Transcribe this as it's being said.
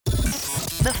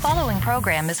The following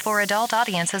program is for adult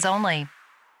audiences only.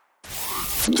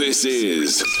 This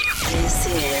is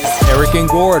Eric and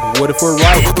Gord. What if we're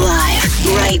right? Live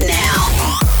right now.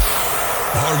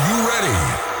 Are you ready?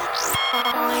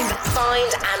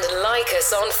 Find and like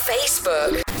us on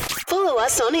Facebook. Follow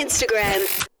us on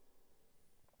Instagram.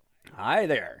 Hi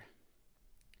there.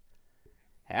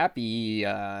 Happy,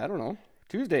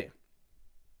 Tuesday.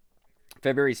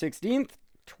 February 16th,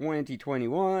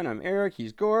 2021. I'm Eric.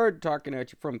 He's Gord, talking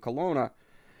at you from Kelowna,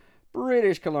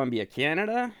 British Columbia,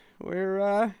 Canada.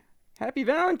 We're, happy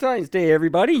Valentine's Day,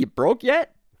 everybody. You broke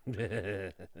yet?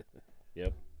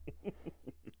 Yep.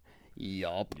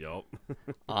 Yup. Yup.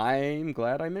 I'm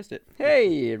glad I missed it.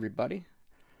 Hey, everybody.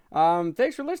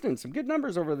 Thanks for listening. Some good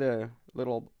numbers over the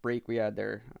little break we had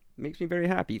there. Makes me very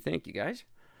happy. Thank you, guys.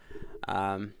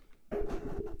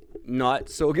 Not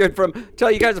so good from...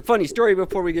 Tell you guys a funny story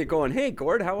before we get going. Hey,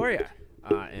 Gord, how are you?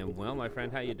 And well, my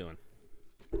friend, how you doing?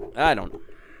 I don't know.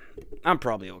 I'm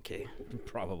probably okay.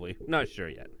 Probably. Not sure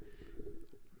yet.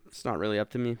 It's not really up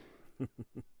to me.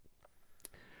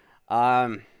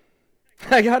 I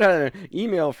got an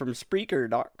email from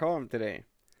Spreaker.com today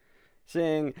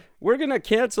saying we're going to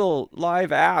cancel live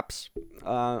apps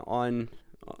on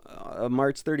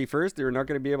March 31st. They're not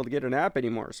going to be able to get an app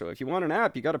anymore. So if you want an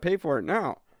app, you got to pay for it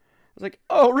now. I was like,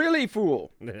 oh, really,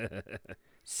 fool?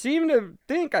 Seem to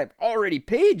think I've already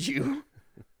paid you.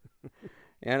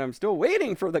 And I'm still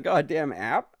waiting for the goddamn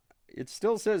app. It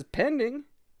still says pending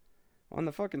on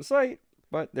the fucking site,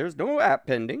 but there's no app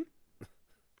pending.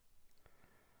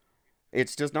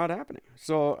 It's just not happening.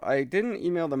 So I didn't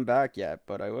email them back yet,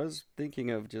 but I was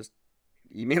thinking of just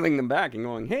emailing them back and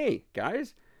going, hey,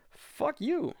 guys, fuck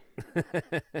you.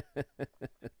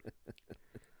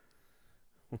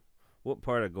 What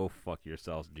part of go fuck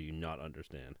yourselves do you not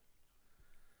understand?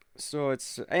 So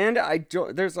it's, and I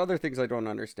don't, there's other things I don't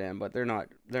understand, but they're not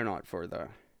for the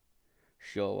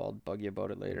show. I'll bug you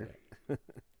about it later.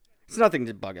 It's nothing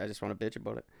to bug. I just want to bitch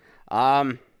about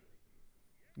it.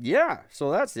 Yeah,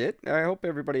 so that's it. I hope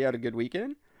everybody had a good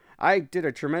weekend. I did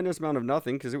a tremendous amount of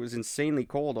nothing because it was insanely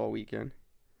cold all weekend.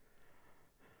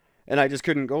 And I just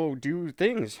couldn't go do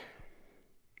things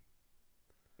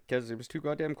because it was too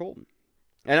goddamn cold.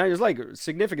 And I was like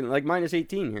significant, like minus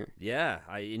 18 here. Yeah,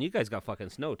 and you guys got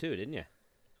fucking snow too, didn't you?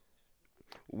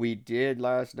 We did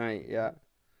last night, yeah.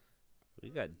 We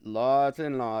got lots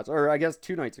and lots, or I guess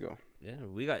 2 nights ago. Yeah,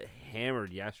 we got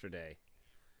hammered yesterday.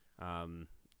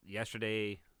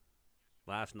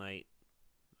 Last night,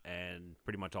 and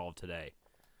pretty much all of today.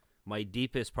 My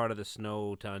deepest part of the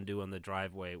snow to undo on the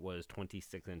driveway was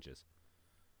 26 inches.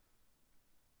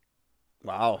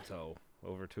 Wow. So,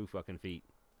 over 2 fucking feet.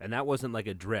 And that wasn't like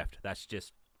a drift. That's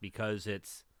just because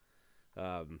it's...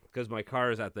 because my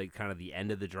car is at the kind of the end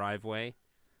of the driveway,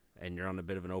 and you're on a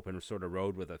bit of an open sort of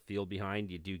road with a field behind,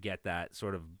 you do get that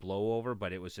sort of blowover,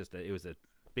 but it was just it was a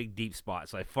big, deep spot.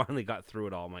 So I finally got through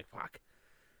it all. I'm like, fuck.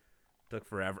 Took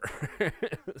forever.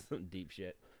 Some deep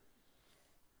shit.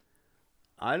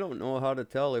 I don't know how to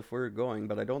tell if we're going,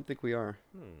 but I don't think we are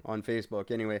on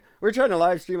Facebook. Anyway, we're trying to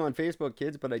live stream on Facebook,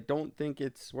 kids, but I don't think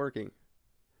it's working.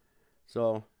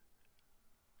 So,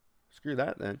 screw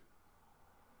that then.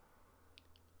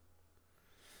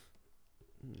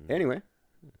 Anyway,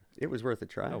 it was worth a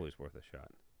try. Always worth a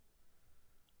shot.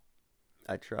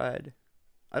 I tried.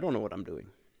 I don't know what I'm doing.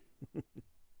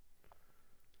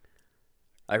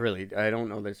 I don't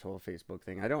know this whole Facebook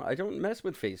thing. I don't mess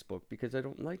with Facebook because I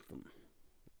don't like them.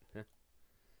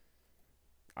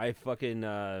 I fucking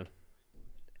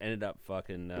ended up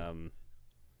fucking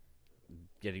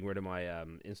getting rid of my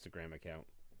Instagram account.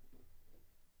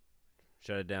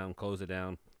 Shut it down, close it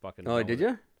down. Fucking. Oh, did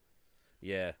you?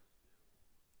 Yeah.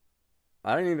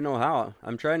 I don't even know how.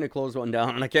 I'm trying to close one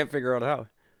down and I can't figure out how.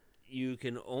 You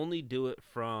can only do it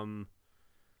from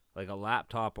like a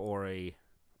laptop or a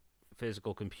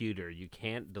physical computer. You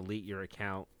can't delete your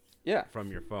account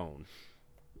from your phone.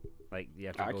 Like you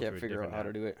have to I go can't through figure out how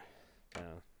to do it. Yeah.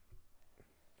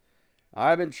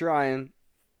 I've been trying.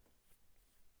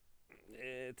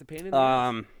 It's a pain in the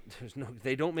ass.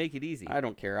 They don't make it easy. I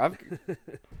don't care.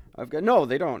 I've got no,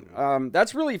 they don't.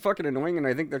 That's really fucking annoying, and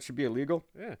I think that should be illegal.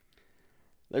 Yeah.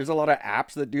 There's a lot of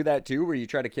apps that do that too, where you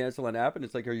try to cancel an app, and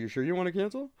it's like, are you sure you want to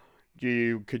cancel?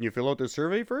 Can you fill out the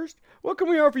survey first? What can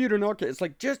we offer you to not cancel? It's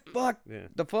like, just fuck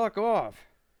the fuck off.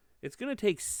 It's gonna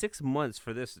take 6 months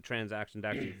for this transaction to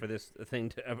actually for this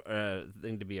thing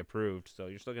to be approved. So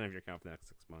you're still gonna have your account for the next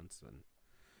 6 months, and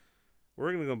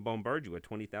we're gonna go bombard you with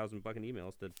 20,000 fucking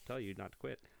emails to tell you not to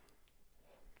quit.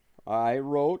 I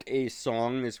wrote a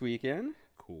song this weekend.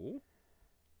 Cool.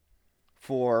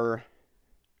 For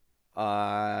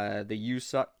the You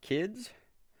Suck Kids.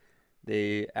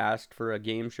 They asked for a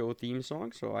game show theme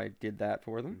song, so I did that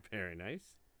for them. Very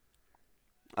nice.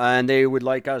 And they would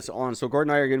like us on. So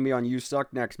Gordon and I are going to be on You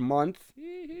Suck next month.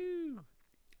 Yee-hoo.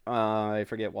 I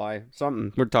forget why.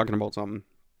 Something. We're talking about something.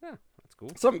 Yeah, that's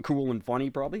cool. Something cool and funny,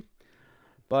 probably.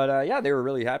 But yeah, they were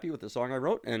really happy with the song I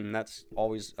wrote, and that's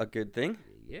always a good thing.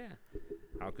 Yeah.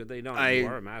 How could they not? You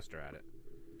are a master at it.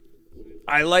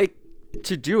 I like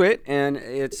to do it, and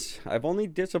I've only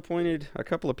disappointed a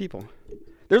couple of people.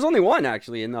 There's only one,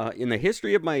 actually, in the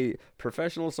history of my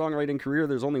professional songwriting career.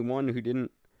 There's only one who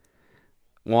didn't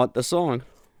want the song.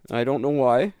 I don't know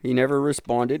why. He never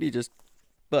responded. He just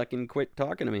fucking quit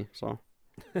talking to me. So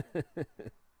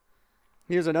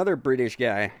here's another British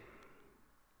guy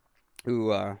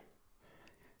who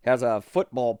has a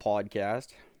football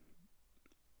podcast,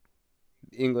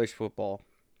 English football.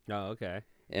 Oh, okay.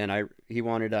 And he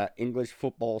wanted an English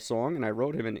football song, and I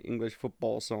wrote him an English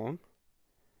football song.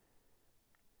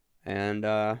 And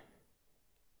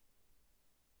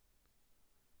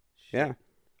yeah,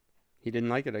 he didn't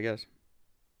like it, I guess.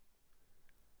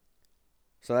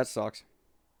 So that sucks.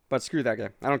 But screw that guy.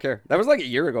 I don't care. That was like a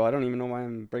year ago. I don't even know why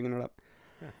I'm bringing it up.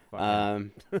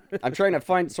 I'm trying to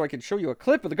find so I can show you a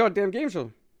clip of the goddamn game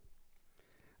show.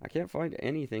 I can't find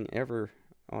anything ever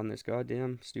on this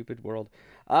goddamn stupid world.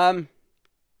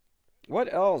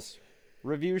 What else?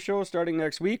 Review show starting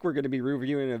next week. We're going to be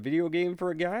reviewing a video game for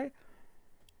a guy.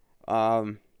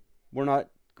 We're not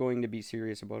going to be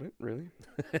serious about it, really.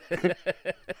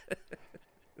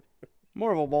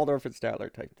 More of a Waldorf and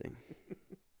Statler type thing.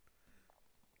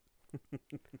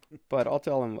 But I'll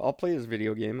tell him, I'll play his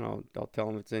video game, and I'll tell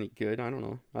him if it's any good. I don't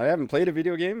know. I haven't played a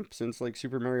video game since, like,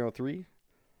 Super Mario 3.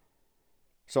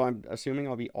 So I'm assuming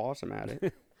I'll be awesome at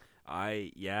it.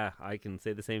 I can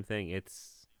say the same thing.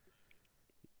 It's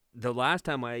the last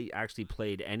time I actually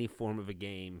played any form of a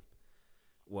game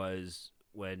was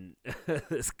when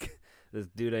this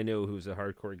dude I know who's a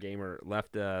hardcore gamer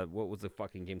left what was the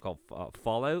fucking game called,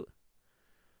 Fallout?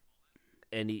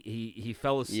 And he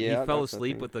fell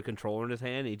asleep with the controller in his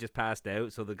hand. And he just passed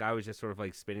out, so the guy was just sort of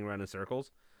like spinning around in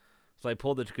circles. So I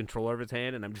pulled the controller of his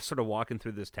hand, and I'm just sort of walking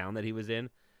through this town that he was in.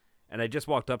 And I just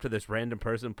walked up to this random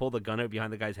person, pulled a gun out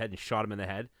behind the guy's head, and shot him in the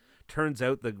head. Turns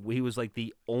out that he was like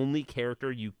the only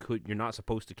character you're not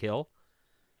supposed to kill.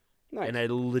 Nice. And I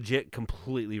legit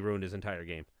completely ruined his entire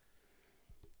game.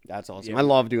 That's awesome. Yeah. I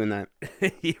love doing that.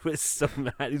 He was so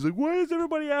mad. He's like, "Why is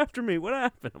everybody after me? What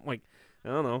happened?" I'm like, "I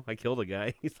don't know. I killed a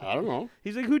guy." I don't know.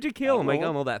 He's like, "Who'd you kill?" I'm like, "I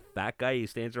don't know, that fat guy." He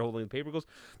stands there holding the paper. Goes,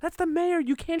 "That's the mayor.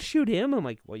 You can't shoot him." I'm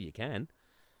like, "Well, you can."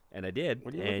 And I did.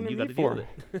 What are you and looking you at got me to deal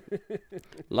with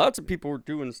it. Lots of people were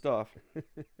doing stuff.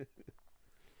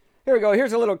 Here we go.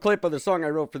 Here's a little clip of the song I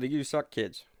wrote for the You Suck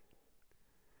kids.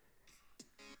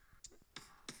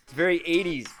 It's very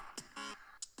 80s.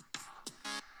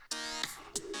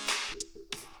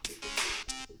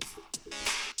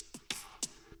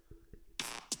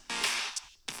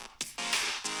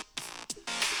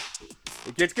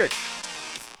 It gets good.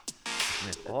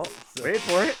 Oh, wait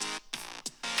for it.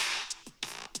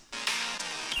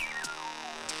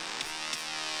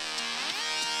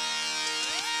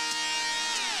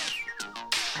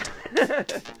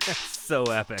 So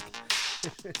epic.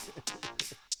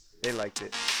 They liked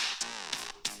it.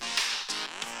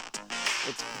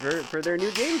 It's for their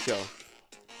new game show.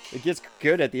 It gets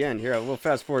good at the end. Here, we'll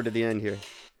fast forward to the end here.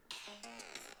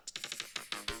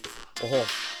 Oh.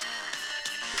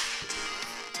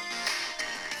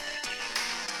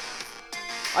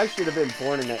 I should have been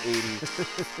born in the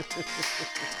 80s.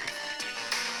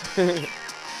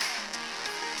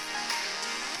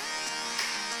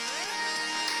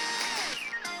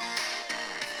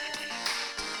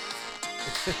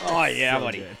 Oh yeah, So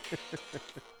buddy. good.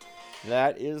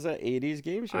 That is a 80s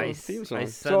game show theme song. I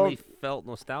suddenly felt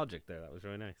nostalgic there. That was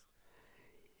really nice.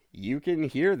 You can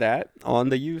hear that on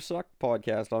the You Suck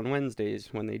podcast on Wednesdays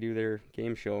when they do their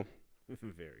game show.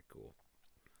 Very cool.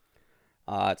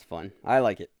 It's fun. I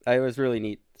like it. It was really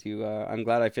neat. I'm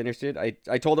glad I finished it.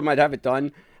 I told them I'd have it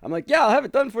done. I'm like, yeah, I'll have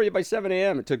it done for you by 7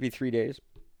 a.m. It took me 3 days.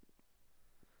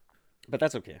 But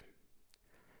that's okay.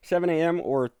 7 a.m.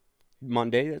 or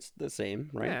Monday, that's the same,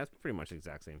 right? Yeah, it's pretty much the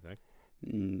exact same thing.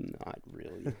 Not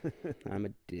really. I'm a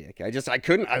dick. I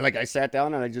couldn't. I sat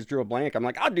down and I just drew a blank. I'm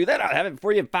like, I'll do that. I'll have it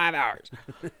for you in 5 hours.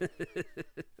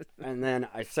 And then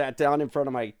I sat down in front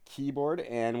of my keyboard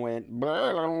and went,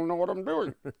 I don't know what I'm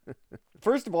doing.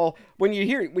 First of all, when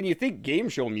you think game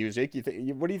show music,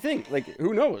 what do you think? Like,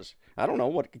 who knows? I don't know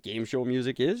what game show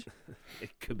music is.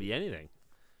 It could be anything.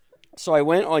 So I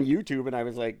went on YouTube and I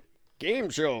was like,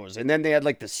 game shows. And then they had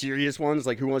like the serious ones,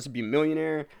 like Who Wants to Be a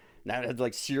Millionaire. That had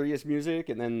like serious music.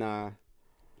 And then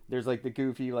there's like the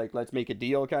goofy, like, let's make a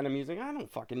deal kind of music. I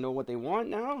don't fucking know what they want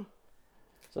now.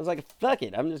 So I was like, fuck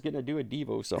it, I'm just going to do a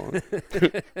Devo song.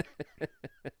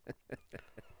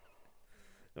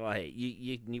 Well,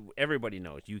 hey, everybody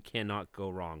knows you cannot go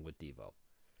wrong with Devo.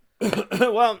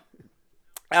 Well,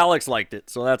 Alex liked it,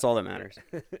 so that's all that matters.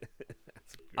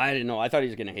 I didn't know. I thought he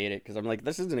was going to hate it because I'm like,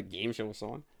 this isn't a game show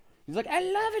song. He's like, I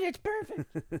love it. It's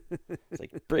perfect. It's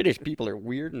like, British people are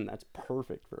weird, and that's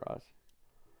perfect for us.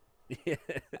 Yeah.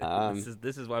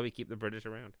 This is why we keep the British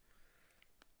around.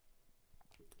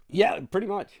 Yeah, pretty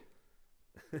much.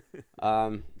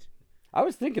 I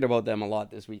was thinking about them a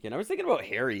lot this weekend. I was thinking about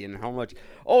Harry and how much...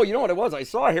 Oh, you know what it was? I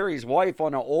saw Harry's wife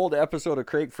on an old episode of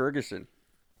Craig Ferguson.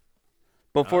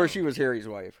 Before she was Harry's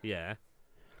wife. Yeah.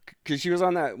 Because she was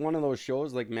on that one of those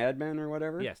shows, like Mad Men or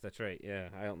whatever. Yes, that's right. Yeah,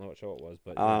 I don't know what show it was,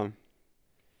 but...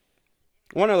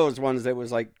 One of those ones that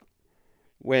was like...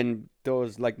 When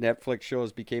those like Netflix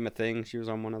shows became a thing. She was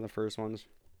on one of the first ones.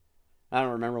 I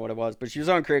don't remember what it was, but she was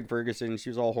on Craig Ferguson. She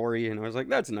was all hoary, and I was like,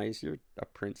 that's nice. You're a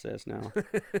princess now.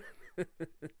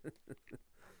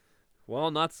 Well,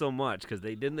 not so much, because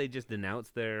they just denounce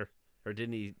their... Or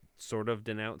didn't he sort of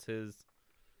denounce his...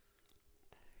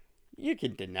 You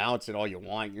can denounce it all you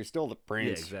want. You're still the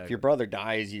prince. Yeah, exactly. If your brother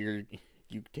dies, you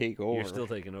take over. You're still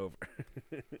taking over.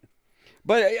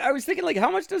 But I was thinking, like,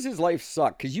 how much does his life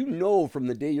suck? Because you know from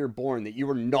the day you're born that you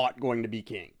are not going to be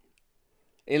king.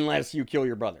 Unless you kill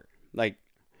your brother. Like,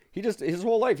 his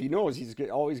whole life, he knows he's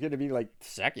always going to be, like,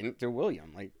 second to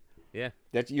William. Like, Yeah.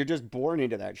 You're just born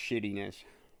into that shittiness.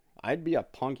 I'd be a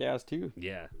punk ass, too.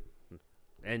 Yeah.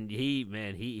 And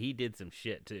he did some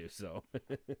shit, too, so...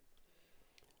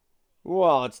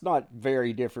 Well, it's not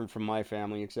very different from my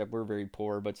family, except we're very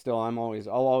poor. But still, I'll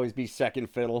always be second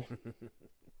fiddle.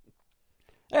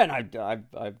 And I've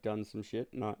done some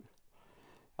shit.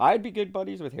 I'd be good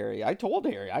buddies with Harry. I told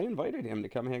Harry, I invited him to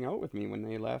come hang out with me when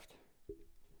they left,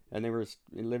 and they were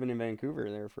living in Vancouver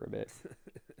there for a bit.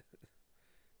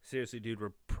 Seriously, dude,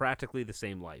 we're practically the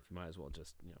same life. You might as well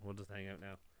we'll just hang out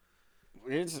now.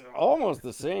 It's almost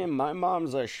the same. My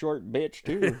mom's a short bitch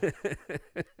too.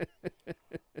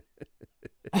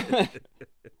 I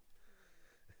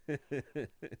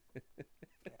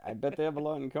bet they have a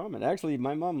lot in common. Actually,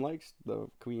 my mom likes the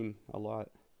Queen a lot.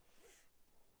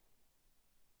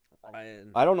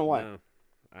 I don't know why. No,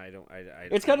 I don't.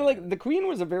 It's kind of like the Queen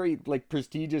was a very like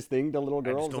prestigious thing to little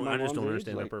girls. I just don't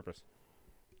understand like, the purpose.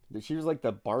 She was like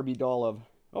the Barbie doll of.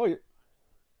 Oh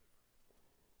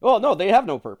no, they have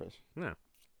no purpose. No,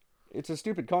 it's a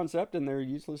stupid concept, and they're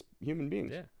useless human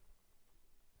beings. Yeah.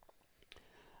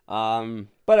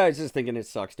 But I was just thinking it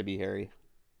sucks to be Harry.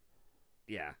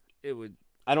 Yeah, it would.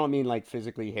 I don't mean like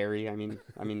physically Harry. I mean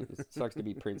it sucks to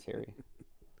be Prince Harry.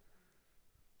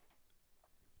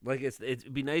 Like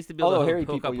it'd be nice to be able to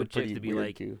hook up with chicks to be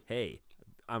like, too. hey,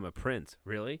 I'm a prince.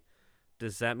 Really?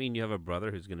 Does that mean you have a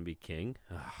brother who's going to be king?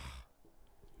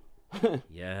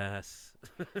 Yes.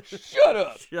 Shut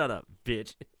up. Shut up,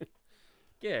 bitch.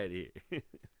 Get out of here.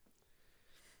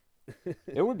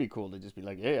 It would be cool to just be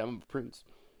like, hey, I'm a prince.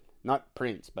 Not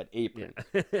prince, but a prince.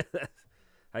 Yeah.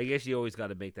 I guess you always got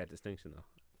to make that distinction, though.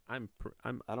 I don't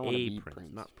want to be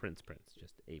prince, not prince,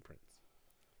 just a prince.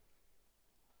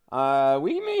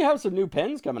 We may have some new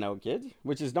pens coming out, kids,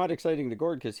 which is not exciting to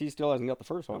Gord because he still hasn't got the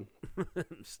first one.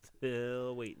 I'm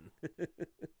still waiting.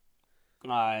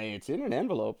 It's in an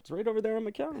envelope. It's right over there on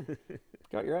my counter. It's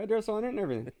got your address on it and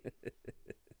everything.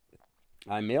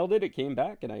 I mailed it. It came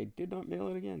back, and I did not mail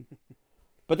it again.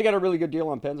 But they got a really good deal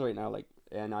on pens right now,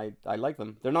 and I like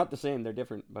them. They're not the same. They're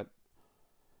different, but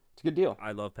it's a good deal.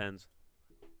 I love pens.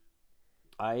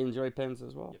 I enjoy pens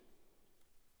as well. Yep.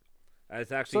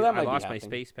 It's actually, I lost my happening.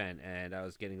 space pen, and I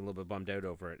was getting a little bit bummed out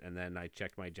over it, and then I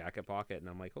checked my jacket pocket, and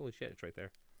I'm like, holy shit, it's right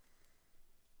there.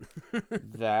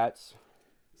 That's...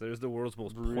 So there's the world's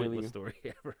most pointless story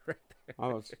ever right there. I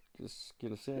was just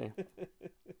going to say.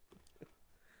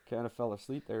 Kind of fell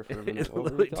asleep there for a minute. It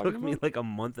literally took me like a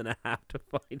month and a half to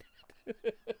find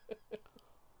it.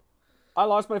 I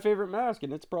lost my favorite mask,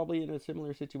 and it's probably in a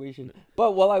similar situation.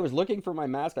 But while I was looking for my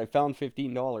mask, I found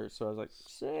 $15, so I was like,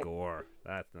 sick. Score.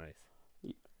 That's nice.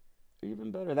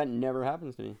 Even better. That never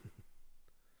happens to me.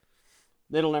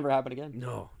 It'll never happen again.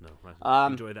 No. I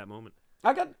enjoy that moment.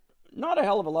 I got not a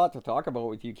hell of a lot to talk about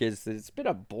with you kids. It's been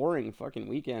a boring fucking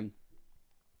weekend.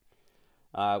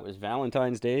 It was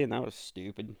Valentine's Day, and that was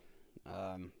stupid.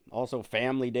 Also,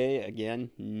 Family Day, again,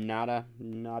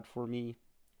 not for me.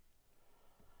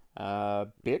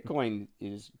 Bitcoin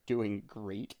is doing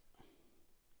great.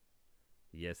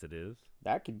 Yes, it is.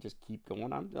 That could just keep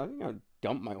going. I think I'll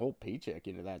dump my whole paycheck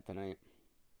into that tonight.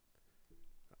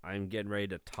 I'm getting ready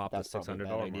to top That's the $600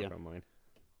 probably a bad idea. mark on mine.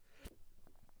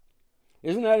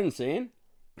 Isn't that insane?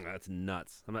 That's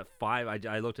nuts. I'm at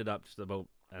I looked it up just about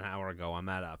an hour ago. I'm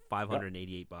at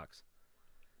 $588.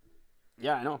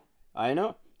 Yeah, I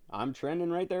know. I'm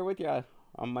trending right there with you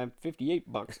on my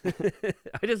 $58.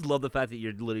 I just love the fact that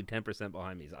you're literally 10%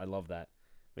 behind me. I love that.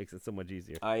 Makes it so much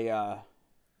easier. I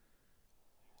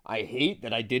hate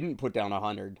that I didn't put down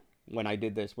 100 when I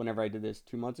did this. Whenever I did this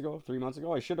 3 months ago,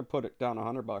 I should have put it down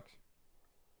 $100.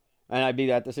 And I'd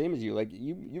be at the same as you. Like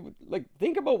you like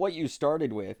think about what you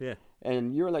started with. Yeah.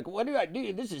 And you're like, what do I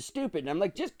do? This is stupid. And I'm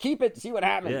like, just keep it, see what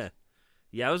happens. Yeah.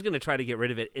 Yeah, I was gonna try to get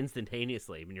rid of it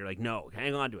instantaneously, and you're like, no,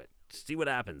 hang on to it. See what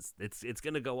happens. It's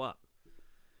gonna go up.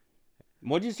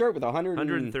 What'd you start with?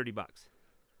 $130.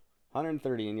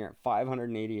 130, and you're at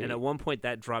 588. And at one point,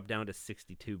 that dropped down to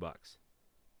 $62.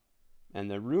 And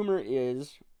the rumor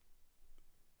is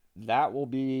that will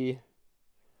be.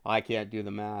 I can't do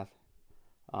the math.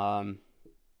 I'll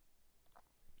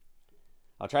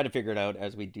try to figure it out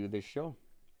as we do this show.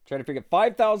 Try to figure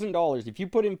 $5,000. If you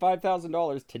put in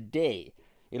 $5,000 today,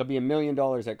 it'll be $1 million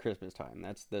at Christmas time.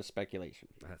 That's the speculation.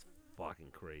 That's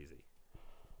fucking crazy.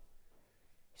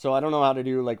 So I don't know how to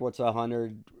do like what's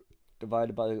 100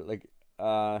 divided by like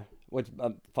what's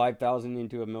 5,000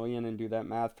 into $1 million and do that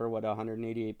math for what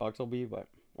 $188 will be, but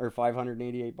or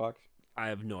 $588. I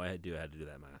have no idea how to do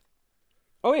that math.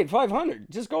 Oh wait, 500.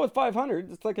 Just go with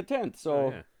 500. It's like a tenth. So,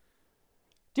 yeah.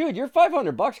 Dude, your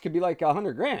 $500 could be like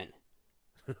 $100,000.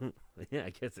 Yeah,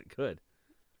 I guess it could.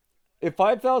 If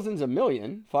 5,000's $1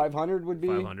 million, 500 would be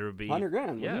 500 would be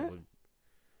 $100,000. Yeah,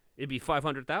 it'd be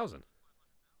 500,000.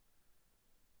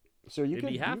 So you It'd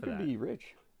could be half of that. be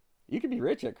rich. You could be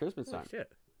rich at Christmas time.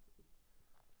 Shit.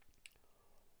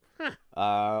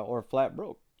 Or flat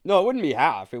broke. No, it wouldn't be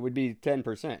half. It would be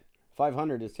 10%.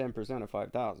 500 is 10% of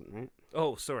 5,000, right?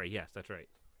 Oh, sorry. Yes, that's right.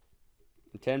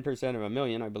 10% of $1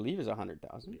 million, I believe, is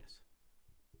 100,000. Yes.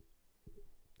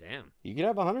 Damn. You could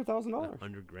have $100,000.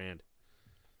 $100,000.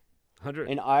 100.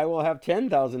 And I will have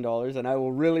 $10,000, and I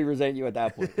will really resent you at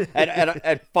that point.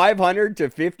 at 500 to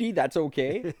 50, that's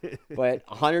okay, but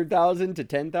 100,000 to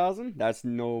 10,000, that's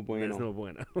no bueno. That's no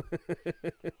bueno.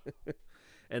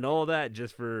 And all that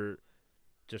just for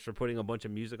putting a bunch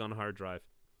of music on a hard drive.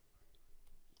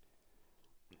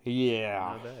 Yeah.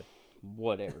 Not bad.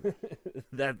 Whatever.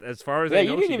 That as far as Yeah, I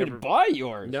know, you didn't even buy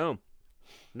yours. No.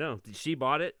 She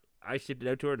bought it. I shipped it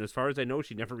out to her, and as far as I know,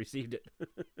 she never received it.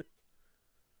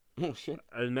 Oh shit!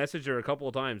 I messaged her a couple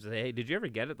of times and say, "Hey, did you ever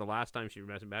get it?" The last time she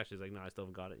messaged back, she's like, "No, I still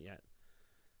haven't got it yet."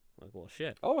 I'm like, well,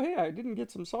 shit. Oh hey, I didn't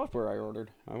get some software I ordered.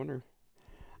 I wonder.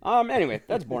 Anyway,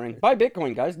 that's boring. Buy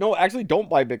Bitcoin, guys. No, actually, don't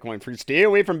buy Bitcoin. Stay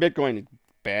away from Bitcoin. It's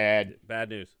bad. Bad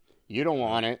news. You don't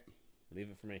want it. Leave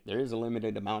it for me. There is a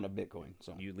limited amount of Bitcoin,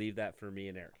 so you leave that for me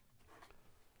and Eric.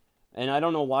 And I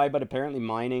don't know why, but apparently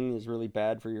mining is really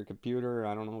bad for your computer.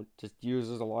 I don't know, it just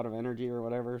uses a lot of energy or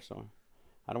whatever. So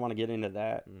I don't want to get into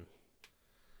that.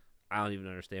 I don't even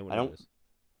understand what it is.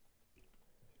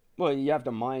 Well, you have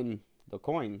to mine the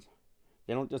coins.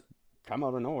 They don't just come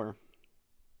out of nowhere.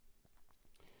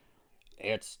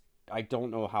 I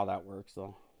don't know how that works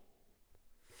though.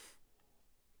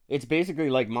 It's basically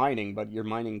like mining, but you're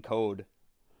mining code.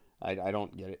 I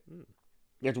don't get it.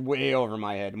 It's way over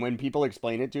my head. When people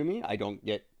explain it to me, I don't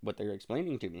get what they're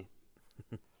explaining to me.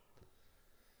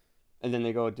 And then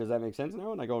they go, does that make sense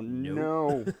now? And I go,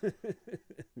 no.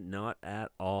 Not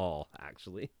at all,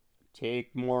 actually.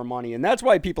 Take more money. And that's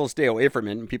why people stay away from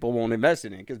it and people won't invest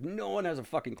in it. Because no one has a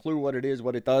fucking clue what it is,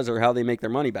 what it does, or how they make their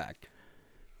money back.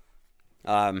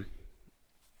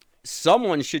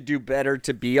 Someone should do better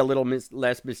to be a little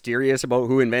less mysterious about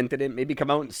who invented it. Maybe come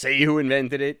out and say who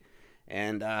invented it.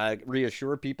 And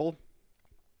reassure people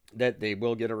that they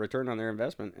will get a return on their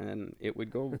investment. And it would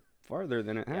go farther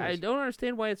than it has. Yeah, I don't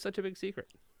understand why it's such a big secret.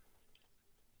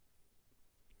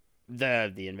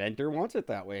 The inventor wants it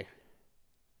that way.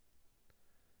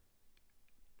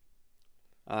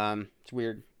 It's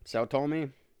weird. Sao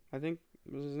Tome, I think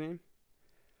was his name.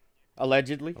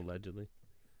 Allegedly.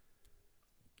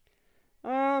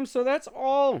 So that's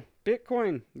all.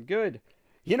 Bitcoin. Good.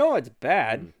 You know what's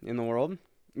bad in the world?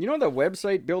 You know the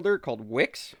website builder called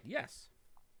Wix? Yes.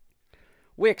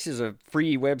 Wix is a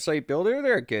free website builder.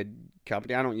 They're a good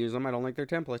company. I don't use them. I don't like their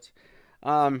templates.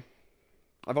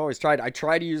 I've always tried. I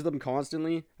try to use them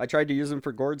constantly. I tried to use them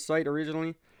for Gord's site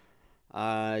originally.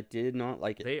 I did not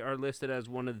like it. They are listed as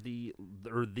one of the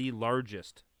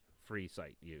largest free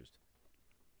site used.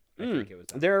 I think it was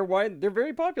that. They're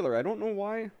very popular. I don't know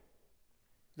why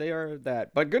they are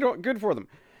that, but good for them.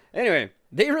 Anyway,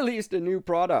 they released a new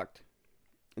product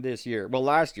this year. Well,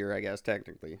 last year, I guess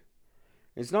technically.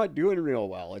 It's not doing real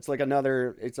well. It's like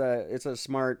it's a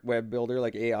smart web builder,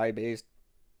 like AI based.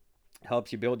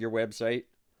 helps you build your website.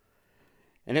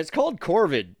 And it's called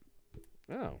Corvid.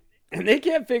 Oh. And they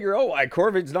can't figure out why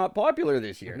Corvid's not popular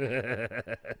this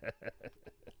year.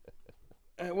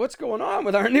 What's going on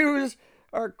with our news?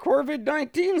 Our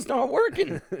Corvid-19's not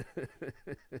working.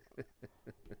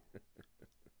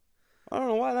 I don't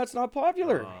know why that's not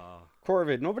popular.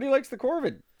 Corvid. Nobody likes the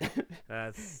Corvid.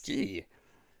 That's... Gee.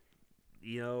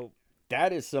 You know...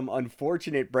 That is some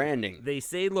unfortunate branding. They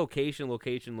say location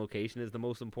is the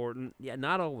most important. Yeah,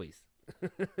 not always.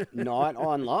 Not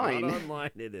online. Not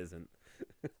online, it isn't.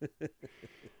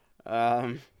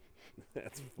 That's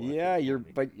funny. Yeah,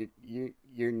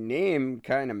 your name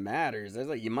kind of matters. It's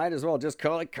like you might as well just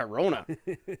call it Corona.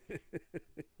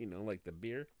 You know, like the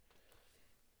beer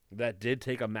that did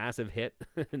take a massive hit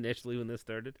initially when this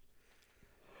started.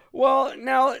 Well,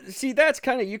 now see that's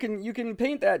kind of you can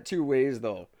paint that two ways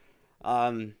though.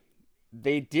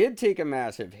 They did take a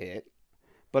massive hit,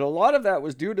 but a lot of that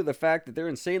was due to the fact that they're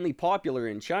insanely popular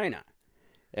in China.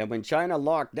 And when China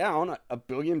locked down, 1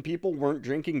 billion people weren't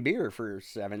drinking beer for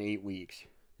 7-8 weeks.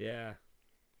 Yeah.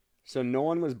 So no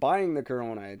one was buying the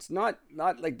Corona. It's not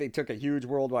like they took a huge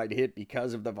worldwide hit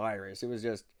because of the virus. It was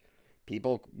just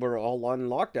people were all on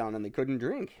lockdown and they couldn't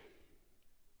drink.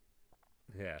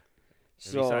 Yeah.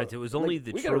 So besides, it was only like,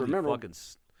 the we gotta truly remember, fucking...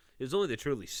 It was only the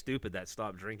truly stupid that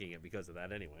stopped drinking it because of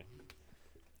that anyway.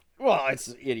 Well, it's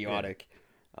idiotic.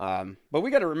 Yeah. But we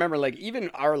got to remember, like, even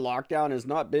our lockdown has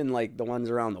not been like the ones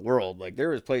around the world. Like, there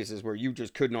was places where you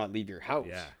just could not leave your house.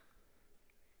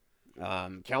 Yeah.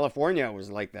 California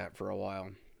was like that for a while.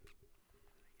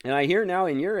 And I hear now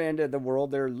in your end of the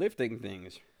world, they're lifting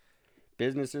things.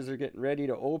 Businesses are getting ready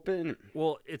to open.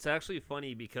 Well, it's actually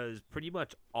funny because pretty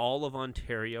much all of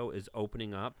Ontario is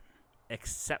opening up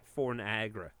except for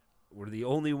Niagara. We're the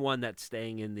only one that's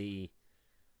staying in the...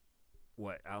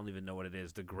 I don't even know what it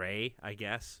is. The gray, I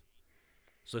guess.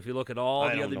 So if you look at all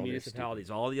the other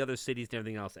municipalities, all the other cities and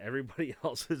everything else, everybody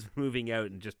else is moving out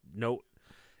and just no.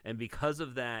 And because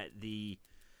of that, the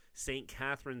St.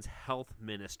 Catharines health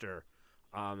minister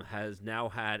has now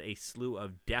had a slew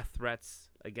of death threats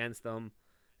against them,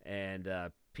 and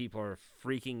people are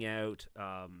freaking out,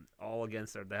 all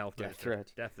against the health minister.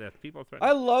 Death threats. People are threatening.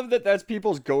 I love that that's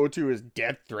people's go-to is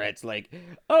death threats. Like,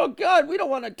 oh, God, we don't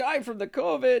want to die from the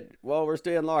COVID. Well, we're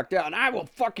staying locked down. I will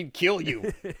fucking kill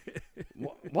you.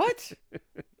 What?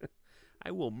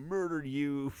 I will murder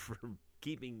you for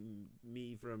keeping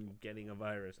me from getting a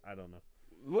virus. I don't know.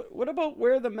 What about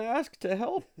wear the mask to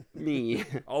help me?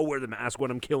 I'll wear the mask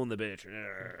when I'm killing the bitch.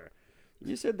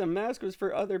 You said the mask was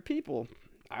for other people.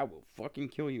 I will fucking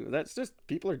kill you. That's just,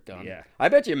 people are dumb. Yeah. I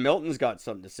bet you Milton's got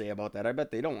something to say about that. I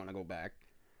bet they don't want to go back.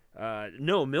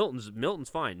 No, Milton's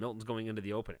fine. Milton's going into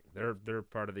the opening. They're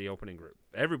part of the opening group.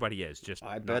 Everybody is. Just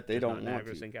I bet they don't want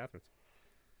Niagara, to. St. Catharines.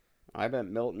 I bet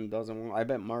Milton doesn't want. I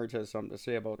bet Marge has something to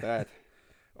say about that.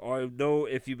 I know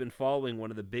if you've been following, one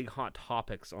of the big hot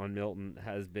topics on Milton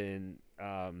has been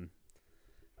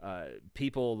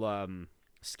people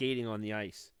skating on the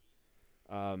ice.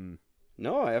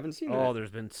 No, I haven't seen that. Oh,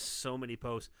 there's been so many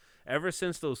posts. Ever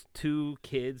since those 2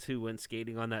 kids who went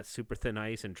skating on that super thin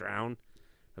ice and drowned,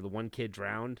 or the one kid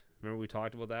drowned. Remember we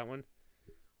talked about that one?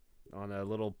 On a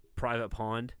little private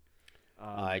pond.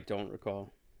 I don't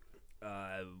recall.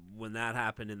 When that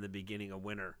happened in the beginning of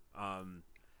winter,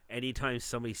 anytime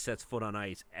somebody sets foot on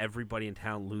ice, everybody in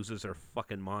town loses their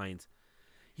fucking minds.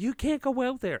 You can't go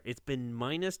out there. It's been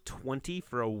minus 20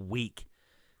 for a week.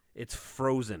 It's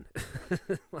frozen.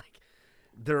 Like,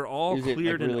 they're all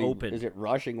cleared and open. Is it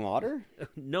rushing water?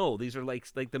 No, these are like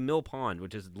the mill pond,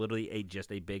 which is literally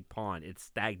just a big pond. It's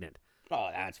stagnant. Oh,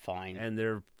 that's fine. And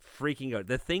they're freaking out.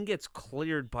 The thing gets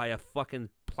cleared by a fucking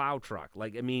plow truck.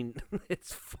 Like, I mean,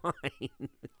 it's fine.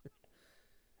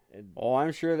 Oh,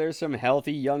 I'm sure there's some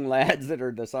healthy young lads that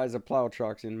are the size of plow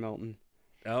trucks in Milton.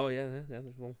 Oh, yeah.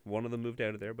 Well, one of them moved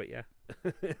out of there, but yeah.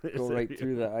 Go right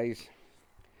through the ice.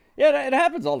 Yeah, it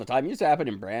happens all the time. It used to happen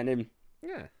in Brandon.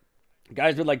 Yeah.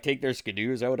 Guys would like take their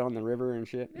skidoos out on the river and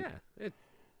shit. Yeah.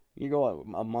 You go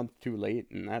a month too late,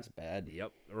 and that's bad.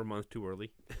 Yep, or a month too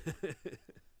early.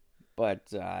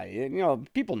 But,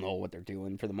 people know what they're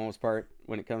doing for the most part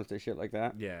when it comes to shit like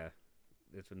that. Yeah,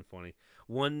 it's been funny.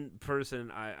 One person,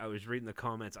 I was reading the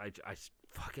comments, I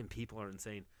fucking people are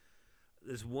insane.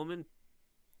 This woman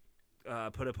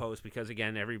put a post because,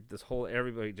 again,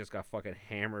 everybody just got fucking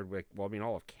hammered with,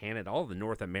 all of Canada, all of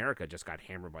North America just got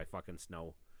hammered by fucking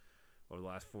snow over the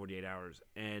last 48 hours.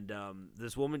 And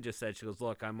this woman just said, she goes,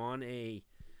 look, I'm on a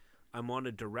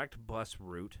direct bus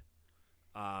route.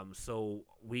 So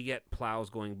we get plows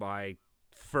going by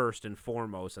first and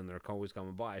foremost, and they're always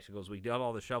coming by. She goes, we got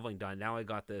all the shoveling done. Now I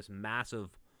got this massive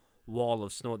wall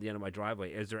of snow at the end of my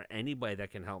driveway. Is there anybody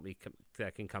that can help me,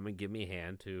 that can come and give me a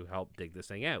hand to help dig this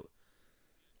thing out?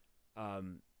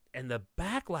 And the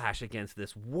backlash against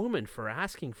this woman for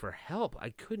asking for help,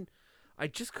 I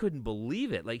just couldn't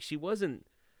believe it. Like, she wasn't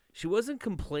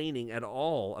complaining at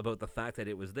all about the fact that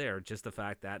it was there, just the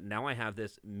fact that now I have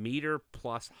this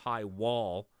meter-plus high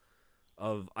wall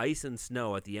of ice and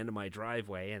snow at the end of my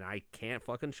driveway, and I can't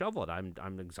fucking shovel it.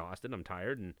 I'm exhausted, I'm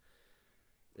tired, and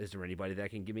is there anybody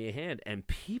that can give me a hand? And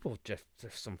people there's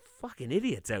some fucking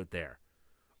idiots out there.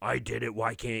 I did it,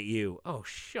 why can't you? Oh,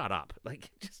 shut up.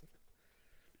 Like, just...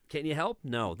 Can you help?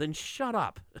 No. Then shut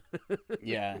up.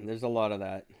 Yeah, there's a lot of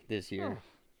that this year. Oh,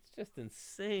 it's just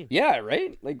insane. Yeah,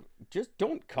 right? Like, just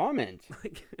don't comment.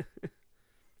 Like,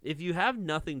 if you have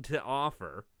nothing to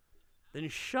offer, then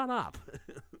shut up.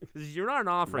 Because you're not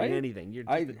offering anything. You're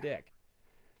just a dick.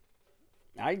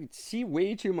 I see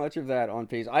way too much of that on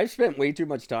Facebook. I've spent way too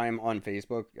much time on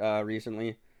Facebook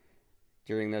recently.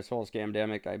 During this whole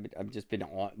scamdemic, I've just been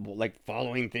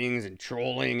following things and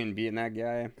trolling and being that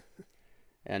guy.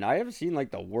 And I have seen, like,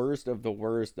 the worst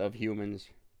of humans.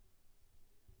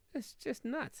 It's just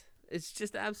nuts. It's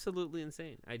just absolutely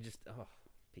insane.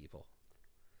 People.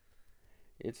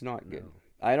 It's not good. No.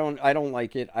 I don't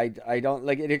like it. I don't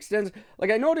like it. Extends.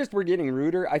 Like, I noticed we're getting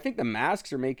ruder. I think the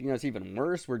masks are making us even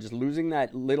worse. We're just losing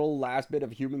that little last bit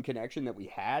of human connection that we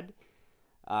had.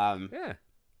 Yeah.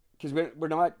 Because we're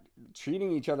not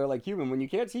treating each other like human. When you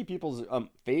can't see people's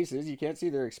faces, you can't see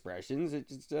their expressions. It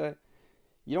just...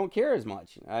 you don't care as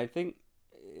much. I think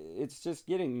it's just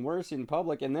getting worse in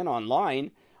public, and then online,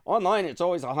 it's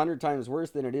always 100 times worse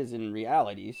than it is in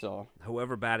reality. So,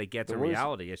 however bad it gets in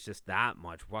reality, it's just that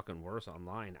much fucking worse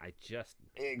online.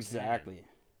 Exactly. Man.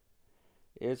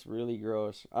 It's really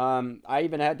gross. I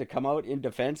even had to come out in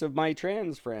defense of my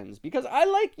trans friends because I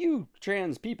like you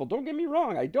trans people. Don't get me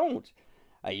wrong. I don't.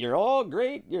 You're all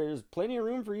great. There's plenty of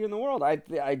room for you in the world. I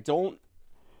don't.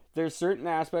 There's certain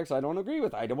aspects I don't agree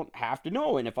with. I don't have to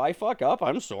know. And if I fuck up,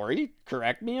 I'm sorry.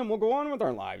 Correct me and we'll go on with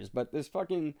our lives. But this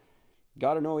fucking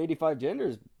gotta know 85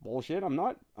 genders bullshit, I'm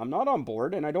not on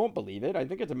board, and I don't believe it. I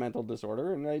think it's a mental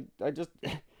disorder, and I just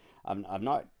I'm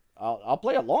not I'll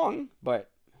play along, but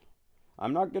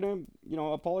I'm not gonna,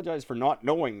 apologize for not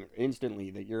knowing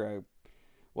instantly that you're a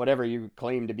whatever you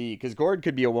claim to be. Because Gord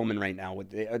could be a woman right now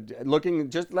with looking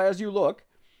just as you look.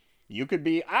 You could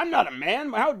be, I'm not a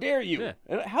man. How dare you?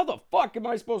 Yeah. How the fuck am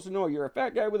I supposed to know? You're a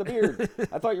fat guy with a beard.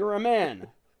 I thought you were a man.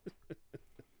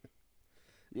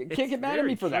 You can't get mad at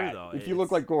me for that if you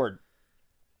look like Gord.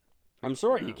 I'm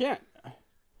sorry, you can't.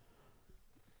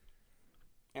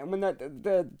 And when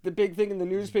the big thing in the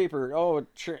newspaper,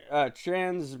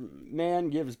 trans man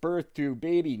gives birth to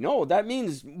baby. No, that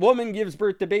means woman gives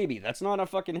birth to baby. That's not a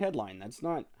fucking headline. That's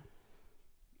not...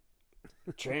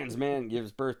 Trans man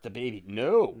gives birth to baby.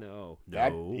 No.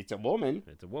 It's a woman.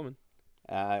 It's a woman.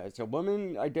 It's a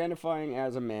woman identifying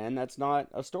as a man. That's not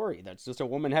a story. That's just a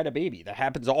woman had a baby. That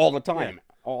happens all the time.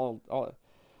 Yeah.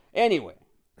 Anyway,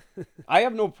 I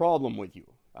have no problem with you.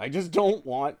 I just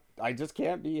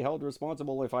can't be held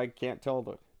responsible if I can't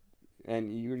tell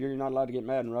and you're not allowed to get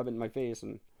mad and rub it in my face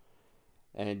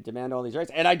and demand all these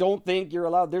rights. And I don't think you're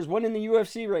allowed. There's one in the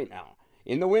UFC right now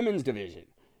in the women's division.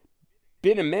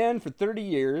 Been a man for 30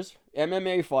 years,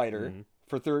 MMA fighter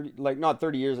for 30, not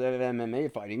 30 years of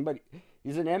MMA fighting, but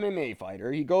he's an MMA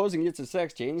fighter. He goes and gets a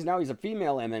sex change. Now he's a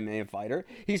female MMA fighter.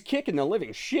 He's kicking the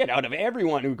living shit out of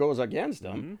everyone who goes against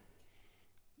him.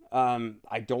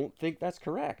 I don't think that's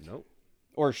correct. Nope.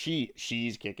 Or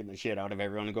she's kicking the shit out of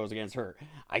everyone who goes against her.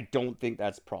 I don't think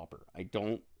that's proper.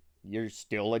 You're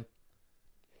still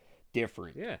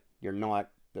different. Yeah. You're not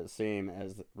the same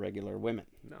as regular women.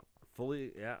 No. I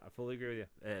fully agree with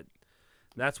you.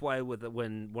 That's why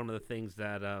when one of the things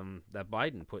that that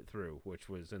Biden put through, which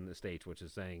was in the States, which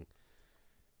is saying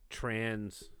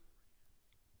trans,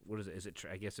 what is it? Is it?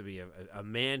 I guess it'd be a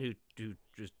man who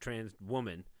just trans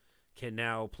woman can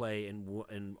now play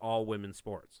in all women's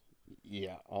sports.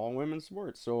 Yeah, all women's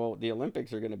sports. So the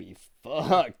Olympics are going to be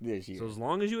fucked this year. So as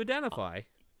long as you identify,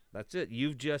 that's it.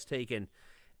 You've just taken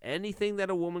anything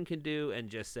that a woman can do and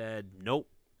just said nope.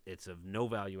 It's of no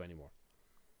value anymore.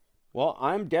 Well,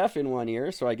 I'm deaf in one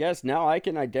ear, so I guess now I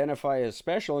can identify as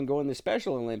special and go in the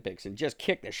Special Olympics and just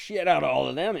kick the shit out of all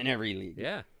of them in every league.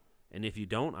 Yeah. And if you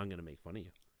don't, I'm going to make fun of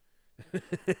you.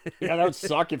 Yeah, that would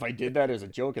suck if I did that as a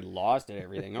joke and lost at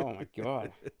everything. Oh, my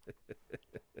God.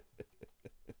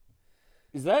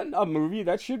 Is that a movie?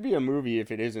 That should be a movie if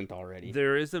it isn't already.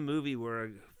 There is a movie where...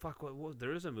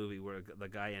 there is a movie where the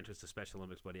guy enters the Special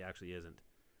Olympics, but he actually isn't.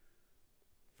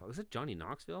 Was it Johnny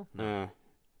Knoxville? No.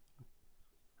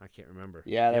 I can't remember.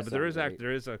 Yeah, but there is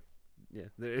Yeah,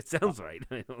 it sounds right.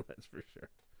 I know that's for sure.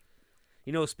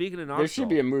 You know, speaking of Knoxville, There should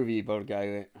be a movie about a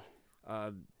guy.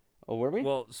 Oh, were we?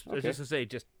 well, I was Okay. just to say,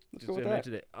 just go with to that.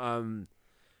 mention it.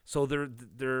 So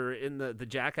they're in the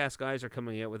Jackass guys are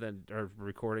coming out with are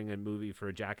recording a movie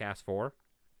for Jackass 4.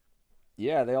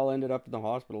 Yeah, they all ended up in the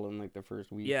hospital in like the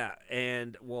first week. Yeah,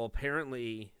 and well,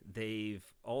 apparently they've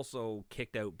also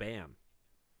kicked out Bam.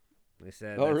 They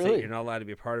said, Oh, that's it, really? you're not allowed to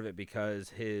be a part of it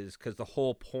because the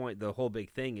whole point, the whole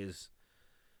big thing is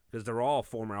because they're all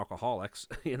former alcoholics,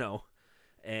 you know,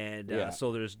 and Yeah.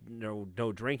 so there's no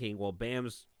drinking. Well,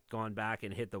 Bam's gone back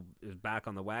and is back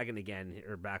on the wagon again,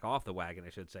 or back off the wagon, I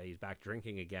should say. He's back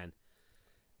drinking again,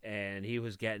 and he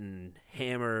was getting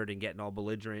hammered and getting all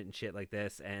belligerent and shit like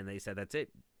this. And they said, that's it.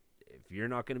 If you're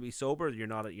not going to be sober, you're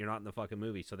not in the fucking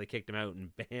movie. So they kicked him out,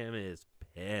 and Bam is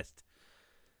pissed.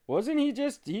 Wasn't he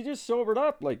just sobered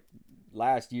up like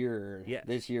last year or Yes.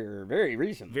 this year or very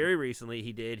recently? Very recently,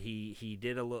 he did. He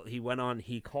did a little. He went on.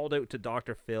 He called out to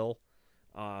Dr. Phil.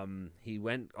 He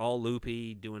went all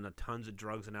loopy, doing tons of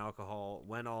drugs and alcohol.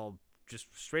 Went all just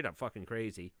straight up fucking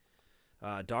crazy.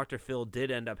 Dr. Phil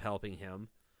did end up helping him.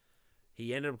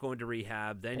 He ended up going to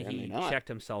rehab. Then Apparently he not. checked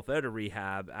himself out of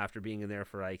rehab after being in there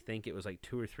for, I think it was like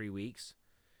 2 or 3 weeks.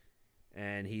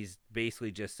 And he's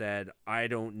basically just said, I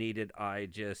don't need it. I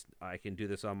can do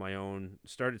this on my own.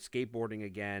 Started skateboarding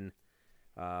again.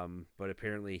 But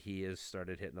apparently he has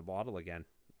started hitting the bottle again.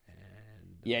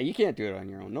 And Yeah, you can't do it on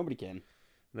your own. Nobody can.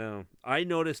 no, I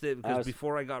noticed it because was-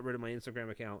 before I got rid of my Instagram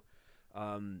account,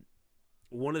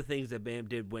 one of the things that Bam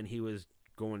did when he was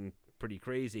going pretty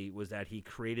crazy was that he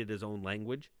created his own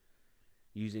language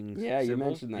using Yeah, you symbols.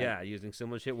 mentioned that. Yeah, using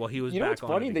symbol shit. Well, he was You know, back it's on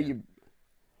funny it that again. you.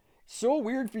 So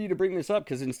weird for you to bring this up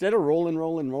because instead of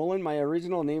rolling, my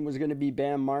original name was going to be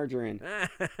Bam Margarine.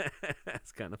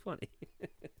 That's kind of funny.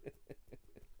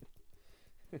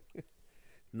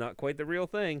 Not quite the real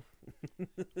thing.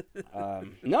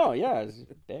 No, yeah, it's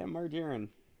Bam Margarine.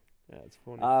 That's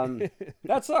funny.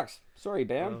 That sucks. Sorry,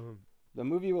 Bam. The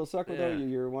movie will suck without yeah. you.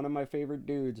 You're one of my favorite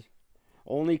dudes.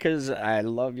 Only because I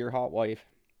love your hot wife.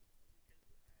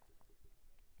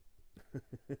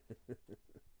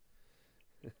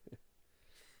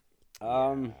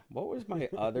 What was my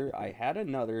other? I had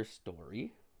another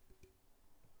story.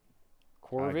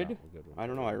 Corvid. got a good one. I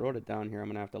don't know. I wrote it down here. I'm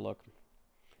gonna have to look.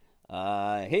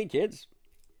 Hey kids.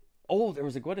 Oh, there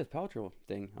was a Gwyneth Paltrow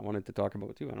thing I wanted to talk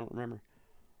about too. I don't remember.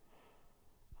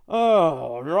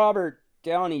 Oh, Robert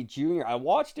Downey Jr. I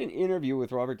watched an interview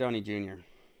with Robert Downey Jr.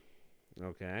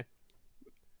 Okay.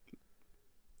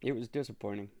 It was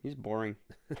disappointing. He's boring,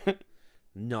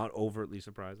 Not overtly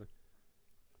surprising.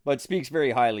 but speaks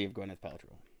very highly of Gwyneth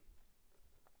Paltrow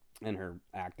and her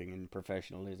acting and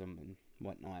professionalism and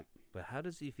whatnot. But how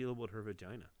does he feel about her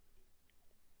vagina?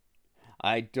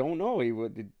 I don't know. He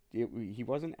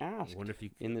wasn't asked wonder if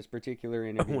he- in this particular I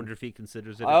interview. wonder if he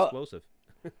considers it I'll- explosive.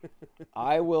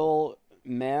 I will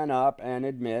man up and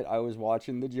admit I was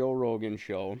watching the Joe Rogan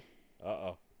show.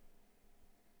 Uh-oh.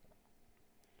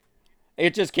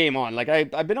 It just came on. Like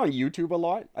I've been on YouTube a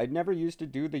lot. I'd never used to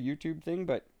do the YouTube thing,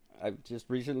 but I just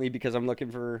recently, because I'm looking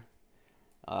for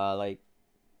like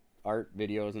art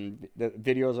videos and the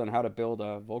videos on how to build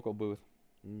a vocal booth.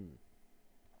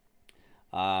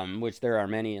 Which there are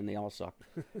many and they all suck.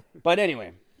 But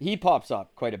anyway, he pops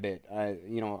up quite a bit.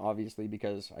 Obviously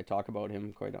because I talk about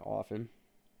him quite often.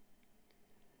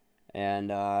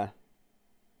 And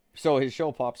so his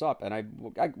show pops up, and I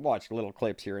watched little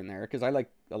clips here and there because I like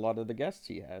a lot of the guests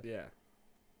he had. Yeah.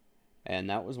 And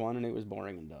that was one, and it was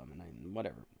boring and dumb, and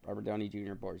whatever. Robert Downey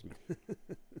Jr. bores me.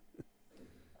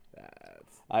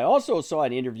 I also saw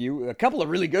an interview, a couple of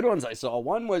really good ones I saw.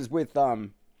 One was with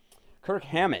Kirk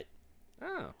Hammett.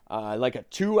 Oh. Like a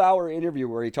 2-hour interview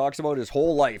where he talks about his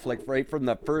whole life, like right from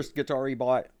the first guitar he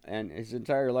bought and his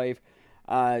entire life.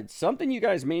 Something you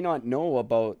guys may not know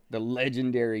about the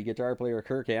legendary guitar player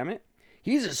Kirk Hammett.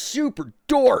 He's a super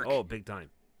dork. Oh, big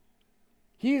time.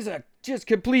 He's a just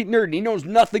complete nerd, and he knows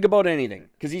nothing about anything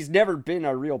because he's never been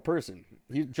a real person.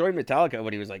 He joined Metallica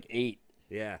when he was like 8.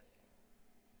 Yeah.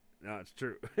 No, it's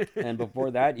true. And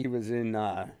before that, he was in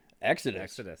Exodus.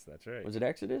 Exodus, that's right. Was it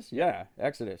Exodus? Yeah,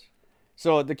 Exodus.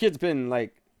 So the kid's been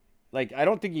like I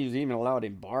don't think he was even allowed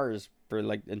in bars for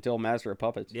until Master of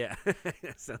Puppets. Yeah,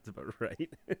 that sounds about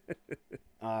right.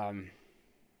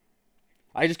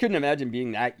 I just couldn't imagine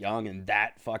being that young and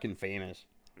that fucking famous.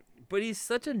 But he's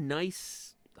such a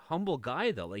nice, humble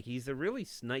guy, though. Like, he's a really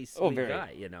nice, Oh, sweet very.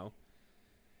 guy, you know?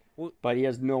 But he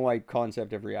has no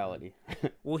concept of reality.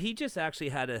 Well, he just actually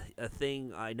had a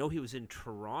thing. I know he was in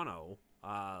Toronto,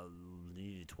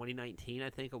 2019, I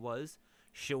think it was,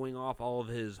 showing off all of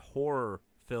his horror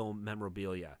film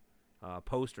memorabilia.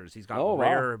 posters. He's got Oh,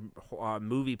 wow. rare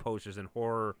movie posters and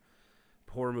horror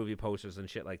movie posters and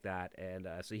shit like that. And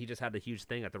so he just had a huge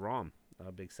thing at the ROM,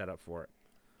 a big setup for it.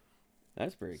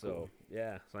 That's pretty So cool.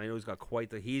 yeah, so I know he's got quite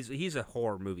the. He's a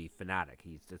horror movie fanatic.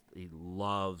 He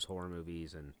loves horror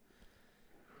movies and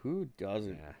Who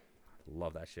doesn't? yeah,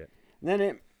 love that shit. And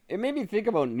then it made me think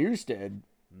about Newstead.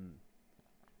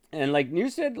 And like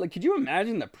Newstead, like could you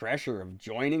imagine the pressure of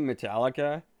joining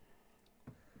Metallica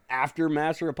after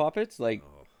Master of Puppets? Like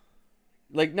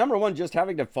number one, just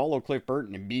having to follow Cliff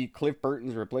Burton and be Cliff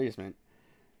Burton's replacement.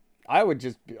 I would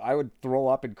throw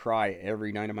up and cry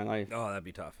every night of my life. Oh, that'd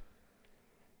be tough.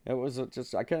 It was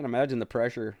just, I can't imagine the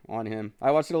pressure on him.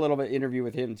 I watched a little bit interview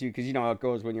with him too, because you know how it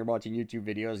goes when you're watching YouTube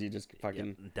videos. You just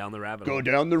fucking Down the rabbit go hole.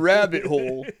 down the rabbit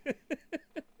hole.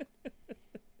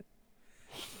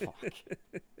 Fuck.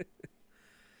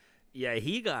 Yeah,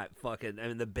 he got fucking. I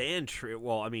mean, the band.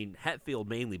 Hetfield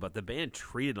mainly, but the band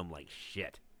treated him like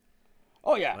shit.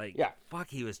 Oh yeah, Like, yeah. fuck,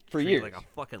 he was For treated years. like a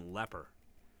fucking leper.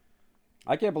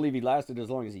 I can't believe he lasted as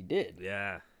long as he did.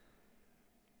 Yeah.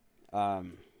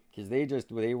 Because they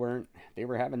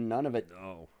were having none of it.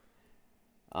 No.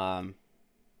 And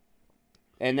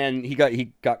then he got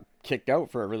kicked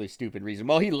out for a really stupid reason.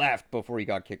 Well, he left before he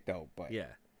got kicked out, but Yeah.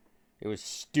 it was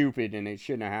stupid and it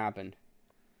shouldn't have happened.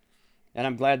 And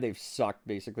I'm glad they've sucked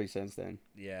basically since then.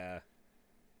 Yeah.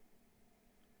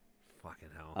 Fucking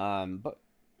hell. But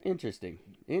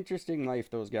interesting life,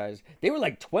 those guys. They were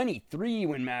like 23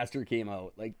 when Master came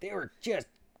out. Like they were just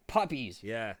puppies.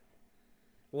 Yeah.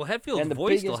 Well, Hetfield's And the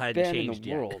voice still biggest hadn't band in the changed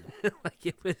yet. world.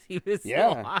 Like he was Yeah.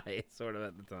 still high, sort of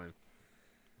at the time.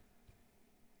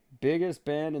 Biggest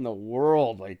band in the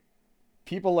world. Like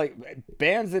people like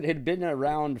bands that had been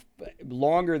around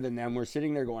longer than them were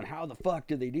sitting there going, "How the fuck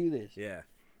did they do this?" Yeah.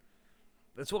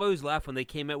 That's what I always laugh when they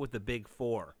came out with the big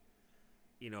four.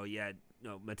 You had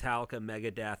Metallica,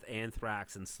 Megadeth,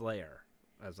 Anthrax, and Slayer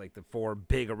as like the four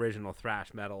big original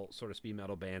thrash metal, sort of speed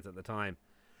metal bands at the time.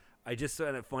 I just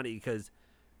found it funny because,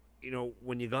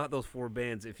 when you got those four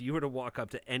bands, if you were to walk up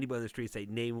to anybody on the street and say,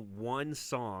 name one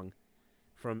song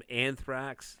from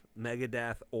Anthrax,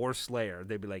 Megadeth, or Slayer,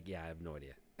 they'd be like, yeah, I have no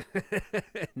idea.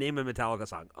 Name a Metallica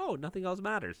song. Oh, nothing else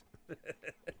matters.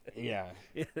 Yeah.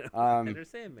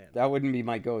 Understand, man. That wouldn't be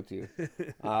my go-to.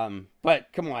 But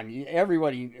come on,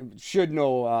 everybody should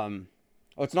know.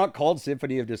 It's not called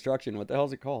Symphony of Destruction. What the hell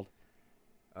is it called?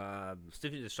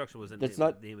 Symphony of Destruction was the That's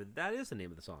name. not- That is the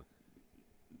name of the song.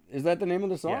 Is that the name of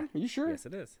the song? Yeah. Are you sure? Yes,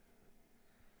 it is.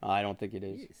 I don't think it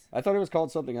is. Yes. I thought it was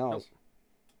called something else.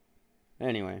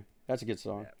 Anyway, that's a good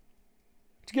song. Yeah.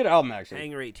 It's a good album, actually.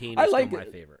 Hangar 18 I is like still my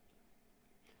it. favorite.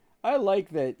 I like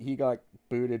that he got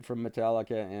booted from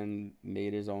Metallica and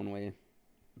made his own way.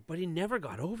 But he never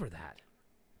got over that.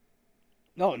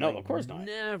 No, Like, of course not.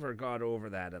 Never got over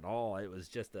that at all. It was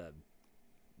just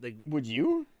Would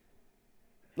you?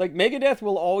 Like, Megadeth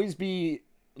will always be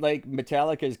like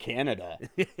Metallica's Canada.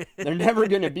 They're never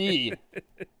going to be.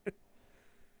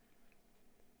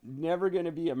 Never going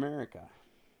to be America.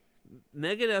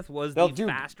 Megadeth was They'll the do-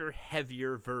 faster,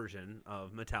 heavier version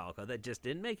of Metallica that just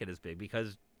didn't make it as big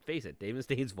because, face it, Dave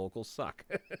Mustaine's vocals suck.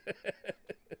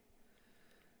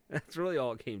 That's really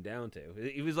all it came down to.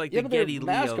 He was like Yeah, the but their Geddy Lee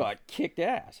mascot kicked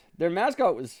ass. Their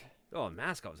mascot was Oh,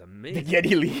 mascot was the amazing.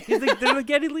 Geddy Lee. They're the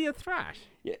Geddy Lee of thrash.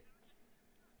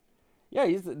 Yeah,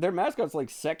 their mascot's like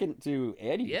second to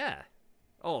Eddie. Yeah.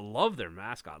 Oh, love their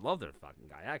mascot. Love their fucking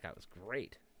guy. That guy was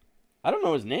great. I don't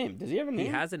know his name. Does he have a name?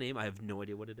 He has a name. I have no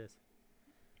idea what it is.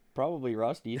 Probably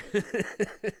Rusty.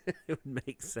 It would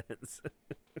make sense.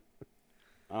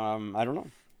 I don't know.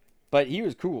 But he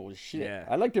was cool as shit. Yeah.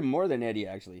 I liked him more than Eddie,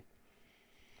 actually.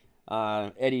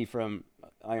 Eddie from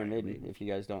Iron Maiden, if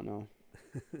you guys don't know.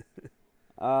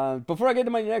 Before I get to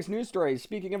my next news story,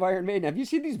 speaking of Iron Maiden, have you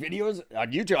seen these videos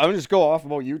on YouTube? I'm just go off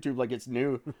about YouTube like it's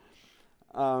new.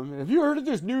 Have you heard of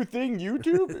this new thing,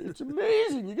 YouTube? It's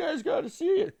amazing. You guys got to see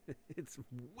it. It's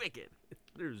wicked.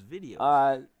 There's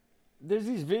videos. There's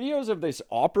these videos of this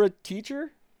opera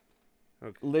teacher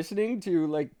listening to,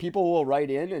 like, people will write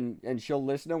in and she'll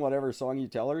listen to whatever song you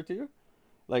tell her to.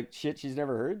 Like, shit she's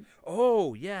never heard.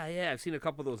 Oh, yeah. I've seen a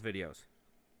couple of those videos.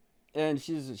 And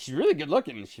she's really good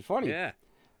looking. She's funny. Yeah.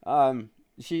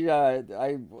 She did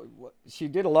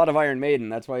a lot of Iron Maiden.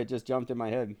 That's why it just jumped in my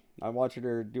head. I watched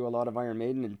her do a lot of Iron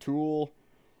Maiden and Tool,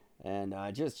 and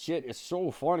just shit. It's so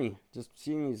funny just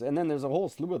seeing these. And then there's a whole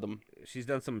slew of them. She's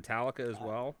done some Metallica as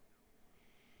well.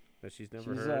 That she's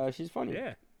never heard. She's funny.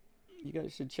 Yeah. You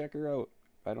guys should check her out.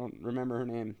 I don't remember her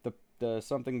name. The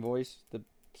something voice. The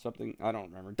something. I don't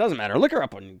remember. Doesn't matter. Look her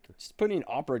up on. Just put in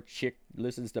opera chick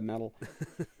listens to metal.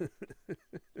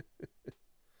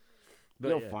 But,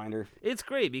 You'll yeah. find her. It's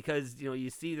great because, you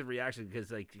see the reaction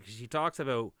because, like, she talks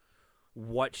about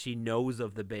what she knows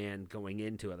of the band going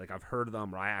into it. Like, I've heard of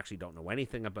them, or I actually don't know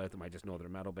anything about them. I just know they're a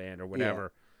metal band or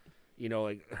whatever. Yeah.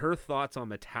 Like, her thoughts on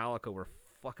Metallica were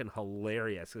fucking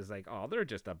hilarious. It's like, oh, they're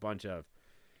just a bunch of,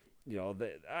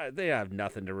 they have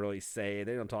nothing to really say.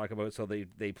 They don't talk about it. So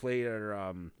they played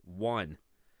her One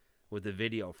with the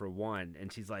video for One,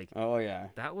 and she's like, oh yeah,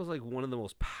 that was like one of the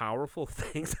most powerful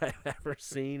things I've ever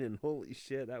seen, and holy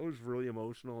shit, that was really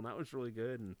emotional, and that was really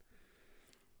good, and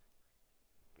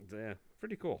yeah,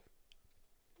 pretty cool.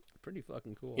 Pretty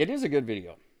fucking cool. it is a good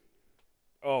video.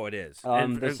 Oh, it is.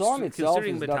 The song itself is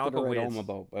considering nothing to Metallica write was- home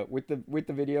about, but with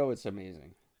the video, it's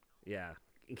amazing. Yeah,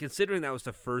 and considering that was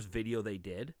the first video they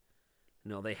did,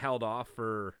 they held off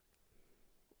for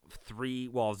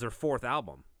it was their fourth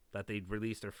album that they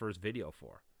released their first video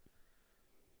for.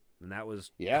 And that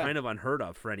was kind of unheard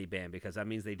of for any band because that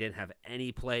means they didn't have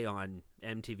any play on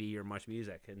MTV or Much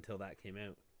Music until that came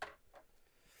out.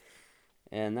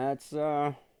 And that's,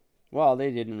 they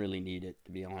didn't really need it,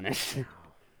 to be honest.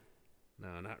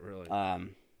 No, not really.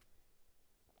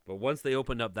 But once they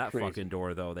opened up that crazy. fucking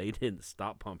door, though, they didn't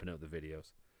stop pumping out the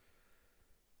videos.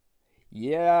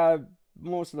 Yeah,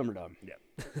 most of them are dumb. Yeah.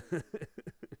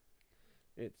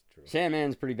 It's true.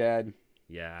 Sandman's pretty bad.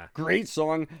 Yeah. Great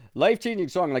song. Life-changing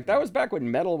song. Like, that was back when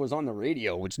metal was on the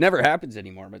radio, which never happens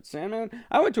anymore. But Sandman,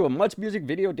 I went to a Much Music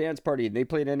video dance party, and they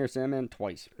played Enter Sandman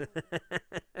twice.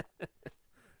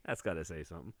 That's got to say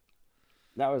something.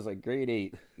 That was like grade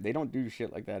 8. They don't do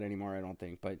shit like that anymore, I don't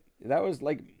think. But that was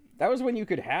when you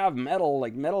could have metal.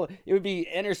 Like, metal, it would be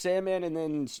Enter Sandman, and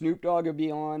then Snoop Dogg would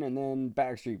be on, and then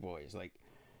Backstreet Boys. Like,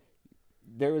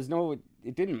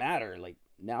 it didn't matter. Like,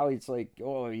 now it's like,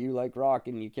 oh, you like rock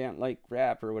and you can't like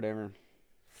rap or whatever.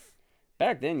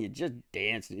 Back then, you just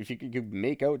danced. If you could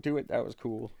make out to it, that was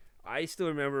cool. I still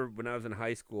remember when I was in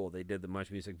high school, they did the Much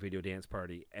Music video dance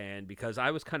party. And because I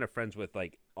was kind of friends with,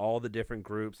 like, all the different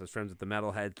groups, I was friends with the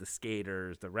metalheads, the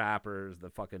skaters, the rappers,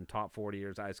 the fucking top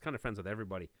 40ers. I was kind of friends with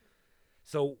everybody.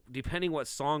 So depending what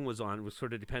song was on, would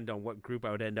sort of depend on what group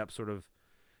I would end up sort of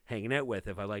hanging out with,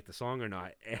 if I liked the song or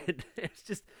not. And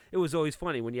it was always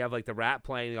funny when you have, like, the rap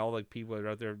playing, all the people are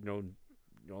out there,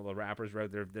 all the rappers are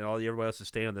out there, and all everybody else is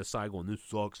staying on the side going, this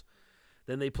sucks.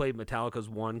 Then they played Metallica's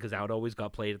One, because that always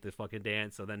got played at this fucking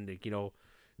dance. So then,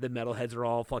 the metalheads are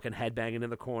all fucking headbanging in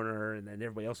the corner, and then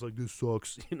everybody else is like, this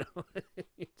sucks,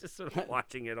 just sort of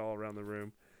watching it all around the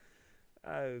room.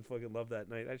 I fucking loved that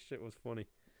night. That shit was funny.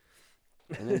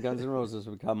 And then Guns N' Roses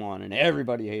would come on, and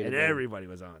everybody hated And them. everybody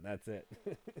was on. That's it.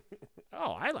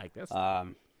 Oh, I like this.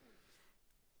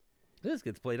 This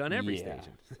gets played on every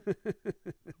station.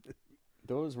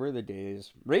 Those were the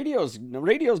days. Radio's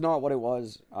not what it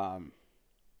was.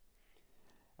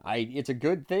 It's a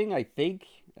good thing, I think,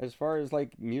 as far as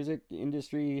like music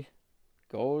industry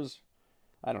goes.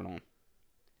 I don't know.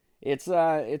 It's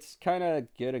kind of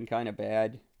good and kind of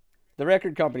bad. The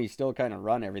record companies still kind of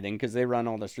run everything because they run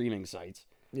all the streaming sites.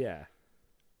 Yeah.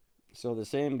 So the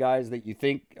same guys that you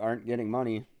think aren't getting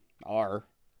money are.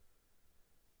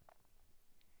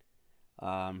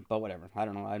 But whatever. I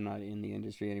don't know. I'm not in the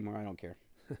industry anymore. I don't care.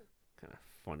 Kind of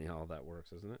funny how that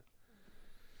works, isn't it?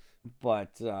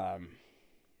 But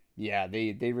yeah,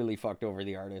 they really fucked over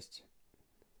the artists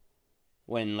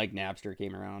when like Napster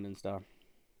came around and stuff.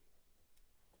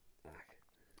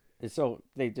 And so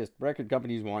record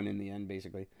companies won in the end,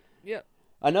 basically. Yeah.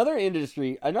 Another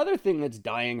thing that's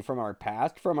dying from our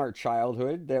past, from our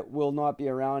childhood, that will not be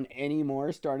around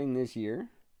anymore starting this year.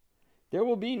 There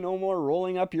will be no more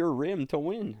rolling up your rim to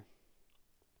win.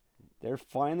 They're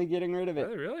finally getting rid of it. Are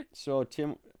they really? So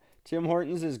Tim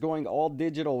Hortons is going all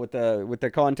digital with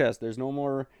the contest. There's no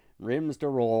more rims to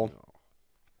roll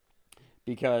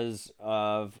because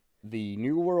of the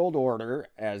New World Order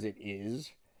as it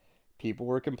is. People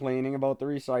were complaining about the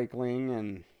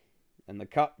recycling and the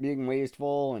cup being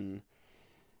wasteful, and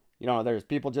there's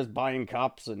people just buying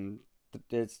cups, and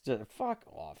it's just fuck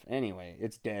off. Anyway,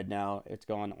 it's dead now. It's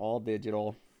gone all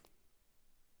digital.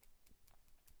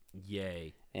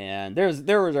 Yay. And there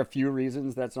was a few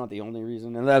reasons. That's not the only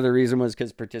reason. Another reason was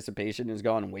because participation has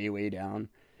gone way, way down.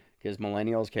 Because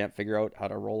millennials can't figure out how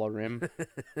to roll a rim.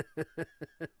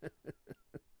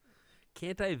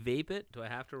 Can't I vape it? Do I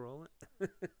have to roll it?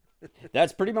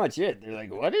 That's pretty much it. They're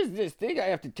like, what is this thing I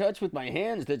have to touch with my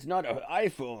hands that's not an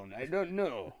iPhone? I don't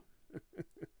know.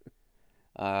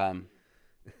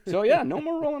 So yeah, no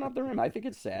more rolling up the rim. I think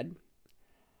it's sad.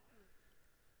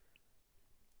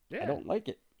 Yeah. I don't like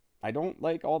it. I don't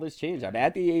like all this change. I'm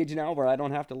at the age now where I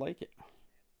don't have to like it.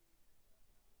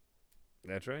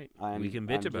 That's right. We can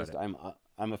bitch about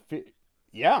it.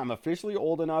 Yeah, I'm officially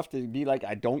old enough to be like,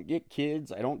 I don't get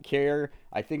kids. I don't care.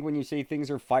 I think when you say things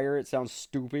are fire, it sounds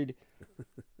stupid.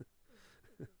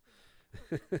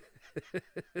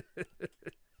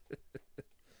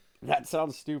 That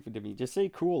sounds stupid to me. Just say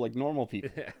cool like normal people.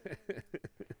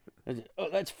 Oh,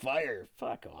 that's fire.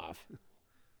 Fuck off.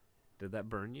 Did that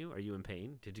burn you? Are you in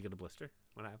pain? Did you get a blister?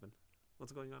 What happened?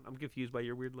 What's going on? I'm confused by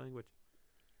your weird language.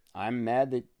 I'm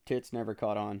mad that tits never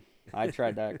caught on. I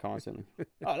tried that constantly.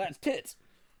 Oh, that's tits.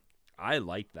 I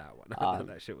liked that one. I thought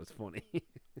that shit was funny.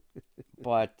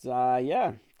 But,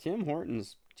 yeah, Tim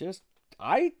Hortons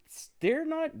they're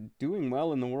not doing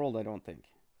well in the world, I don't think.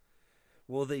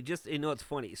 Well, they just, it's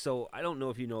funny. So I don't know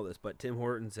if you know this, but Tim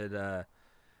Hortons had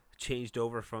changed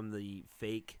over from the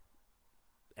fake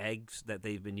eggs that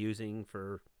they've been using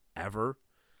forever.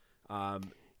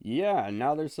 Yeah,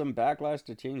 now there's some backlash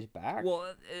to change back.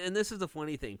 Well, and this is the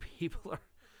funny thing. People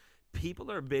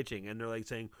are bitching, and they're like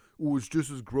saying, "Oh, it's just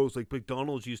as gross." Like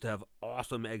McDonald's used to have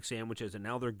awesome egg sandwiches, and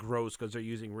now they're gross because they're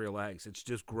using real eggs. It's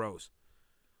just gross.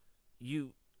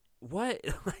 What?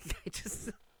 Like,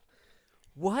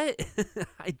 what?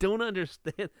 I don't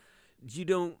understand.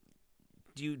 Do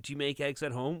you make eggs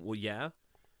at home? Well, yeah.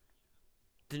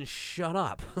 Then shut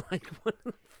up. Like, what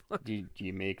the fuck? Do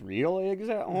you make real eggs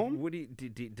at home? What do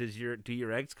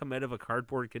your eggs come out of a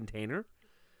cardboard container?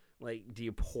 Like, do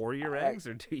you pour your eggs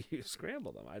or do you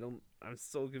scramble them? I'm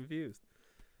so confused.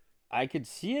 I could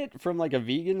see it from like a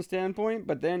vegan standpoint,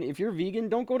 but then if you're vegan,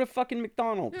 don't go to fucking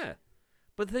McDonald's. Yeah.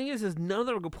 But the thing is none of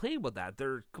them are complaining about that.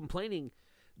 They're complaining.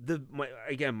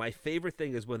 My favorite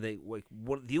thing is when they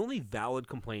the only valid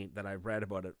complaint that I read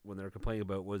about it when they were complaining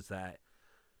about was that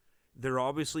they're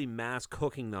obviously mass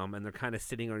cooking them and they're kind of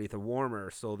sitting underneath a warmer,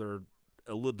 so they're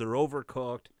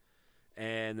overcooked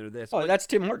and they're this. Oh, that's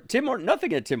Tim Hortons.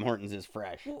 Nothing at Tim Hortons is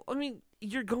fresh. Well, I mean,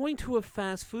 you're going to a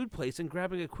fast food place and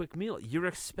grabbing a quick meal. You're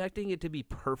expecting it to be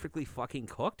perfectly fucking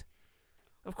cooked?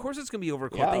 Of course it's going to be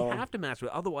overcooked. Yeah. They have to master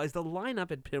it. Otherwise, the lineup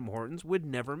at Tim Hortons would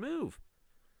never move.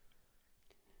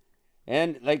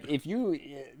 And like, if you,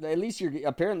 at least you're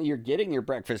getting your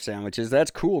breakfast sandwiches.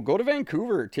 That's cool. Go to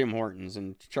Vancouver, Tim Hortons,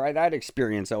 and try that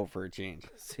experience out for a change.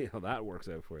 See how that works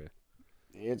out for you.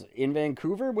 It's in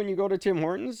Vancouver when you go to Tim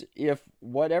Hortons. If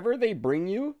whatever they bring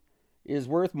you is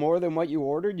worth more than what you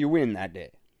ordered, you win that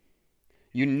day.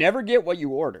 You never get what you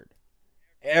ordered,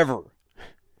 ever.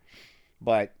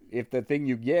 But if the thing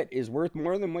you get is worth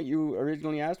more than what you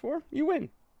originally asked for, you win.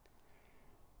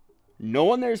 No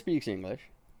one there speaks English.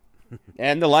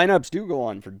 And the lineups do go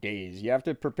on for days. You have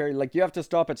to prepare, like you have to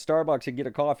stop at Starbucks and get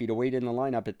a coffee to wait in the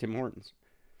lineup at Tim Hortons.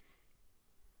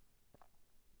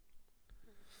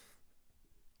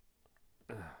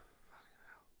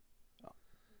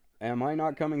 Am I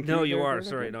not coming through? No, you there, are. David?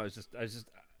 Sorry, no,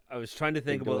 I was trying to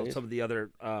think about delays. some of the other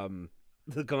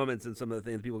the comments and some of the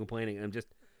things people complaining, and I'm just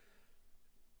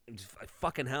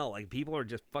fucking hell, like people are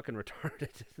just fucking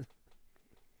retarded.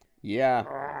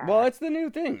 Yeah. Well, it's the new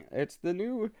thing. It's the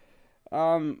new.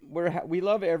 We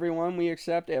love everyone. We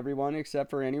accept everyone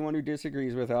except for anyone who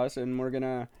disagrees with us, and we're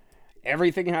gonna.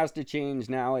 Everything has to change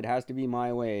now. It has to be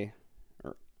my way,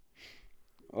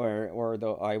 or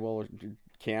I will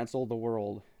cancel the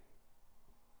world.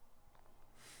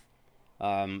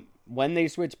 When they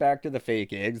switch back to the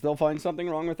fake eggs, they'll find something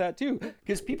wrong with that too.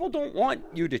 Because people don't want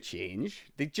you to change.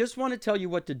 They just want to tell you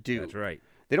what to do. That's right.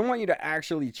 They don't want you to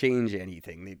actually change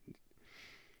anything.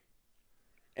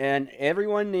 And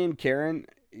everyone named Karen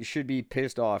should be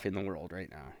pissed off in the world right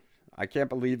now. I can't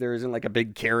believe there isn't like a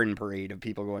big Karen parade of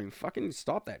people going, fucking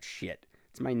stop that shit.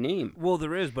 It's my name. Well,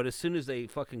 there is, but as soon as they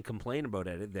fucking complain about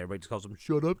it, everybody just calls them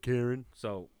 "Shut up, Karen."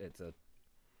 So it's a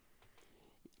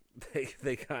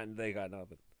they got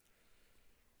nothing.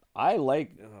 I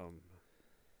like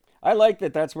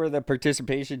that. That's where the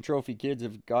participation trophy kids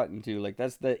have gotten to. Like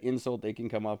that's the insult they can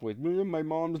come up with. My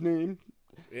mom's name.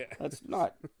 Yeah, that's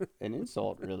not an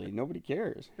insult, really. Nobody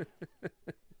cares.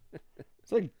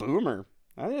 It's like boomer.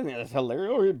 I think that's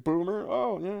hilarious. Oh, boomer.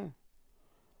 Oh, yeah.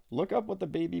 Look up what the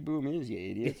baby boom is, you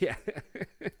idiot. Yeah.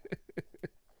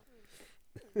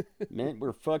 Man,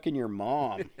 we're fucking your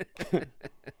mom.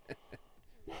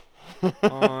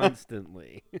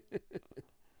 Constantly.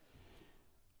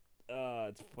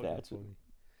 It's funny.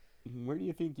 Where do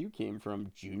you think you came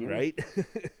from, Junior? Right?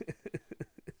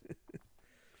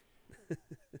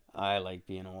 I like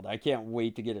being old. I can't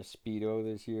wait to get a Speedo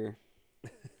this year.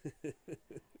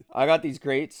 I got these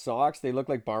great socks. They look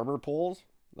like barber poles.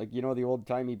 Like, you know, the old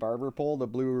timey barber pole, the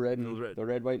blue, red, and the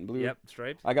red, white, and blue. Yep,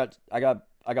 stripes. I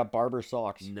got barber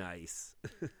socks. Nice.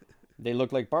 They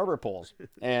look like barber poles.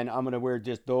 And I'm going to wear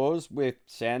just those with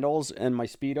sandals and my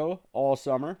Speedo all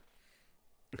summer.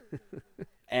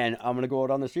 And I'm going to go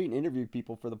out on the street and interview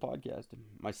people for the podcast.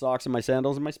 My socks and my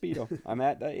sandals and my Speedo. I'm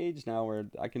at that age now where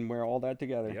I can wear all that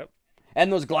together. Yep.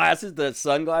 And those glasses, the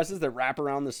sunglasses that wrap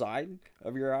around the side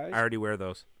of your eyes. I already wear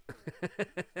those.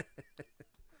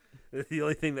 It's the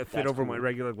only thing that fit over my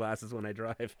regular glasses when I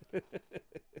drive.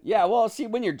 Yeah, well, see,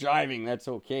 when you're driving, that's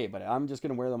okay. But I'm just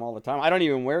going to wear them all the time. I don't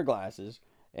even wear glasses,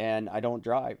 and I don't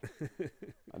drive. I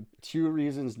have 2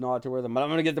 reasons not to wear them. But I'm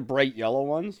going to get the bright yellow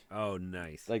ones. Oh,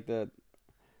 nice. Like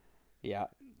yeah,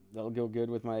 that'll go good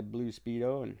with my blue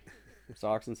Speedo and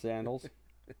socks and sandals.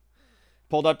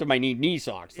 Pulled up to my knee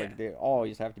socks. Yeah. Like they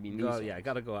always have to be knee Oh, socks. yeah, I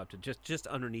got to go up to just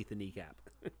underneath the kneecap.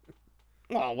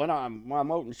 Well, when I'm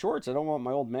out in shorts, I don't want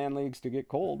my old man legs to get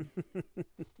cold.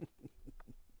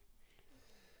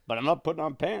 But I'm not putting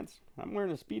on pants. I'm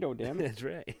wearing a Speedo, damn it. That's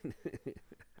right.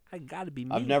 I got to be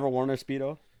me. I've never worn a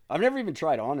Speedo. I've never even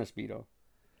tried on a Speedo.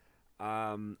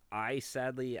 I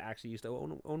sadly actually used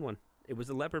to own one. It was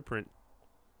a leopard print.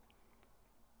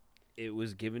 It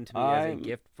was given to me as a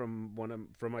gift from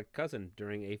my cousin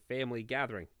during a family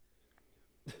gathering.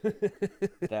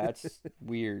 That's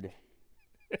weird.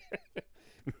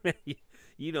 Man,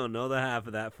 you don't know the half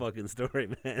of that fucking story,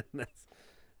 man.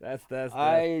 That's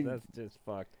just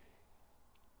fucked.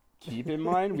 Keep in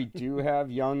mind, we do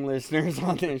have young listeners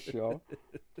on this show.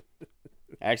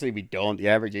 Actually, we don't. The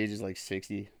average age is like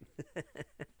 60.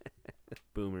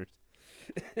 Boomers.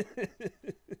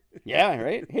 Yeah,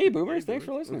 right? Hey, boomers, thanks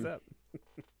for What's listening. up?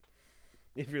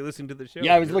 If you're listening to the show,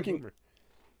 Yeah, I was you're a looking. boomer.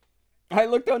 I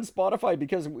looked on Spotify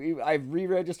because I've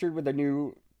re-registered with a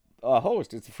new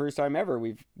host. It's the first time ever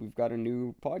we've got a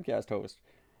new podcast host,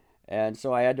 and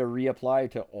so I had to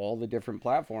reapply to all the different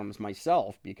platforms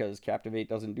myself because Captivate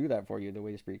doesn't do that for you the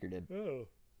way Spreaker did. Oh.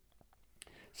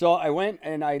 So I went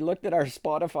and I looked at our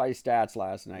Spotify stats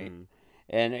last night,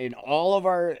 and in all of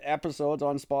our episodes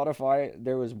on Spotify,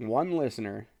 there was one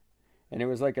listener, and it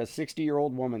was like a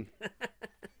 60-year-old woman.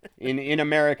 In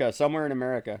America, somewhere in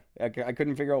America. I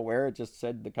couldn't figure out where. It just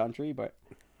said the country, but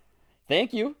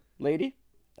thank you, lady.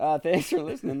 Thanks for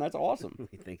listening. That's awesome.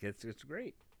 I think it's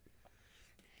great.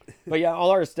 But yeah,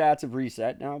 all our stats have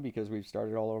reset now because we've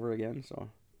started all over again. So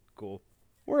Cool.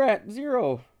 we're at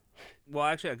 0. Well,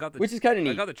 actually, I got the Which is kinda I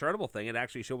neat. got the Chartable thing. It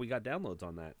actually showed we got downloads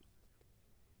on that.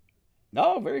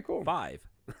 Oh, very cool. 5.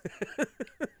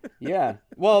 Yeah.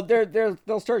 Well,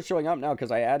 they'll start showing up now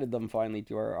because I added them finally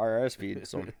to our RS feed.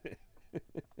 So,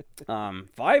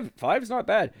 5's not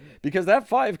bad because that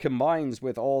 5 combines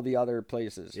with all the other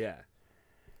places Yeah.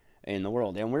 in the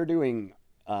world, and we're doing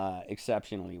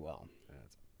exceptionally well.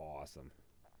 That's awesome.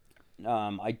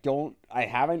 I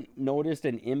haven't noticed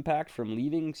an impact from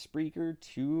leaving Spreaker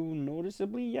too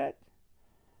noticeably yet.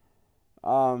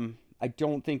 I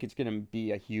don't think it's going to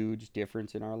be a huge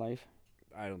difference in our life.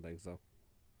 I don't think so.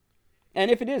 And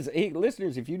if it is, hey,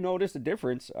 listeners, if you notice a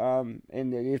difference, and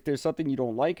if there's something you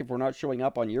don't like, if we're not showing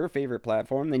up on your favorite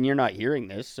platform, then you're not hearing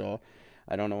this, so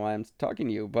I don't know why I'm talking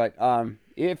to you. But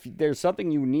if there's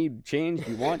something you need changed,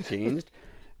 you want changed,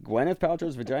 Gwyneth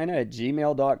Paltrow's Vagina at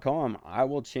gmail.com. I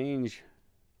will change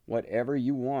whatever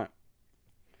you want.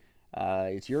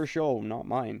 It's your show, not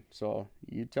mine. So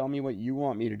you tell me what you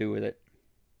want me to do with it.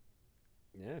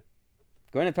 Yeah.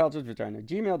 Gwyneth Paltrow's Vagina,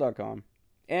 gmail.com.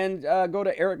 And go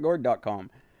to ericgord.com.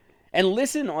 And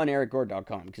listen on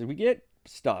ericgord.com because we get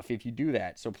stuff if you do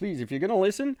that. So please, if you're going to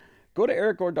listen, go to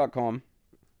ericgord.com.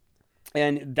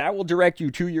 And that will direct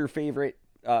you to your favorite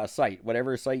site,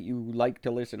 whatever site you like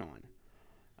to listen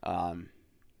on.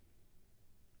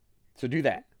 So do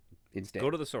that instead. Go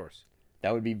to the source.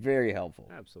 That would be very helpful.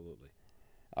 Absolutely.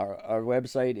 Our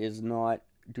website is not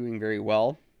doing very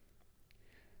well.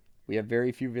 We have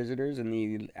very few visitors, and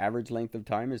the average length of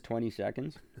time is 20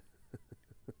 seconds.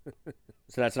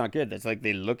 So that's not good. That's like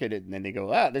they look at it and then they go,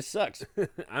 this sucks.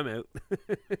 I'm out.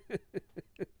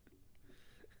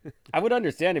 I would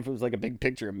understand if it was like a big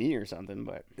picture of me or something,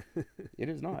 but it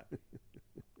is not.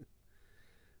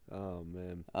 Oh,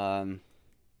 man.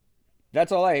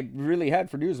 That's all I really had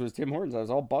for news was Tim Hortons. I was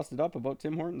all busted up about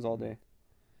Tim Hortons all day.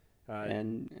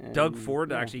 And Doug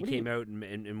Ford yeah, actually came out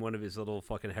in one of his little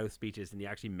fucking house speeches, and he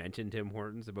actually mentioned Tim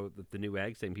Hortons about the new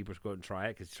egg, saying people should go out and try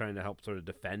it because he's trying to help sort of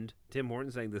defend Tim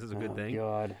Hortons, saying this is a good thing.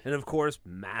 God. And of course,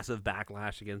 massive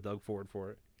backlash against Doug Ford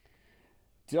for it.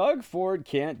 Doug Ford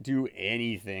can't do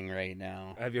anything right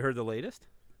now. Have you heard the latest?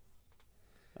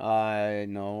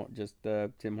 No, just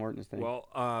the Tim Hortons thing. Well,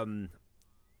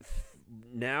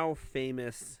 now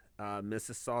famous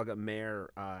Mississauga Mayor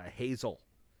Hazel.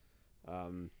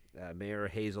 Mayor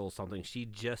Hazel something. She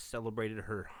just celebrated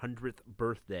her 100th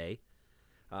birthday.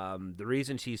 The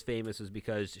reason she's famous is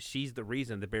because she's the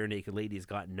reason the Bare Naked Ladies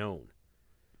got known.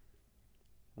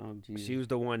 Oh, geez. She was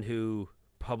the one who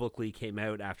publicly came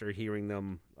out after hearing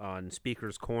them on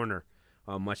Speaker's Corner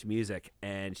on Much Music,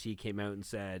 and she came out and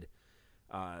said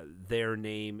their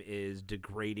name is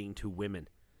degrading to women.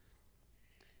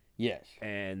 Yes.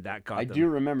 And that got I them. do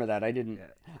remember that. I didn't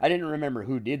remember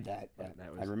who did that. But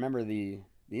that was- I remember the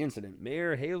incident.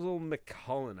 Mayor Hazel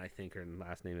McCullen, I think her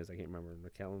last name is. I can't remember.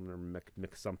 McCullen or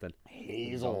Mc something.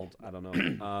 Hazel. I don't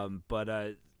know.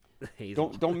 But Hazel.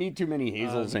 Don't meet too many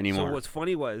Hazels anymore. So what's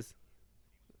funny was,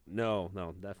 no,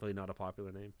 definitely not a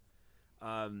popular name.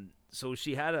 So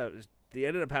they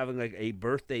ended up having like a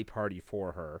birthday party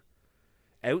for her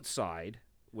outside,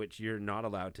 which you're not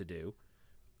allowed to do,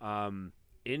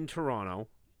 in Toronto,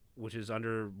 which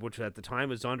at the time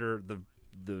was under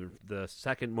the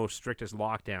second most strictest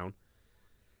lockdown,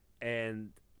 and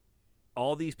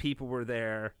all these people were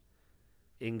there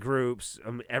in groups.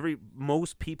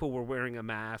 Most people were wearing a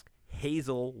mask.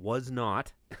 Hazel was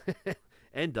not.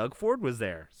 And Doug Ford was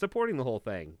there supporting the whole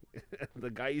thing. The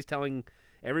guy who's telling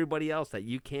everybody else that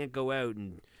you can't go out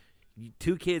and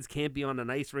two kids can't be on an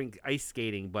ice rink ice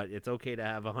skating, but it's okay to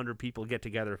have 100 people get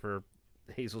together for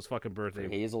Hazel's fucking birthday.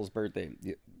 Hazel's birthday.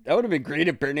 That would have been great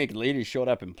if Bare Naked Ladies showed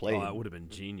up and played. Oh, that would have been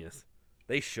genius.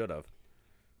 They should have.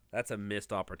 That's a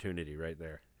missed opportunity right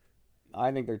there.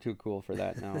 I think they're too cool for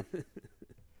that now.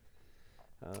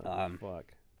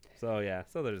 Fuck. So yeah,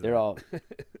 there's They're that. all.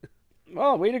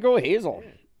 Oh, way to go, Hazel.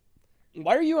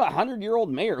 Why are you a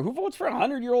 100-year-old mayor? Who votes for a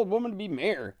 100-year-old woman to be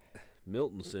mayor?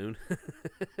 Milton soon.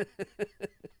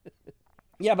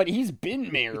 Yeah, but he's been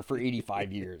mayor for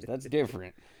 85 years. That's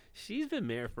different. She's been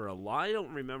mayor for a long. I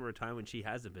don't remember a time when she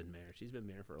hasn't been mayor. She's been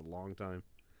mayor for a long time.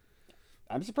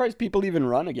 I'm surprised people even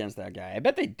run against that guy. I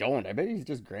bet they don't. I bet he's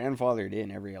just grandfathered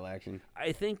in every election.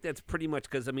 I think that's pretty much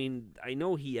because, I mean, I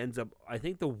know he ends up, I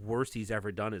think the worst he's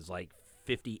ever done is like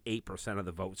 58% of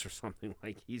the votes or something.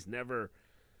 Like he's never,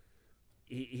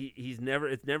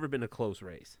 it's never been a close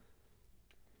race.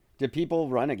 Did people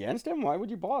run against him? Why would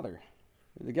you bother?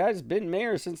 The guy's been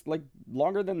mayor since like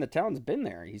longer than the town's been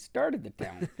there. He started the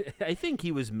town. I think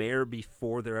he was mayor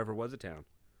before there ever was a town.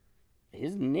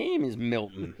 His name is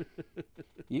Milton.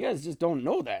 You guys just don't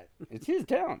know that. It's his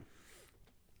town.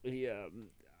 Yeah,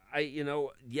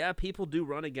 people do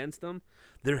run against him.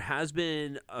 There has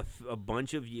been a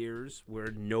bunch of years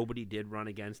where nobody did run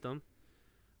against him.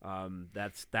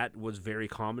 That was very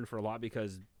common for a lot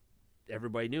because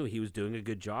everybody knew he was doing a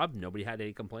good job. Nobody had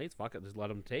any complaints. Fuck it, just let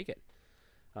him take it.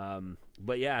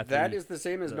 But yeah, that is the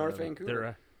same as North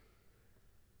Vancouver.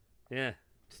 Yeah,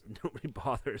 nobody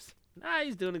bothers. Nah,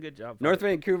 he's doing a good job. North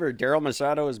Vancouver, Daryl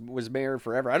Masato was mayor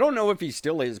forever. I don't know if he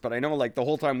still is, but I know like the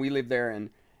whole time we lived there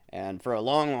and for a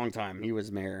long, long time he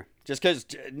was mayor. Just because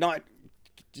not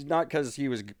because he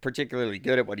was particularly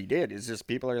good at what he did. It's just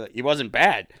people are like, he wasn't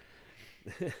bad.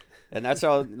 And that's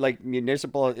how like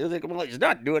municipal. It was like, well, he's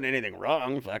not doing anything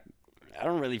wrong. Fuck, I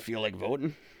don't really feel like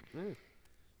voting.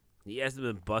 He hasn't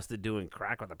been busted doing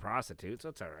crack with a prostitute, so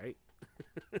it's all right.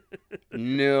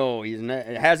 No, he's not.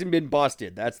 It hasn't been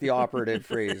busted. That's the operative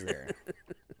phrase there.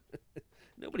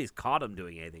 Nobody's caught him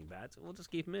doing anything bad, so we'll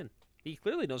just keep him in. He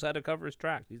clearly knows how to cover his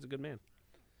tracks. He's a good man.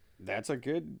 That's a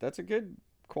good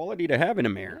quality to have in a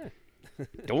mayor. Yeah.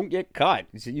 Don't get caught.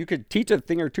 So you could teach a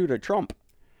thing or two to Trump.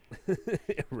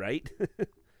 Right?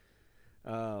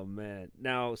 Oh, man.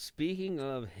 Now, speaking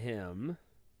of him...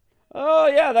 Oh,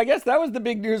 yeah, I guess that was the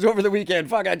big news over the weekend.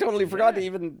 Fuck, I totally forgot to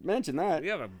even mention that. We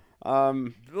have a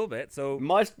little bit, so...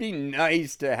 Must be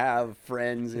nice to have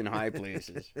friends in high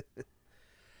places.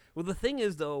 Well, the thing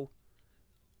is, though,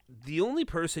 the only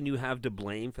person you have to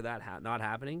blame for that not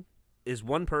happening is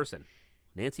one person,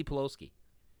 Nancy Pelosi.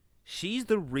 She's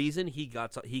the reason he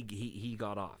got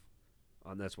off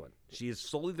on this one. She is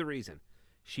solely the reason.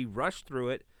 She rushed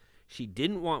through it. She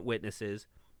didn't want witnesses.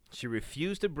 She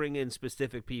refused to bring in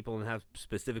specific people and have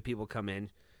specific people come in.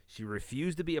 She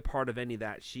refused to be a part of any of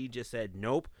that. She just said,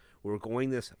 nope, we're going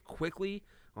this quickly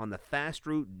on the fast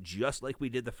route, just like we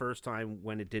did the first time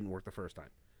when it didn't work the first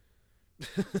time.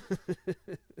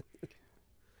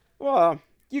 Well,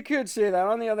 you could say that.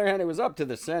 On the other hand, it was up to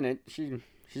the Senate. She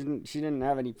didn't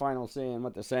have any final say in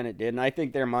what the Senate did, and I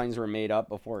think their minds were made up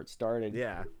before it started.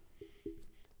 Yeah.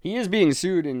 He is being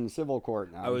sued in civil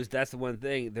court now. That's the one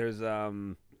thing. There's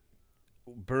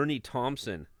Bernie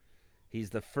Thompson. He's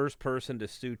the first person to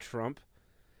sue Trump.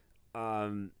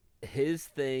 His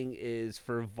thing is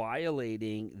for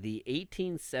violating the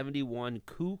 1871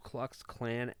 Ku Klux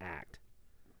Klan Act.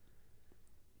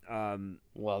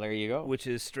 Well, there you go. Which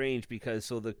is strange because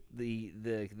the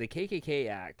KKK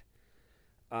Act.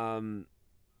 One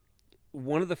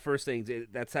of the first things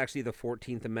that's actually the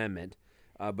 14th Amendment.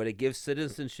 but it gives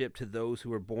citizenship to those who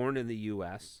were born in the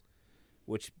U.S.,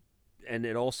 and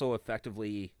it also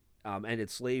effectively ended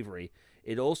slavery.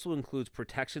 It also includes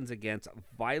protections against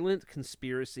violent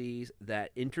conspiracies that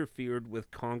interfered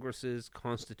with Congress's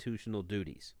constitutional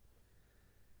duties.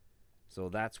 So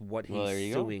that's what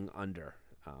he's suing under.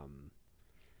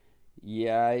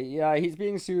 Yeah, he's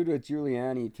being sued with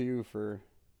Giuliani too for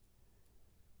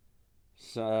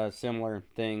similar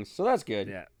things. So that's good.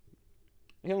 Yeah.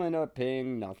 He'll end up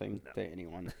paying nothing to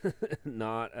anyone.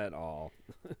 Not at all.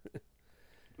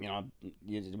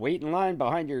 You just wait in line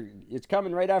behind it's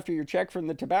coming right after your check from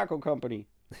the tobacco company.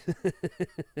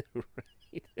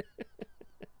 Right.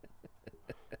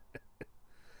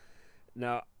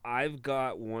 Now, I've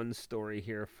got one story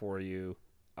here for you.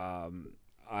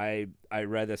 I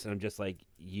read this and I'm just like,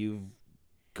 you've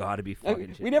got to be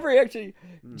fucking shit. We never actually,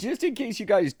 just in case you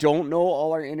guys don't know,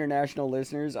 all our international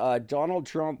listeners, Donald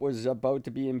Trump was about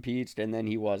to be impeached and then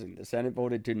he wasn't. The Senate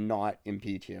voted to not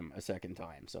impeach him a second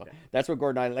time. So that's what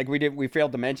Gordon and I, we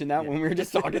failed to mention that when we were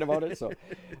just talking about it. So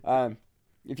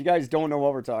if you guys don't know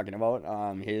what we're talking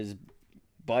about, his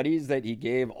buddies that he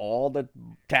gave all the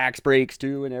tax breaks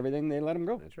to and everything, they let him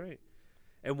go. That's right.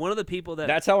 And one of the people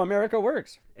that's how America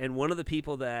works. And one of the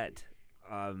people that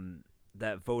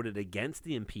voted against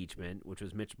the impeachment, which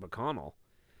was Mitch McConnell,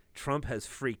 Trump has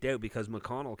freaked out because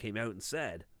McConnell came out and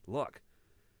said, look,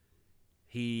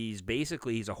 he's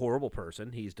a horrible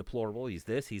person. He's deplorable. He's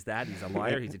this, he's that. He's a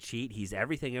liar. He's a cheat. He's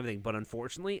everything. But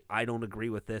unfortunately, I don't agree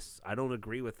with this. I don't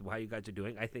agree with how you guys are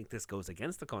doing. I think this goes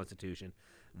against the Constitution.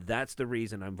 That's the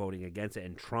reason I'm voting against it.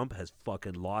 And Trump has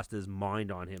fucking lost his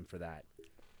mind on him for that.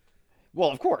 Well,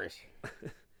 of course.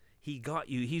 He got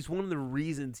you. He's one of the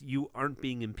reasons you aren't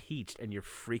being impeached, and you're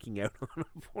freaking out on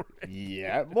him for it.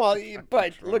 Yeah, well,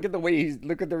 but look at the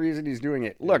reason he's doing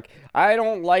it. Look, I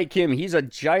don't like him. He's a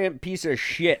giant piece of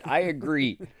shit. I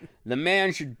agree. The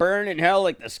man should burn in hell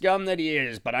like the scum that he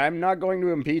is, but I'm not going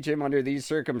to impeach him under these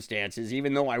circumstances,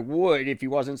 even though I would if he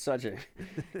wasn't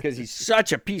because he's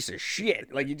such a piece of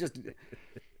shit. Like,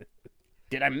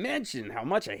 did I mention how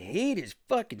much I hate his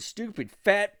fucking stupid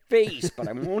fat face, but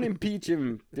I won't impeach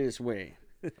him this way?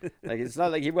 Like, it's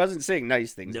not like he wasn't saying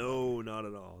nice things. No, not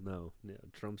at all. No.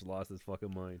 Trump's lost his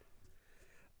fucking mind.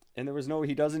 And there was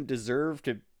he doesn't deserve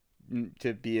to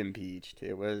be impeached.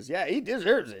 It was, he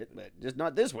deserves it, but just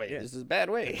not this way. Yeah. This is a bad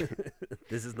way.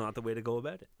 This is not the way to go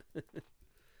about it.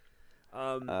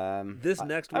 This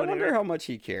next one. I wonder how much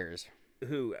he cares.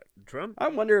 Who? Trump? I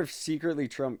wonder if secretly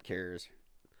Trump cares.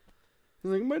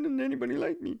 He's like, why didn't anybody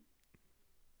like me?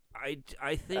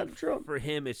 I think for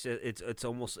him it's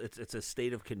almost a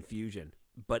state of confusion.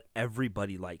 But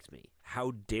everybody likes me.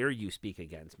 How dare you speak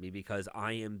against me because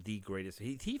I am the greatest?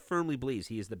 He firmly believes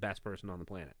he is the best person on the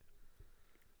planet.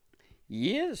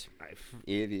 He is.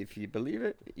 If you believe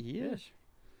it, he is.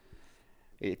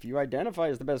 If you identify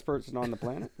as the best person on the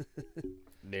planet,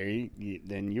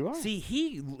 then you are. See,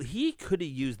 he could have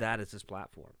used that as his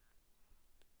platform.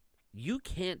 You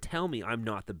can't tell me I'm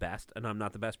not the best and I'm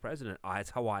not the best president.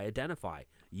 That's how I identify.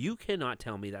 You cannot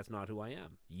tell me that's not who I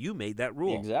am. You made that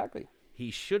rule. Exactly.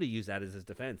 He should have used that as his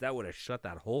defense. That would have shut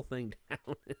that whole thing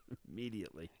down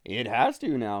immediately. It has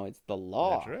to now. It's the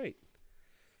law. That's right.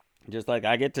 Just like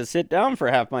I get to sit down for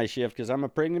half my shift because I'm a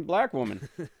pregnant black woman.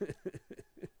 That's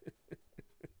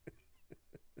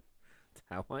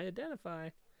how I identify.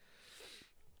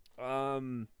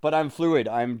 But I'm fluid.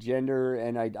 I'm gender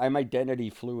and I'm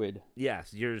identity fluid.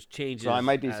 Yes, yours changes. So I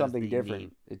might be something different.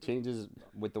 Need. It changes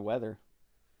with the weather.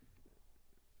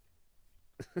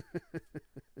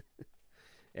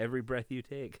 Every breath you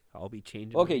take, I'll be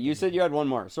changing. Okay, you said you had one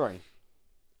more. Sorry.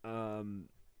 I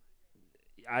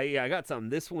got something.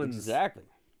 This one's exactly.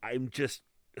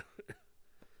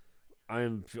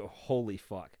 I'm holy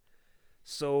fuck.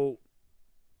 So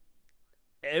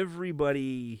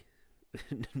everybody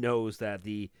knows that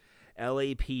the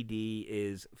LAPD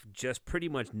is just pretty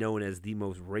much known as the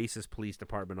most racist police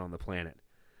department on the planet.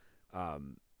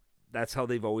 That's how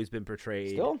they've always been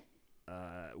portrayed. Still?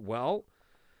 Well,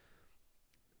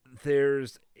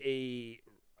 there's an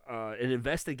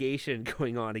investigation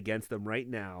going on against them right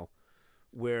now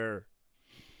where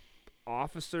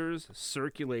officers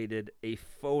circulated a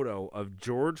photo of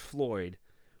George Floyd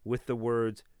with the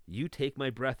words, "You take my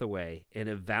breath away," in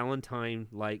a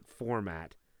Valentine-like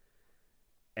format,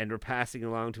 and are passing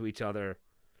along to each other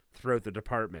throughout the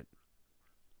department.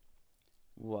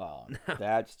 Wow,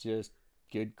 that's just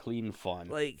good, clean fun.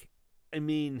 Like, I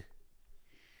mean,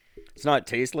 it's not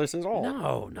tasteless at all.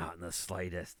 No, not in the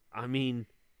slightest. I mean,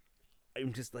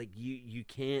 I'm just like, you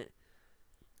can't,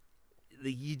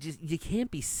 you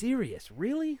can't be serious,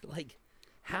 really? Like,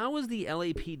 How is the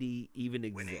LAPD even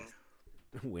exist?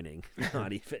 Winning,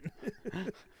 not even.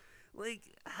 Like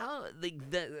how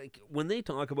that when they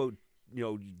talk about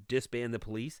disband the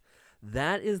police,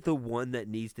 that is the one that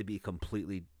needs to be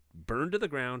completely burned to the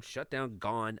ground, shut down,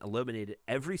 gone, eliminated,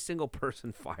 every single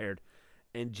person fired,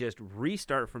 and just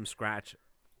restart from scratch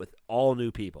with all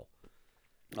new people.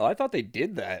 Oh, I thought they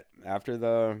did that after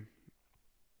the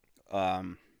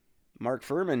Mark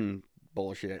Furman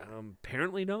bullshit.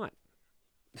 Apparently not.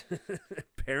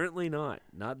 Apparently not.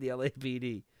 Not the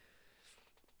LAPD.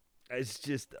 It's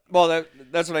just... Well,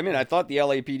 that's what I mean. I thought the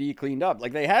LAPD cleaned up.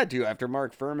 Like, they had to after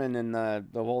Mark Furman and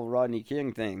the whole Rodney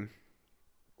King thing.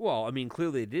 Well, I mean,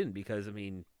 clearly they didn't because, I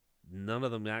mean, none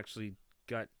of them actually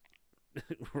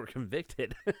were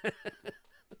convicted.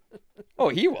 Oh,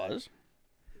 he was.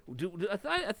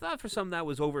 I thought for some that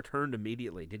was overturned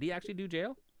immediately. Did he actually do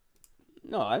jail?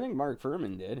 No, I think Mark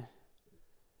Furman did.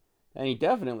 And he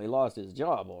definitely lost his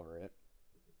job over it.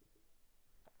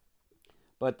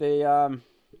 But they...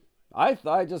 I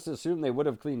just assumed they would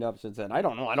have cleaned up since then. I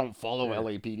don't know. I don't follow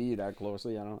LAPD that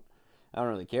closely. I don't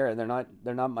really care. They're not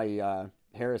my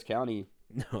Harris County.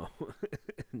 No,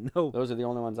 no. Those are the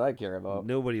only ones I care about.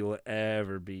 Nobody will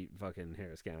ever beat fucking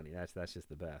Harris County. That's just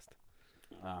the best.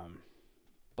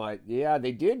 But yeah,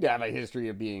 they did have a history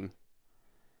of being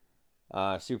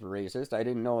super racist. I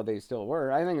didn't know they still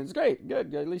were. I think it's great.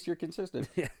 Good. At least you're consistent.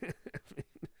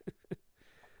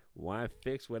 Why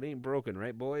fix what ain't broken,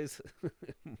 right, boys?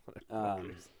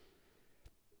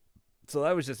 So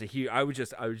that was just a huge. I was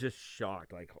just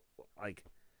shocked. Like,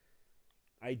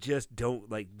 I just don't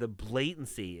like the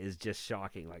blatancy is just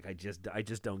shocking. Like, I just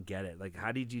don't get it. Like,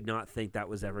 how did you not think that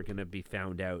was ever going to be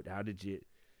found out? How did you?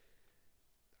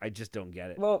 I just don't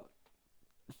get it. Well,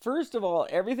 first of all,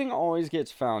 everything always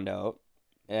gets found out,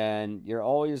 and you're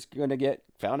always going to get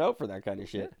found out for that kind of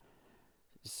shit.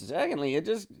 Secondly, it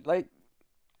just like.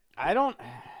 I don't.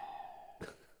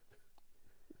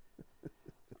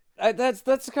 That's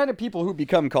the kind of people who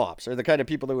become cops, or the kind of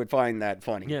people who would find that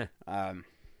funny. Yeah.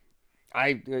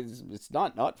 It's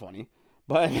not funny,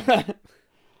 but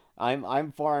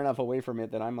I'm far enough away from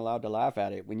it that I'm allowed to laugh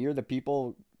at it. When you're the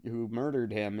people who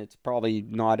murdered him, it's probably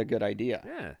not a good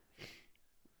idea.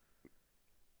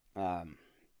 Yeah.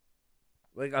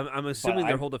 Like I'm assuming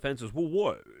their whole defense is, well,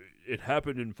 what? It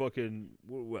happened in fucking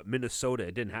Minnesota.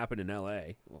 It didn't happen in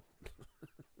L.A. Well,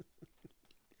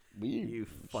 you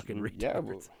fucking retards. Yeah,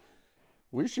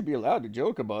 we should be allowed to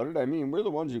joke about it. I mean, we're the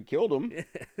ones who killed him.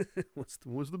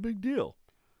 What's the big deal?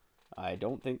 I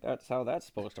don't think that's how that's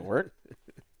supposed to work.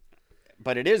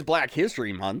 But it is Black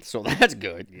History Month, so that's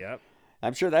good. Yep.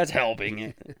 I'm sure that's helping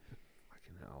it.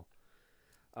 Fucking hell.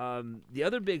 The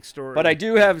other big story... But I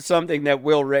do have something that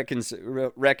will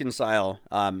reconcile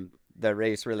the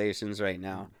race relations right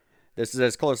now. This is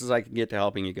as close as I can get to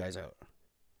helping you guys out.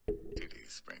 Titty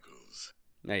sprinkles.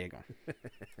 There you go.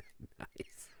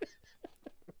 Nice.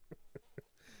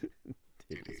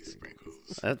 Titty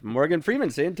sprinkles. That's Morgan Freeman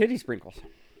saying titty sprinkles.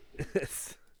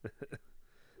 It's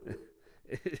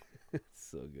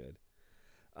so good.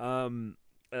 The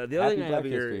other thing I have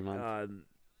here,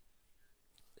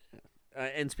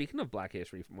 and speaking of Black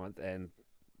History Month, and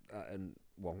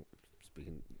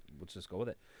let's just go with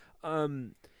it.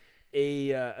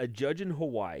 A judge in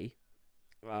Hawaii,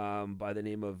 by the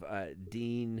name of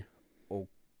Dean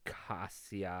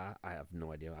Ocasia. I have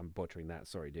no idea. I'm butchering that.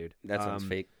 Sorry, dude. That sounds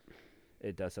fake.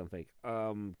 It does sound fake.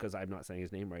 Because I'm not saying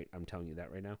his name right. I'm telling you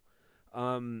that right now.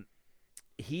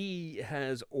 He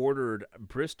has ordered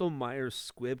Bristol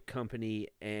Myers Squibb Company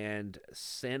and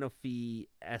Sanofi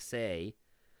SA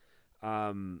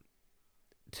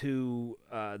to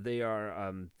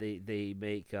they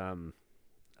make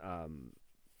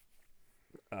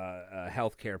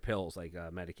healthcare pills like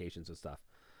medications and stuff.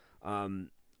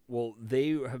 Well, they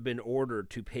have been ordered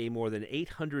to pay more than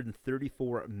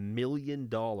 $834 million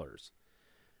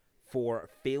for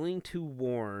failing to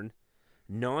warn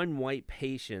non-white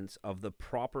patients of the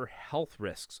proper health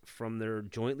risks from their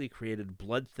jointly created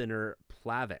blood thinner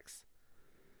Plavix.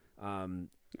 Oh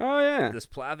yeah, this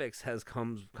Plavix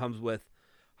comes with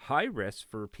high risk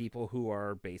for people who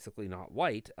are basically not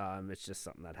white. It's just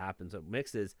something that happens at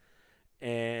mixes,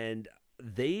 and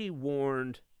they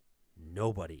warned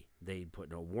nobody. They put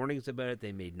no warnings about it.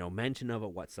 They made no mention of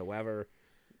it whatsoever,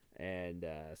 and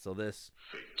so this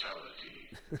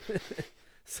Fatality.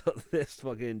 So this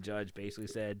fucking judge basically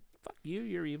said, "Fuck you,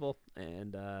 you're evil,"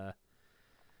 and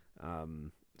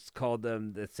it's called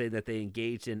them that say that they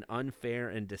engaged in unfair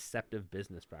and deceptive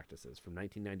business practices from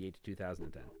 1998 to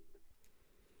 2010.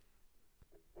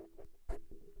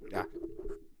 Yeah.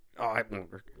 Oh, it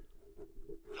won't work.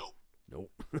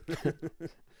 Nope.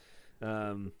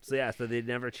 So they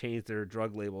never changed their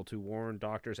drug label to warn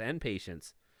doctors and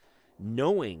patients,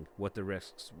 knowing what the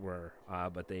risks were,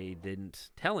 but they didn't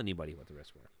tell anybody what the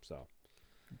risks were. So,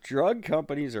 drug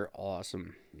companies are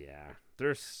awesome. yeah,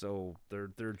 they're just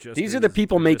These are the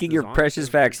people they're making just your as honest precious as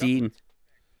the vaccine.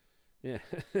 government.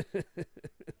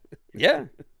 Yeah. Yeah,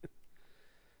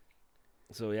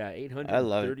 So yeah, 800. I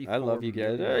love it. I love you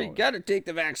guys. You got to take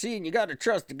the vaccine. You got to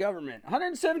trust the government.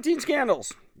 117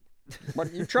 scandals.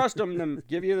 But you trust them to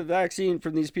give you the vaccine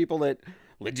from these people that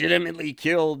legitimately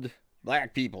killed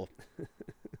black people.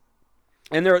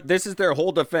 And this is their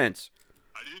whole defense.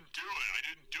 I didn't do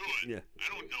it. Yeah. I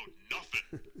don't know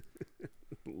nothing.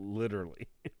 Literally.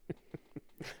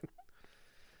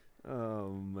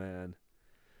 Oh man.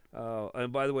 Oh,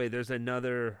 and by the way, there's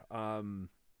another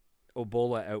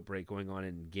Ebola outbreak going on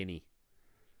in Guinea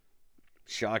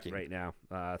Shocking. right now.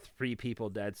 3 people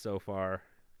dead so far,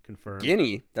 confirmed.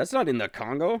 Guinea? That's not in the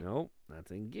Congo? No,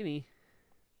 that's in Guinea.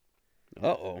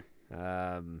 Uh-oh.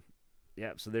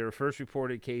 Yeah, so they were first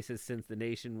reported cases since the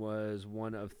nation was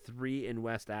one of 3 in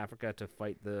West Africa to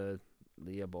fight the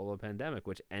Ebola pandemic,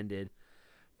 which ended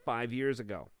 5 years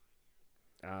ago.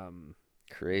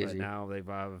 Crazy. But now they've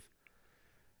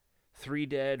 3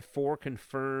 dead, 4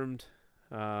 confirmed,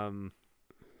 and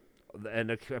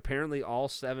apparently all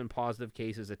 7 positive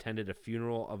cases attended a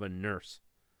funeral of a nurse.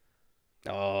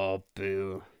 Oh,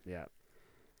 boo. Yeah.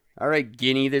 All right,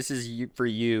 Guinea, this is for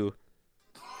you.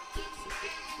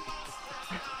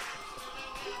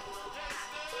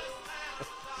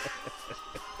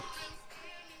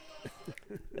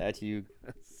 That's you.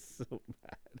 So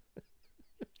bad.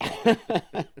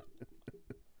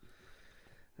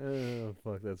 Oh,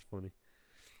 fuck, that's funny.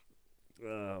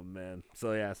 Oh, man.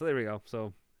 So, yeah, so there we go.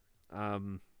 So,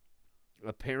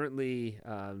 apparently,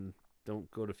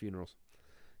 don't go to funerals.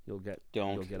 You'll get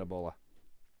Ebola.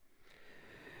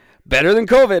 Better than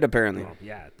COVID, apparently. Oh,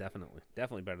 yeah, definitely.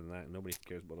 Definitely better than that. Nobody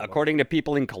cares about Ebola. According to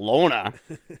people in Kelowna.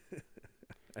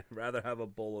 I'd rather have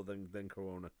Ebola than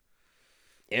Corona.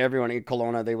 Everyone in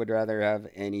Kelowna, they would rather have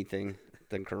anything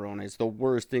than Corona. It's the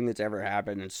worst thing that's ever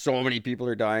happened, and so many people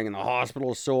are dying, and the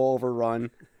hospital is so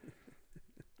overrun.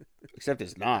 Except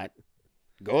it's not.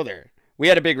 Go there. We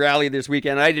had a big rally this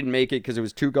weekend. I didn't make it because it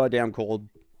was too goddamn cold.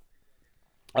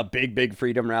 A big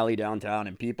freedom rally downtown,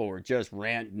 and people were just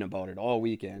ranting about it all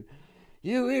weekend.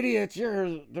 You idiots,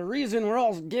 you're the reason we're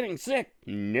all getting sick.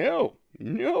 No,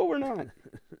 we're not.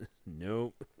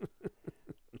 Nope.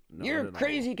 You're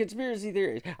crazy conspiracy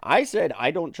theories. I said, I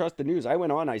don't trust the news. I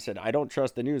went on, I said, I don't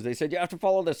trust the news. They said, you have to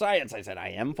follow the science. I said, I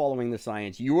am following the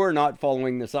science. You are not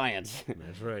following the science.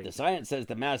 That's right. The science says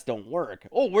the masks don't work.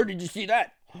 Oh, where did you see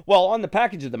that? Well, on the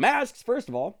package of the masks, first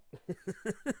of all.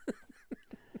 It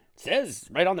says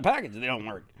right on the package they don't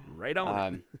work. Right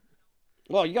on.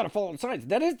 Well, you got to follow the science.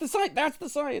 That is the science. That's the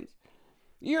science.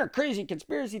 You're a crazy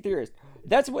conspiracy theorist.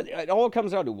 That's what it all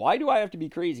comes down to. Why do I have to be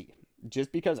crazy?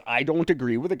 Just because I don't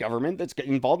agree with the government that's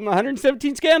involved in the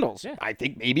 117 scandals. Yeah. I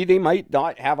think maybe they might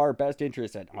not have our best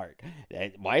interests at heart.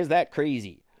 Why is that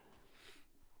crazy?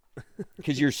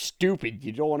 Because you're stupid.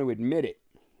 You don't want to admit it.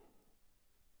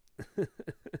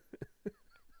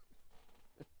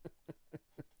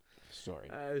 Sorry.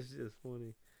 That's just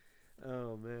funny.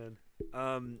 Oh, man.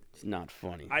 It's not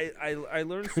funny. I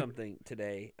learned something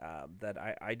today that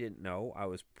I didn't know. I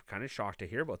was kind of shocked to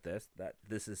hear about this, that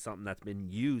this is something that's been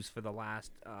used for the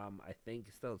last, I think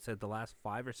still it said the last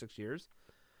 5 or 6 years.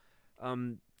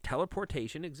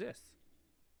 Teleportation exists.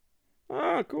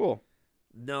 Oh, cool.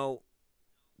 No,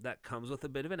 that comes with a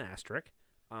bit of an asterisk.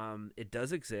 It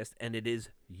does exist, and it is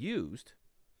used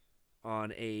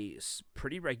on a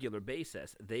pretty regular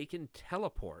basis. They can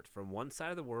teleport from one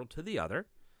side of the world to the other.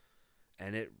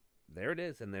 And there it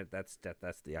is, and that's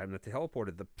the item that they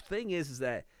teleported. The thing is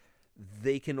that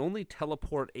they can only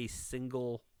teleport a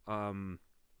single what's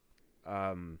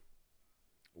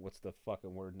the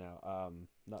fucking word now?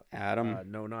 Not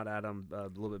Atom. No, not atom. A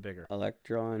little bit bigger.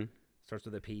 Electron. Starts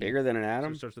with a P. Bigger than an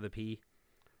atom. Starts with a P.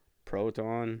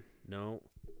 Proton. No.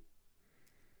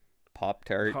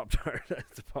 Pop-Tart. Pop-Tart.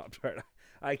 That's a Pop-Tart.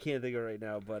 I can't think of it right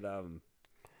now, but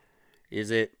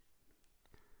Is it?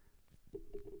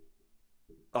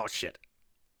 Oh, shit.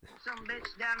 Some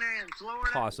bitch down there in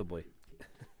Florida. possibly.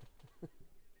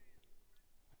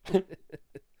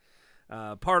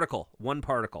 Particle. One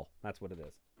particle. That's what it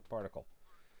is. Particle.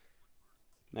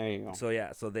 There you go. So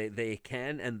yeah, so they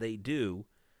can and they do.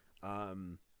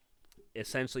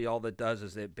 Essentially, all that does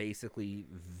is it basically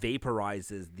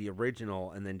vaporizes the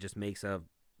original and then just makes a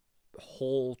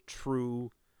whole,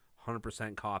 true,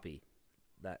 100% copy.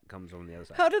 that comes on the other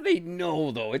side. How do they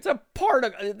know, though? It's a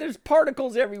particle. There's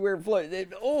particles everywhere.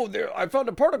 I found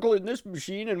a particle in this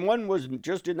machine, and one was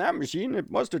just in that machine. It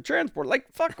must have transported.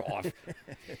 Like, fuck off.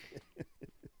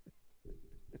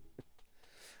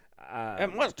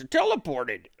 It must have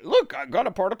teleported. Look, I got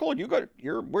a particle, and you got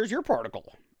your. Where's your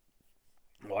particle?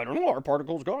 Well, I don't know. Our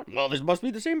particle's gone. Well, this must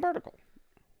be the same particle.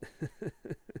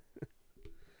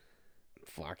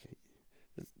 Fuck.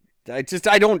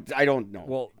 I don't know.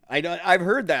 Well, I've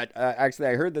heard that. Actually,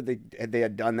 I heard that they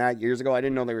had done that years ago. I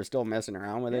didn't know they were still messing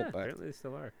around with it. But apparently they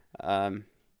still are.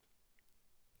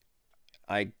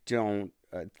 I don't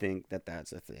think that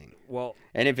that's a thing. Well,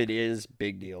 and if it is,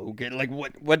 big deal. Okay, like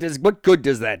what good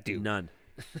does that do? None.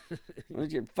 Why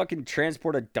don't you fucking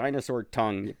transport a dinosaur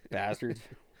tongue, you bastards?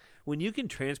 When you can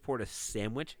transport a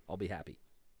sandwich, I'll be happy.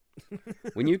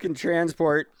 When you can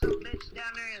transport Some bitch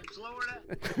down there in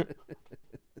Florida.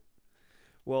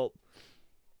 Well,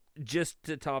 just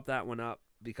to top that one up,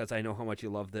 because I know how much you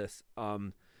love this,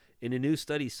 in a new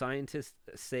study, scientists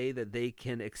say that they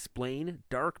can explain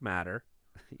dark matter.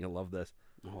 You'll love this.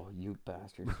 Oh, you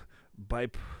bastard. By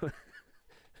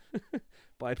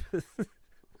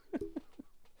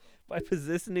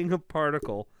positioning a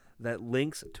particle that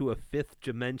links to a fifth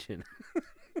dimension.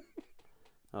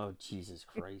 Oh, Jesus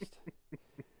Christ.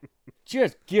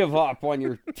 Just give up on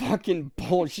your fucking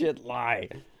bullshit lie.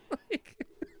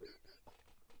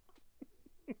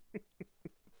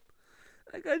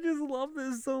 Like, I just love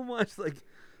this so much. Like,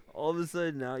 all of a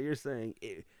sudden now you're saying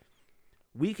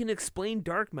we can explain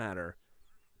dark matter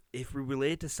if we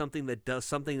relate it to something that does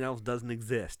something else doesn't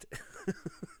exist.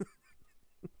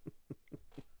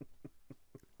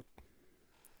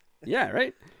 Yeah,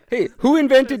 right? Hey, who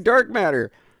invented dark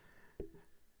matter?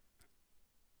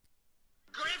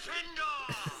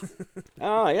 Gryffindor!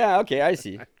 Oh, yeah, okay, I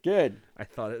see. Good. I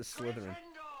thought it was Slytherin.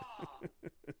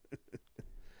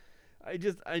 I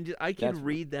can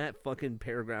read that fucking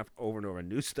paragraph over and over. A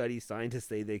new study, scientists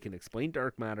say they can explain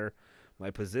dark matter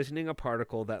by positioning a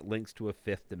particle that links to a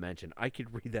fifth dimension. I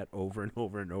could read that over and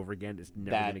over and over again. It's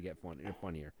never going to get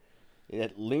funnier.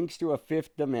 It links to a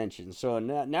fifth dimension. So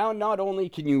now not only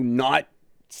can you not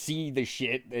see the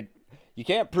shit, that you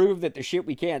can't prove that the shit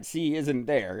we can't see isn't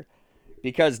there,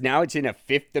 because now it's in a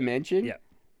fifth dimension. Yeah.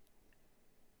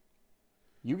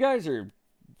 You guys are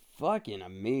fucking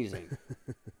amazing.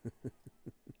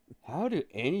 How do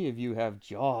any of you have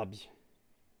jobs?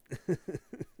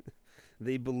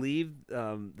 They believe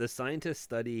the scientists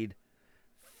studied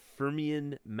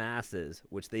Fermion masses,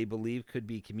 which they believe could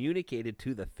be communicated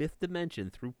to the fifth dimension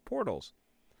through portals,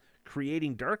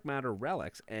 creating dark matter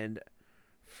relics and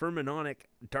fermionic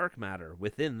dark matter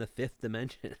within the fifth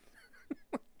dimension.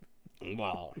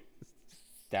 Wow.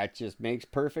 That just makes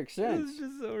perfect sense. It's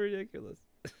just so ridiculous.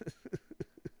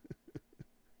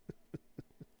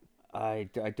 I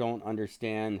don't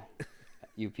understand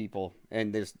you people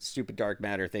and this stupid dark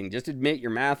matter thing. Just admit your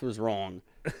math was wrong.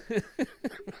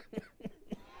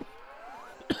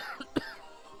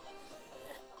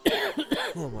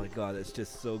 Oh my god, it's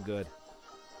just so good.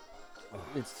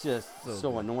 It's just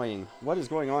so good. annoying. What is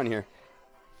going on here?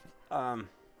 We're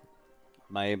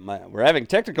having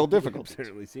technical difficulties.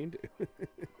 Apparently seem to.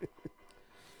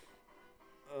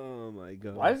 Oh my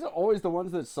god. Why is it always the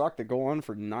ones that suck that go on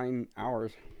for 9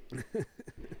 hours?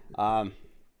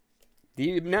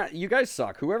 You guys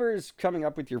suck. Whoever is coming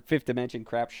up with your fifth dimension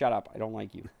crap, shut up. I don't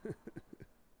like you.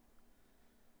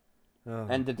 Oh.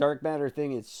 And the dark matter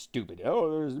thing is stupid.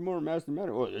 Oh, there's more mass than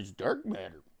matter. Oh, it's dark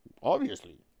matter,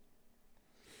 obviously.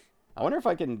 I wonder if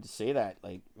I can say that,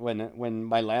 like, when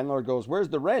my landlord goes, "Where's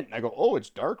the rent?" And I go, "Oh, it's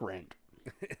dark rent."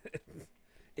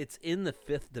 It's in the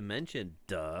fifth dimension,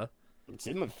 duh. It's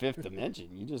in the fifth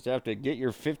dimension. You just have to get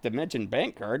your fifth dimension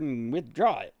bank card and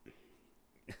withdraw it.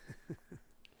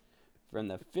 From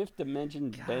the fifth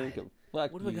dimension bank of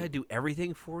fuck What do I you. gotta do?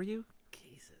 Everything for you?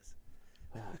 Jesus.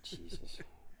 Oh, Jesus.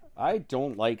 I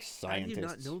don't like I scientists. do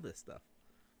not know this stuff.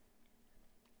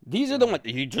 These are the ones.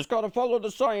 You just gotta follow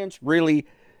the science. Really?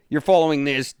 You're following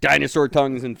this? Dinosaur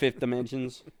tongues in fifth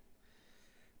dimensions?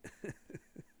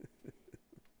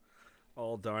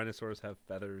 All dinosaurs have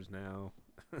feathers now.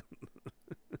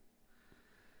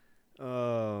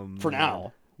 For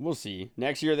now. We'll see.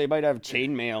 Next year they might have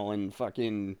chainmail and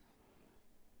fucking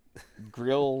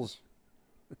grills.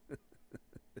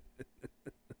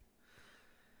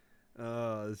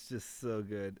 Oh, it's just so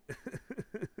good.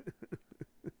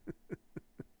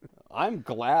 I'm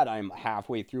glad I'm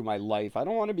halfway through my life. I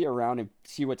don't want to be around and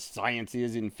see what science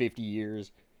is in 50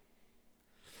 years.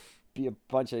 Be a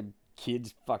bunch of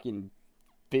kids fucking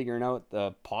figuring out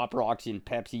the Pop Rocks and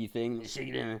Pepsi thing.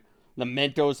 The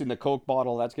Mentos in the Coke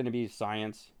bottle, that's going to be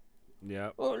science.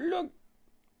 Yeah. Oh, look.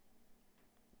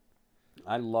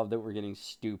 I love that we're getting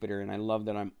stupider, and I love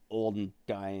that I'm old and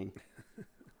dying.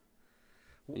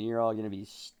 And you're all going to be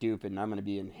stupid, and I'm going to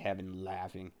be in heaven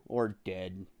laughing. Or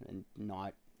dead, and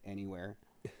not anywhere.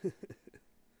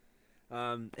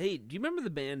 Hey, do you remember the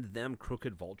band Them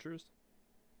Crooked Vultures?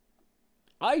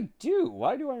 I do.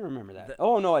 Why do I remember that?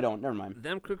 Oh, no, I don't. Never mind.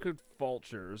 Them Crooked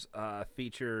Vultures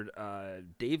featured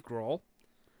Dave Grohl,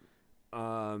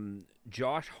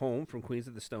 Josh Homme from Queens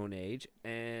of the Stone Age,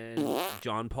 and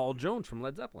John Paul Jones from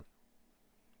Led Zeppelin.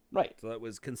 Right. So that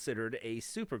was considered a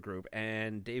supergroup,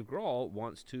 and Dave Grohl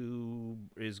wants to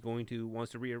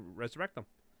resurrect them.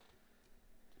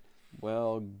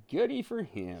 Well, goody for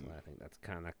him. So I think that's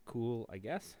kind of cool, I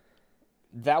guess.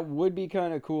 That would be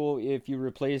kind of cool if you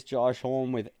replaced Josh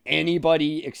Homme with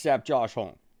anybody except Josh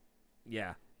Homme.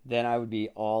 Yeah. Then I would be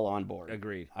all on board.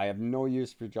 Agreed. I have no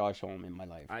use for Josh Homme in my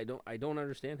life. I don't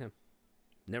understand him.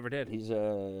 Never did. He's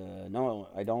no,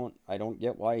 I don't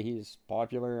get why he's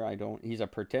popular. He's a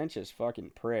pretentious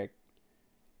fucking prick.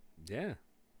 Yeah.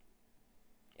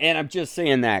 And I'm just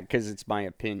saying that because it's my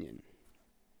opinion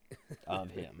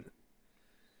of him.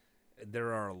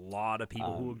 There are a lot of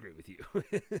people who agree with you.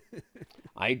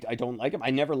 I don't like him.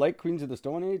 I never liked Queens of the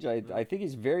Stone Age. I think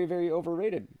he's very, very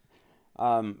overrated.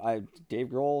 Dave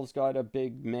Grohl's got a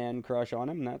big man crush on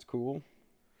him, and that's cool.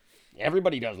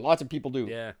 Everybody does. Lots of people do.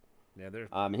 Yeah. Yeah, there's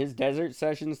his Desert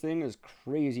Sessions thing is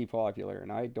crazy popular, and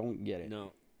I don't get it.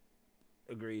 No.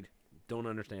 Agreed. Don't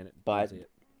understand it. But Don't see it.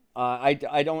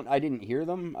 I didn't hear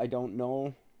them. I don't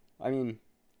know. I mean,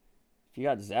 if you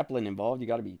got Zeppelin involved, you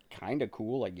got to be kind of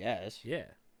cool, I guess. Yeah.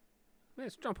 Yeah,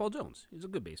 it's John Paul Jones. He's a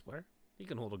good bass player. He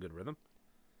can hold a good rhythm.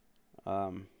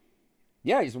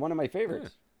 Yeah, he's one of my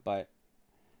favorites. Yeah. But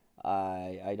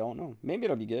I don't know. Maybe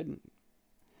it'll be good.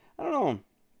 I don't know.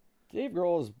 Dave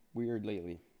Grohl is weird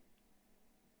lately.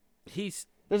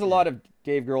 There's a lot of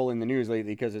Dave Grohl in the news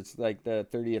lately because it's like the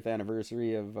 30th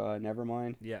anniversary of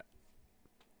Nevermind. Yeah.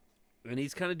 And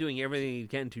he's kind of doing everything he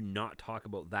can to not talk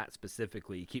about that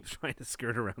specifically. He keeps trying to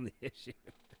skirt around the issue.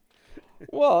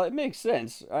 Well, it makes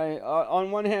sense.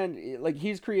 On one hand, like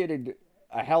he's created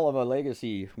a hell of a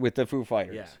legacy with the Foo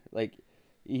Fighters. Yeah. Like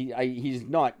he's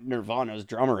not Nirvana's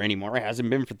drummer anymore. It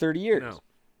hasn't been for 30 years. No.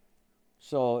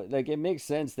 So, like, it makes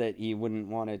sense that he wouldn't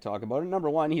want to talk about it. Number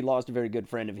one, he lost a very good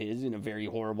friend of his in a very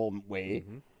horrible way.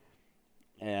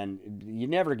 Mm-hmm. And you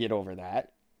never get over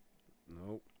that.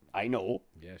 Nope. I know.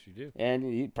 Yes, you do. And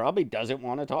he probably doesn't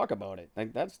want to talk about it. Like,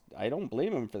 I don't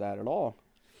blame him for that at all.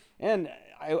 And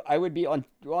I would be on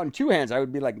two hands. I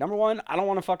would be like, number one, I don't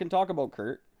want to fucking talk about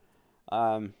Kurt.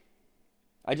 I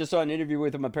just saw an interview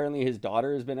with him. Apparently his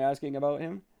daughter has been asking about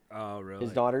him. Oh, really?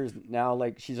 His daughter's now,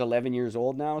 like, she's 11 years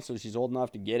old now, so she's old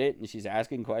enough to get it, and she's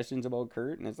asking questions about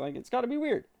Kurt, and it's like, it's got to be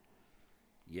weird.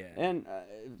 Yeah. And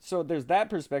so there's that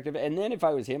perspective. And then if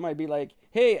I was him, I'd be like,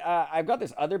 hey, I've got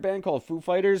this other band called Foo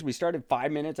Fighters. We started 5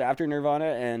 minutes after Nirvana,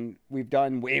 and we've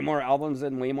done way more albums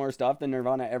and way more stuff than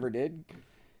Nirvana ever did.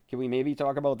 Can we maybe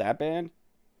talk about that band?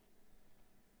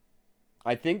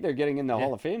 I think they're getting in the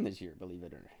Hall of Fame this year, believe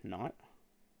it or not.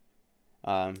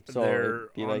 So they're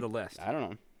on like, the list. I don't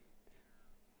know.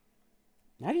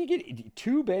 How do you get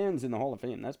 2 bands in the Hall of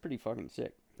Fame? That's pretty fucking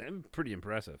sick. That's pretty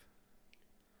impressive.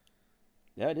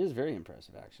 Yeah, it is very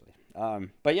impressive, actually.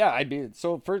 But yeah, I'd be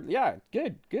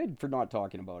good for not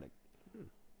talking about it.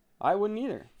 I wouldn't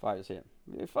either if I was him.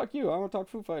 Fuck you, I want to talk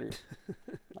Foo Fighters.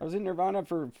 I was in Nirvana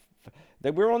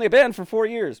we were only a band for 4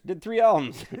 years, did 3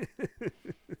 albums.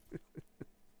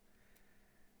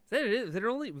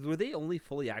 Were they only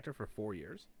fully active for 4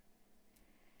 years?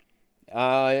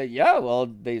 Yeah, well,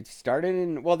 they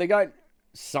got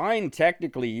signed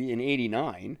technically in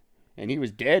 89, and he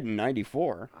was dead in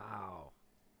 94. Wow.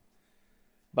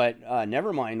 But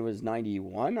Nevermind was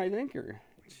 91, I think, or...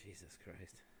 Jesus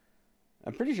Christ.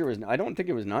 I'm pretty sure I don't think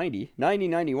it was 90,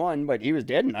 91, but he was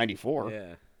dead in 94.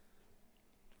 Yeah.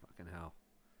 Fucking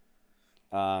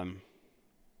hell.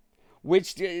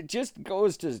 Which it just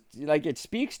goes to, like, it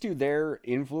speaks to their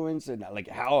influence and, like,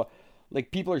 how...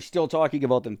 Like, people are still talking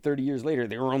about them 30 years later.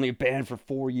 They were only a band for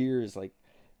 4 years. Like,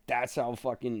 that's how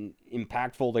fucking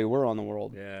impactful they were on the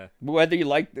world. Yeah. Whether you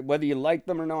like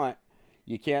them or not,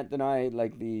 you can't deny,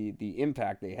 like, the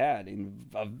impact they had in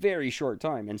a very short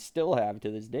time and still have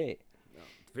to this day. No,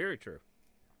 it's very true.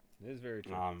 It is very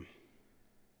true. I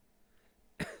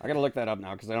gotta look that up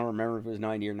now because I don't remember if it was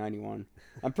 90 or 91.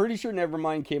 I'm pretty sure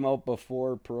Nevermind came out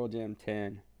before Pearl Jam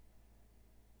 10.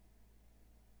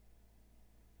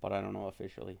 But I don't know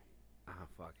officially. Oh,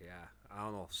 fuck, yeah. I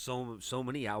don't know. So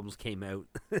many albums came out.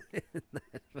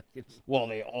 Well,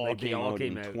 they all came out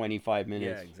in 25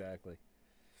 minutes. Yeah, exactly.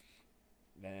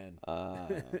 Man.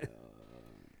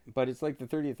 But it's like the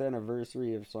 30th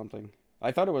anniversary of something.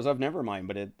 I thought it was of Nevermind,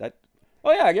 but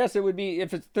oh yeah, I guess it would be,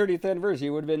 if it's 30th anniversary,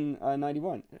 it would have been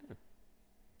 91. Yeah.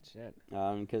 Shit.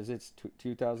 Because it's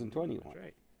 2021. That's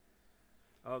right.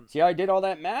 See how I did all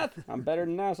that math? I'm better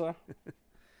than NASA.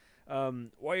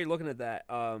 While you're looking at that,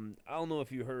 I don't know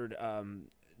if you heard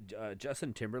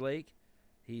Justin Timberlake.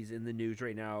 He's in the news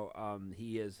right now.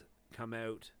 He has come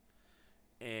out,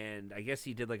 and I guess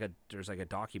he did there's a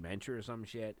documentary or some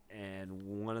shit.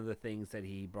 And one of the things that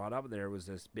he brought up there was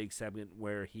this big segment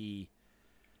where he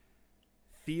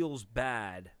feels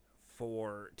bad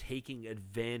for taking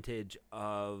advantage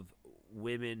of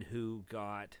women who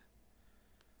got,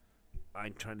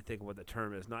 I'm trying to think of what the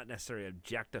term is, not necessarily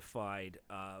objectified,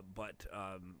 but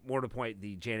more to the point,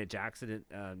 the Janet Jackson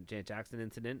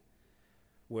incident,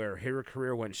 where her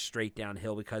career went straight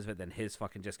downhill because of it, then his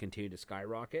fucking just continued to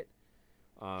skyrocket.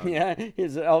 Yeah,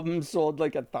 his album sold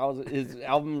like 1,000. His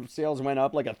album sales went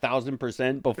up like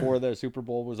 1,000% before the Super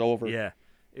Bowl was over. Yeah,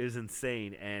 it was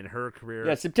insane, and her career.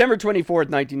 Yeah, September 24th,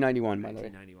 1991. By the way.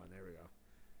 1991. There we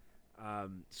go.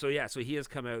 So he has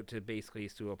come out to basically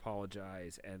to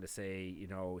apologize and to say,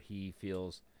 he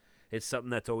feels it's something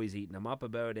that's always eaten him up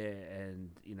about it,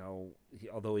 and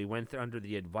although he went under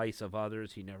the advice of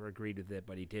others, he never agreed with it,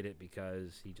 but he did it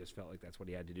because he just felt like that's what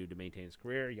he had to do to maintain his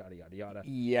career. Yada yada yada.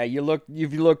 Yeah,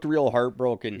 you've looked real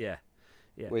heartbroken. Yeah.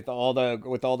 With all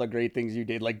the great things you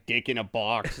did, like dick in a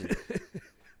box.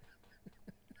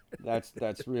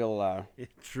 That's real.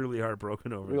 Truly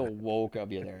heartbroken over. Real that. woke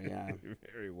of you there. Yeah.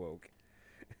 Very woke.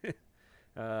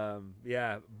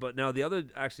 But no, the other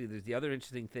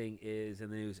interesting thing is in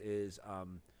the news is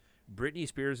Britney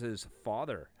Spears'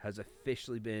 father has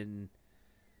officially been,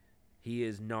 he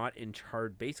is not in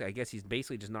charge. Basically, I guess he's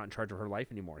basically just not in charge of her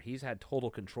life anymore. He's had total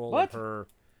control of her.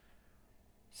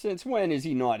 Since when is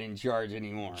he not in charge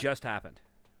anymore? Just happened.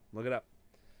 Look it up.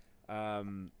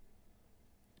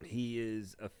 He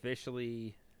is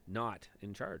officially not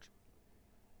in charge.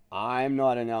 I'm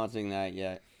not announcing that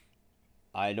yet.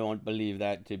 I don't believe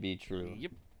that to be true.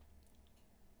 Yep.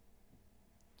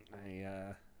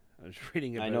 I was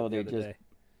reading about I know it the they other just. day.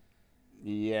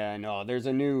 Yeah, no. There's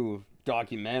a new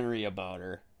documentary about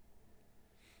her,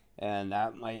 and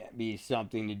that might be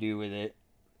something to do with it.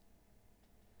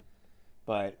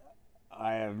 But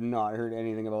I have not heard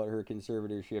anything about her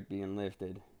conservatorship being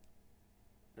lifted.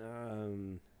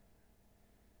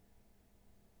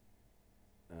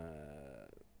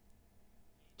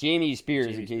 Jamie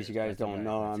Spears, in case you guys don't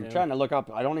know. I'm trying to look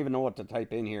up. I don't even know what to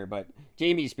type in here, but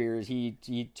Jamie Spears,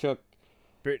 he took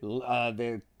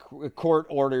the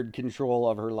court-ordered control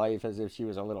of her life as if she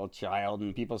was a little child,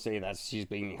 and people say that she's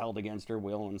being held against her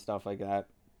will and stuff like that.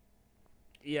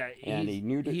 Yeah, and a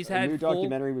new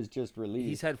documentary was just released.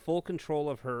 He's had full control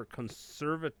of her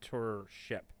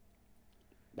conservatorship.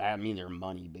 That means her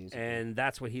money, basically. And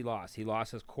that's what he lost. He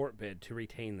lost his court bid to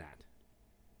retain that.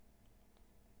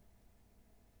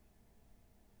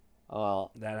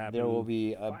 Well, that happened. There will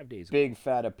be a big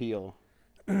fat appeal.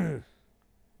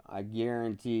 I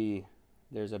guarantee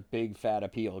there's a big fat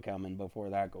appeal coming before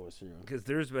that goes through. Because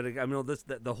there's been,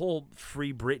 the whole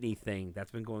free Britney thing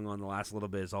that's been going on the last little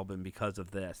bit has all been because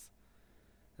of this.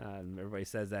 Everybody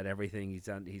says that everything he's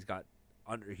done, he's got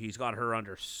her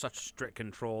under such strict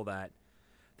control that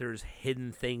there's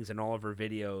hidden things in all of her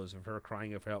videos of her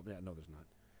crying for help. Yeah, no, there's not.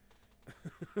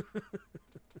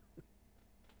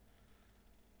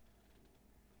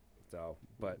 So,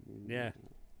 but yeah.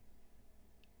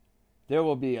 There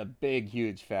will be a big,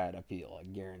 huge fat appeal. I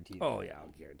guarantee that. Oh yeah,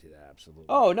 I'll guarantee that absolutely.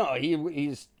 Oh no,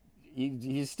 he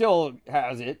still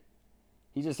has it.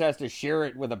 He just has to share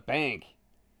it with a bank.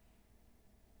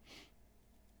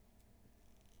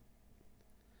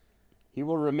 He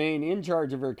will remain in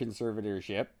charge of her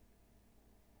conservatorship.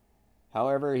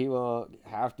 However, he will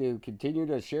have to continue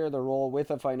to share the role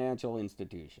with a financial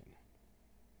institution.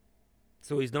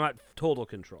 So he's not total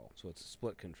control. So it's a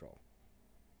split control.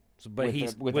 So, but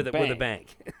he's with a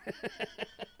bank.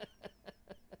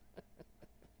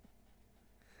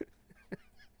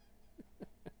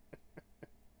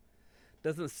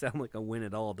 Doesn't sound like a win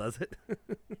at all, does it?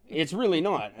 It's really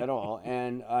not at all,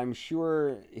 and I'm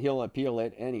sure he'll appeal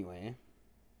it anyway.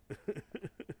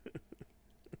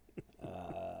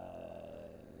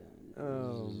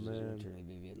 Oh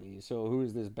man! So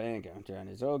who's this bank? I'm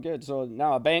trying to. Oh, good. So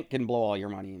now a bank can blow all your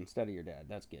money instead of your dad.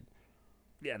 That's good.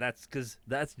 Yeah, that's because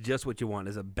that's just what you want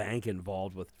is a bank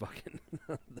involved with fucking.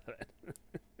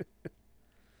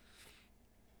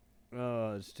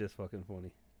 Oh, it's just fucking funny.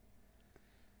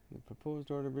 The proposed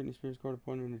order Britney Spears court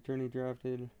appointed an attorney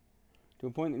drafted to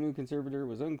appoint the new conservator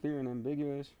was unclear and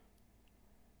ambiguous.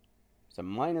 It's a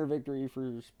minor victory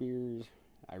for Spears.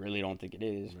 I really don't think it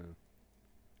is. No.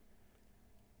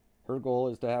 Her goal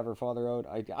is to have her father out.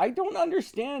 I don't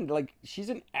understand. Like, she's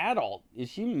an adult. Is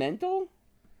she mental?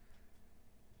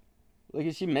 Like,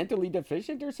 is she mentally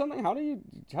deficient or something?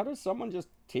 How does someone just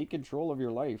take control of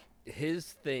your life? His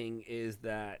thing is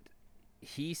that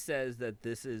he says that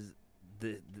this is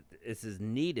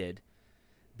needed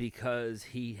because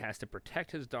he has to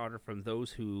protect his daughter from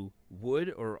those who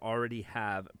would or already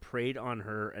have preyed on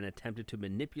her and attempted to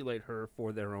manipulate her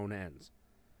for their own ends.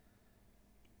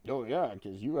 Oh, yeah,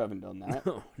 because you haven't done that.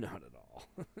 No, not at all.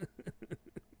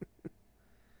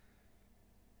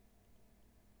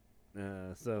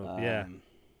 Yeah.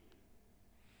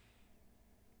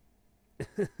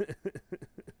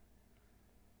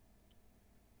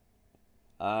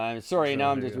 I'm sorry,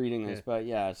 now I'm just reading this, but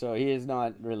yeah, so he has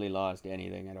not really lost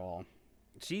anything at all.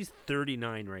 She's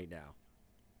 39 right now.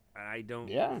 I don't.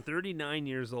 Yeah. 39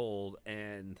 years old,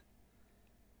 and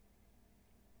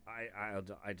I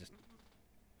just.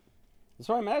 That's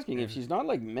why I'm asking. If she's not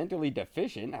like mentally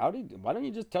deficient, why don't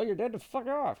you just tell your dad to fuck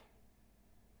off?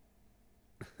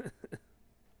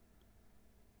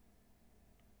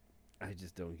 I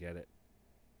just don't get it.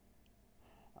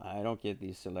 I don't get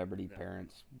these celebrity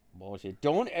parents bullshit.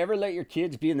 Don't ever let your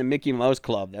kids be in the Mickey Mouse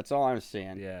Club. That's all I'm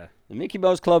saying. Yeah. The Mickey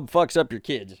Mouse Club fucks up your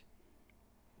kids.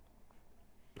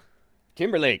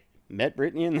 Timberlake met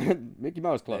Britney in the Mickey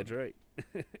Mouse Club. That's right.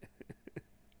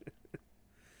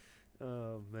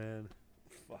 Oh, man.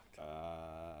 Fuck.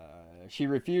 She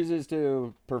refuses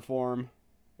to perform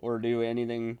or do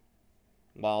anything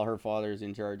while her father's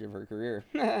in charge of her career.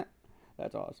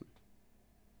 That's awesome.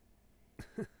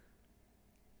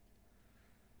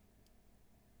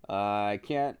 I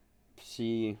can't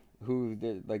see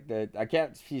I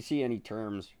can't see any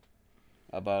terms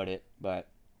about it, but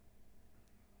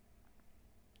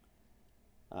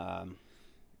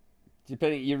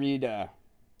depending, you read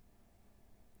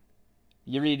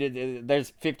it, there's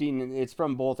 15, it's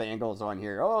from both angles on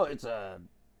here. Oh, it's a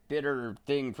bitter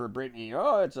thing for Britney.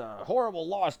 Oh, it's a horrible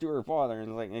loss to her father.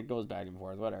 And like, it goes back and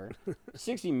forth, whatever.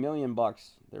 $60 million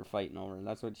they're fighting over.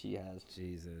 That's what she has.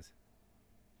 Jesus.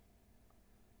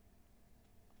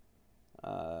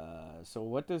 So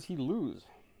what does he lose?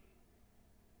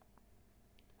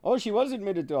 Oh, she was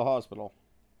admitted to a hospital.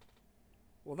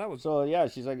 Well, that was. So yeah,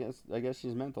 I guess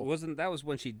she's mental. That was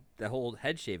when the whole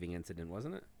head shaving incident,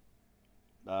 wasn't it?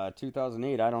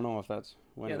 2008. I don't know if that's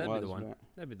when it was. Yeah, that'd be the one. But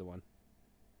That'd be the one.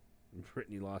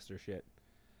 Britney lost her shit.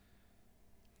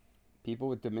 people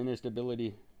with diminished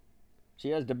ability. She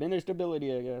has diminished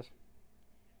ability, I guess.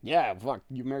 Yeah, fuck.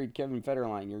 You married Kevin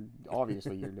Federline. You're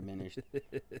diminished.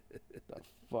 The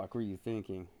fuck were you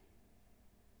thinking?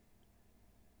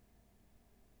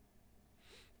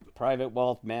 Private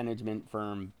wealth management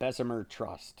firm Bessemer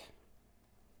Trust.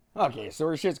 Okay, so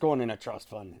her shit's going in a trust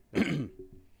fund.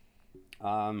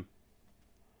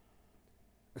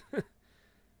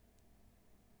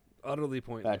 Utterly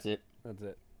pointless. That's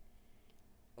it.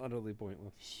 Utterly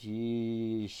pointless.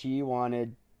 She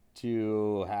wanted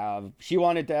to have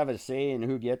a say in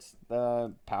who gets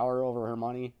the power over her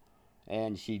money,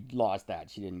 and she lost that.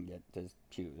 She didn't get to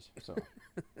choose. So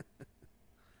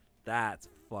That's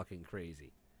fucking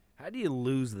crazy. How do you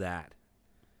lose that?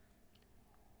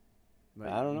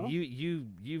 Like, I don't know.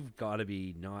 You've got to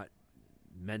be not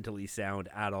mentally sound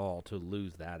at all to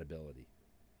lose that ability.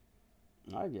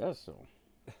 I guess so.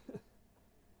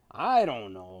 I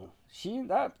don't know.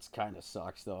 That kind of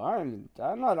sucks though. I'm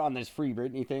not on this free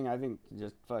Britney thing. I think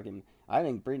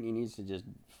Britney needs to just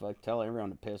tell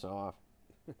everyone to piss off.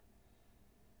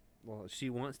 Well, she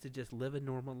wants to just live a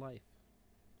normal life.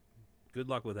 Good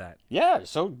luck with that. Yeah,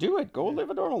 so do it. Go live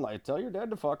a normal life. Tell your dad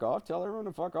to fuck off. Tell everyone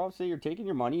to fuck off. Say you're taking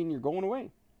your money and you're going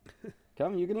away.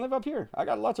 Come, you can live up here. I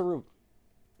got lots of room.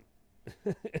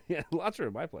 Yeah, lots of room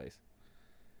at my place.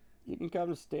 You can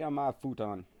come stay on my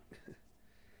futon.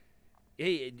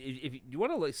 Hey, if you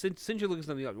want to look, since you're looking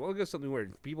something up, look at something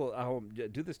weird. People at home,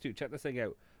 do this too. Check this thing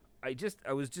out. I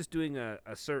was just doing a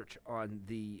search on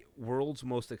the world's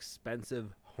most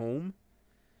expensive home,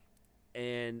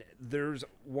 and there's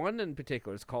one in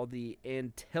particular. It's called the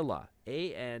Antilla,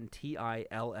 Antilla.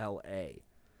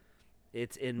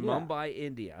 It's in Mumbai,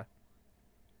 India,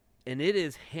 and it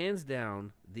is hands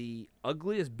down the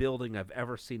ugliest building I've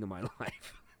ever seen in my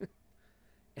life.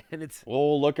 And it's.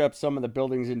 We'll look up some of the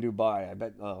buildings in Dubai. I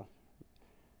bet they'll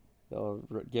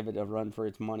give it a run for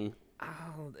its money.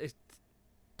 Oh, it's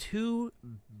 $2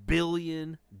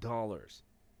 billion.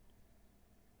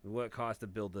 What it cost to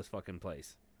build this fucking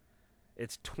place?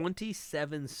 It's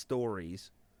 27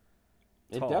 stories.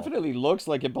 It tall. definitely looks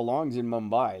like it belongs in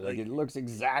Mumbai. Like it looks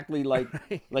exactly like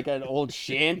like an old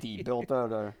shanty built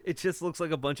out of. It just looks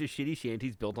like a bunch of shitty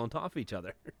shanties built on top of each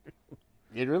other.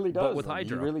 It really does. But with Like,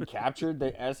 he hydro. really captured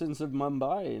the essence of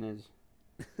Mumbai in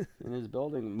his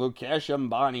building. Mukesh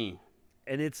Ambani,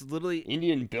 And it's literally...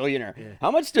 Indian billionaire. Yeah. How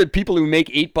much do people who make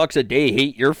 $8 a day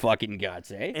hate your fucking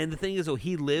guts, eh? And the thing is, though,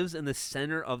 he lives in the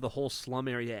center of the whole slum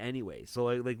area anyway. So,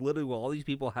 like literally, while all these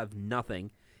people have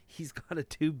nothing, he's got a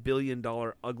 $2 billion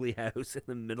ugly house in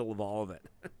the middle of all of it.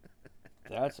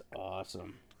 That's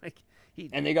awesome. Like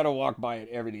And they got to walk by it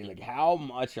every day. Like, how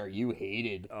much are you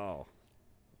hated? Oh.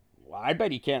 Well, I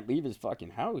bet he can't leave his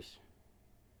fucking house.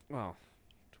 Well,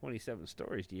 27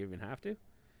 stories. Do you even have to?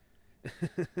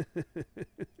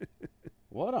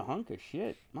 What a hunk of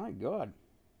shit. My God.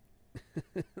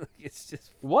 It's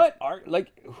just... What art?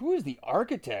 Like, who is the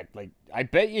architect? Like, I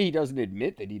bet you he doesn't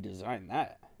admit that he designed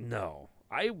that. No.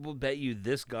 I will bet you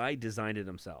this guy designed it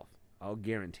himself. I'll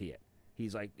guarantee it.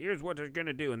 He's like, here's what it's going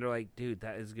to do. And they're like, dude,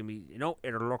 that is going to be, it'll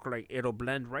look like it'll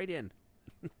blend right in.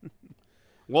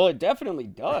 Well, it definitely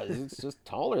does. It's just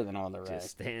taller than all the Just rest.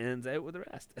 stands out with the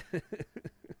rest.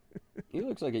 He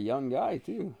looks like a young guy,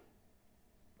 too.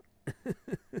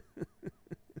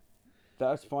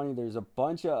 That's funny. There's a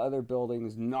bunch of other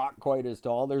buildings not quite as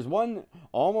tall. There's one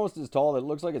almost as tall that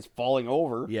looks like it's falling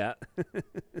over. Yeah.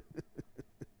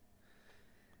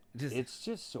 It's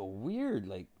just so weird.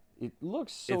 Like, it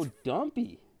looks so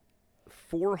dumpy.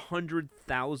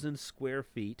 400,000 square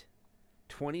feet,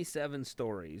 27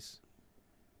 stories.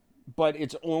 But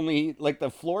it's only, like,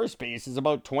 the floor space is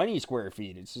about 20 square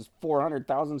feet. It's just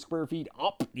 400,000 square feet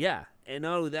up. Yeah, and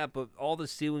not only that, but all the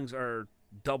ceilings are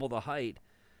double the height.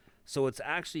 So it's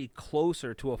actually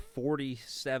closer to a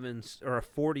 47 or a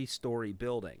 40-story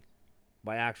building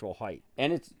by actual height.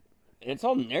 And it's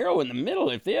all narrow in the middle.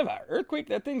 If they have an earthquake,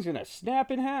 that thing's going to snap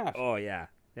in half. Oh, yeah.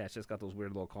 Yeah, it's just got those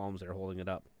weird little columns there holding it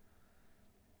up.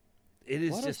 It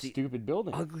is What just a stupid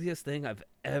building. the ugliest thing I've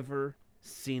ever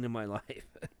seen in my life.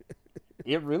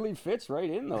 It really fits right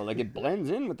in, though. Like, it blends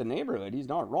in with the neighborhood. He's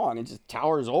not wrong. It just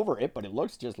towers over it, but it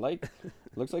looks just like...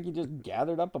 looks like he just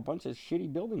gathered up a bunch of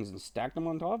shitty buildings and stacked them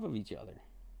on top of each other.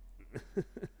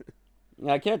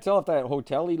 Now, I can't tell if that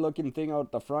hotel-y looking thing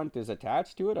out the front is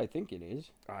attached to it. I think it is.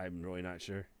 I'm really not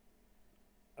sure.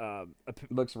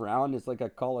 Looks round. It's like a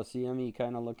Coliseum-y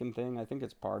kind of looking thing. I think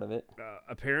it's part of it.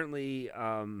 Apparently,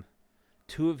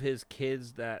 two of his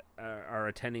kids that are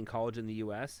attending college in the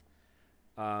U.S.,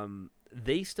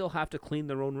 they still have to clean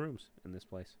their own rooms in this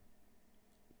place.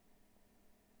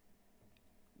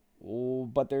 Oh,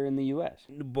 but they're in the U.S.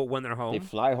 But when they're home, They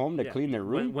fly home to clean their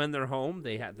room? When they're home,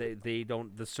 they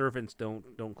don't. The servants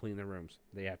don't clean their rooms.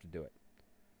 They have to do it.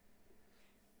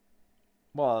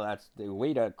 Well, that's the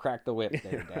way to crack the whip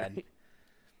there,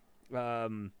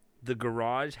 Dad. The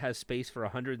garage has space for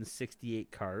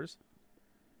 168 cars.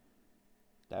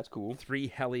 That's cool.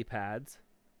 3 helipads.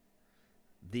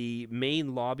 The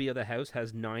main lobby of the house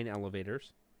has 9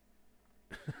 elevators.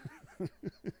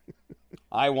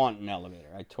 I want an elevator.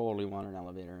 I totally want an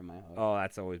elevator in my house. Oh,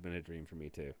 that's always been a dream for me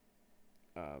too.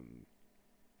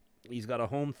 He's got a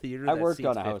home theater. I that worked seats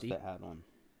on a 50. house that had one.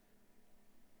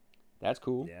 That's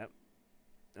cool. Yeah.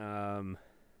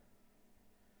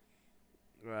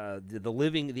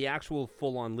 The actual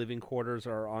full-on living quarters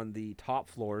are on the top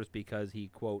floors because he,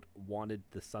 quote, wanted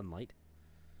the sunlight.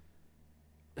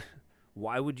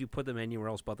 Why would you put them anywhere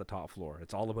else but the top floor?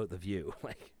 It's all about the view.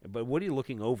 But what are you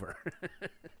looking over?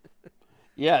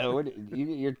 Yeah,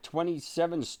 you're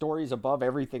 27 stories above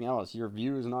everything else. Your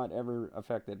view is not ever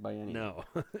affected by anything. No.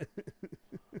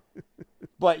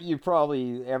 But you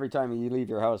probably, every time you leave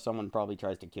your house, someone probably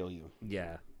tries to kill you.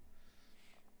 Yeah.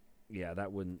 Yeah,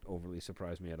 that wouldn't overly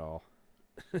surprise me at all.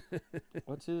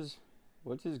 What's his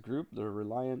group? The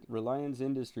Reliance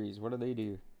Industries. What do they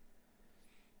do?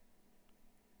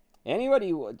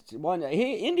 Anybody want?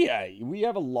 Hey, India, we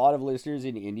have a lot of listeners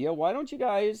in India. Why don't you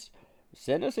guys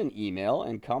send us an email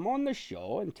and come on the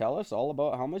show and tell us all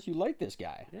about how much you like this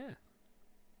guy? Yeah.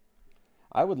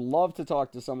 I would love to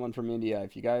talk to someone from India.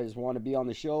 If you guys want to be on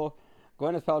the show,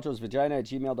 Gwyneth Paltrow's vagina at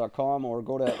gmail.com or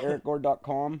go to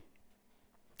ericgord.com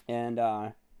and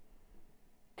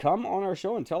come on our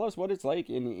show and tell us what it's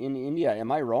like in India.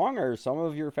 Am I wrong? Are some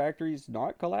of your factories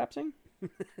not collapsing?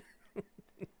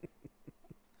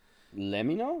 Let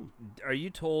me know. Are you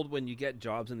told when you get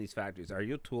jobs in these factories, are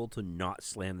you told to not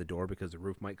slam the door because the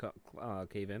roof might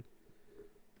cave in?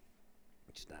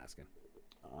 Just asking.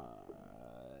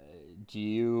 Do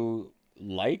you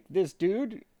like this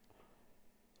dude?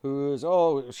 Who's,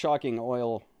 shocking,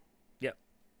 oil. Yep.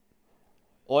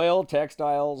 Oil,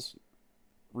 textiles,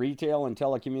 retail, and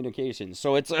telecommunications.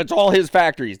 So it's all his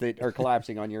factories that are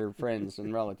collapsing on your friends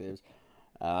and relatives.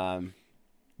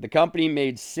 The company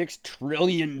made $6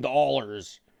 trillion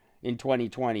in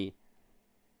 2020.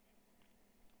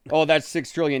 Oh, that's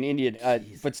 6 trillion Indian,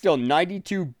 but still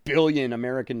 92 billion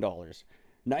American dollars.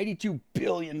 $92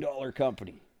 billion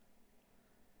company.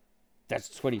 That's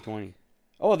 2020.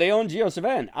 Oh, they own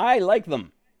GeoSavan. I like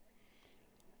them.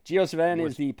 GeoSavan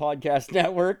is the podcast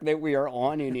network that we are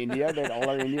on in India, that all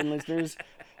our Indian listeners.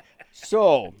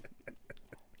 So,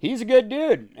 he's a good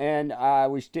dude, and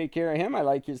we should take care of him. I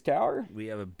like his tower. We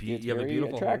have a It's you have a very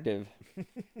beautiful attractive.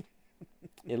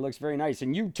 It looks very nice,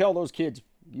 and you tell those kids,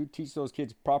 you teach those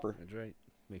kids proper. That's right.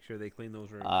 Make sure they clean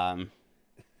those rooms.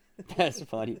 That's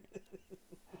funny.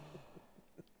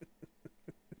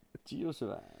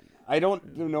 GeoSavan. I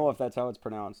don't know if that's how it's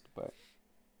pronounced, but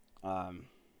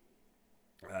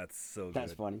That's so good.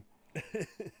 that's funny. It's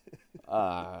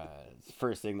the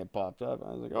first thing that popped up.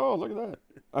 I was like, oh, look at that.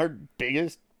 Our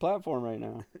biggest platform right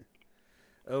now.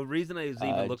 The reason I was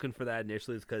even looking for that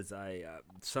initially is because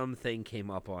something came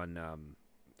up on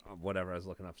whatever, I was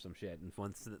looking up some shit, and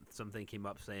once something came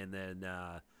up saying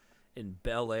that in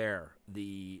Bel Air,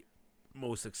 the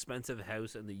most expensive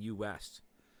house in the U.S.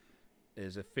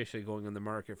 is officially going on the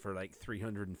market for like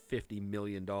 $350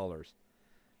 million.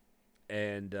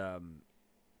 And,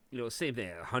 same thing,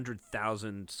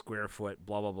 100,000 square foot,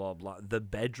 blah, blah, blah, blah. The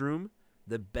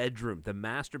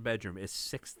master bedroom is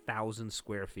 6,000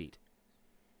 square feet.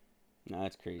 No,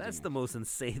 that's crazy. That's the most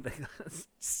insane thing. That's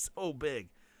so big.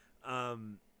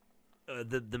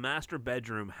 The master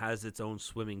bedroom has its own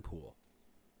swimming pool.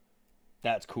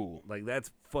 That's cool. Like,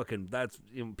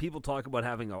 people talk about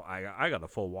having I got a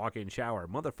full walk-in shower.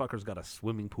 Motherfucker's got a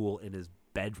swimming pool in his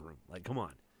bedroom. Like, come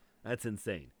on. That's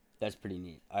insane. That's pretty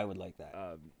neat. I would like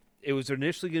that. It was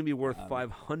initially going to be worth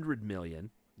 $500 million.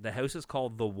 The house is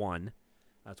called The One.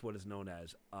 That's what it's known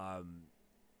as.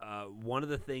 One of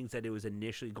the things that it was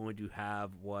initially going to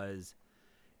have was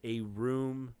a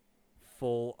room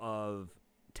full of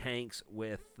tanks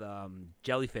with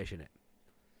jellyfish in it.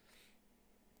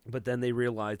 But then they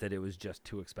realized that it was just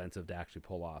too expensive to actually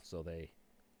pull off, so they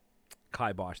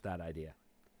kiboshed that idea.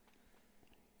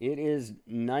 It is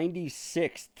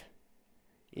 96th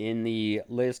in the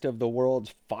list of the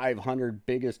world's 500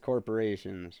 biggest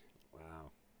corporations.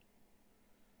 Wow.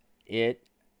 It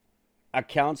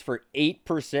accounts for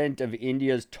 8% of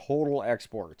India's total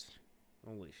exports.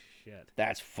 Holy shit.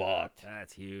 That's fucked.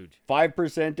 That's huge.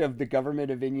 5% of the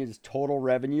government of India's total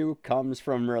revenue comes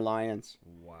from reliance,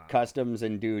 customs,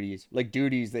 and duties. Like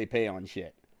duties they pay on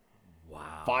shit.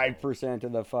 Wow. 5%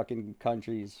 of the fucking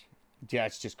countries.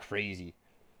 That's just crazy.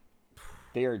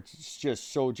 They are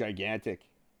just so gigantic.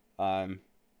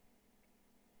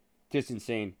 Just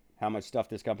insane how much stuff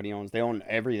this company owns. They own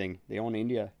everything. They own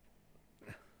India.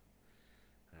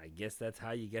 I guess that's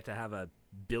how you get to have a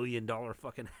billion-dollar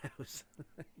fucking house.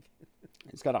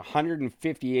 It's got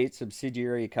 158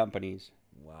 subsidiary companies.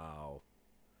 Wow.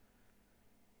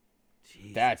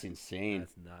 Jeez. That's insane.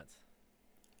 That's nuts.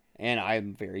 And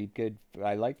I'm very good.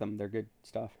 I like them. They're good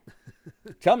stuff.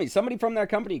 Tell me, somebody from that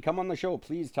company, come on the show.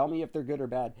 Please tell me if they're good or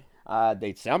bad.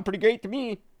 They sound pretty great to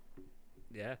me.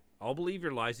 Yeah. I'll believe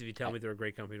your lies if you tell me they're a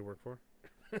great company to work for.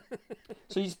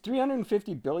 So he's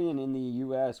 $350 billion in the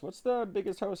U.S. What's the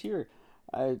biggest house here?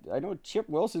 I know Chip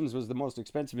Wilson's was the most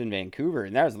expensive in Vancouver,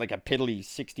 and that was like a piddly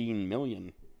 $16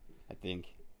 million, I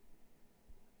think.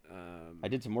 I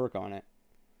did some work on it.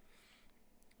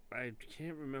 I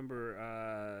can't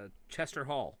remember. Chester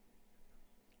Hall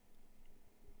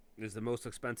is the most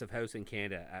expensive house in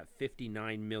Canada at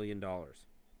 $59 million.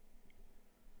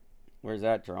 Where's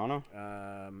that, Toronto?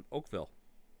 Oakville.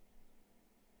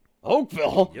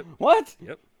 Oakville? Yep. What?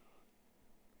 Yep.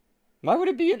 Why would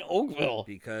it be in Oakville?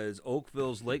 Because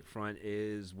Oakville's lakefront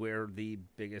is where the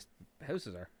biggest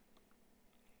houses are.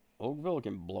 Oakville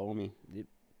can blow me. Yep.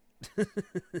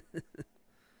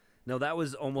 No, that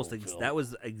was almost that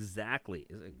was exactly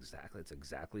it's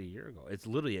exactly a year ago. It's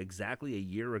literally exactly a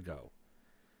year ago.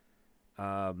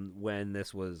 When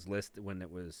this was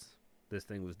this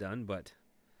thing was done, but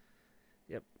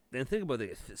yep. And think about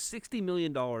it, $60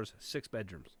 million, 6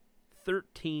 bedrooms,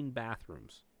 13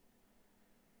 bathrooms.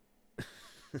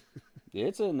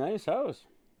 It's a nice house.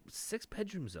 6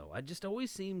 bedrooms though. It just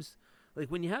always seems like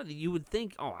when you would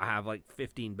think, oh, I have like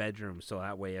 15 bedrooms, so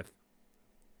that way if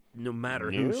no matter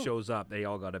who shows up, they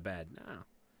all got a bed. No.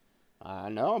 I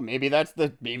know. Maybe that's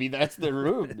the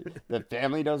room. The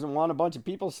family doesn't want a bunch of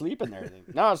people sleeping there.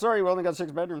 No, sorry, we only got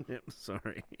 6 bedrooms. Yep,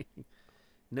 sorry.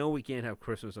 No, we can't have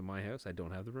Christmas at my house. I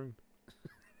don't have the room.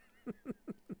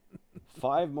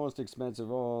 5 most expensive.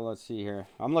 Oh, let's see here.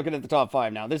 I'm looking at the top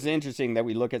 5 now. This is interesting that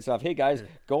we look at stuff. Hey guys,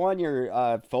 go on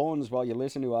your phones while you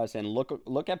listen to us and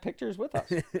look at pictures with us.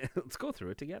 Let's go through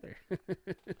it together.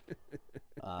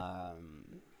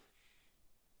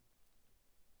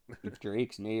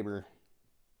 Drake's neighbor.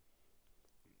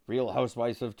 Real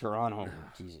Housewives of Toronto.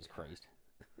 Jesus Christ.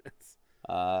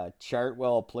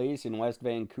 Chartwell Place in West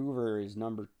Vancouver is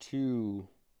number 2.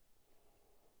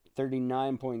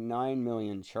 39.9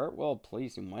 million. Chartwell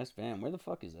Place in West Van. Where the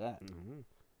fuck is that?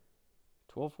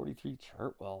 1243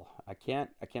 Chartwell. I can't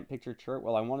picture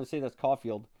Chartwell. I want to say that's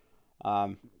Caulfield.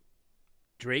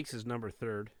 Drake's is number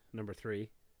 3.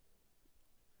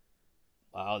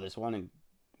 Wow, this one in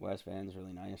West Van is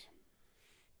really nice.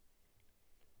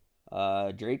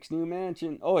 Drake's new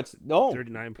mansion. Oh, it's not.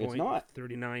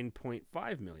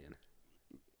 39.5 million.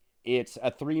 It's a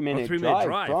 3-minute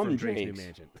drive from Drake's new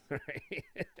mansion.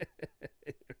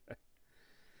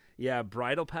 Yeah,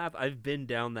 Bridle Path. I've been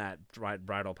down that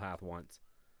Bridle Path once.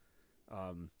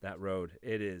 That road.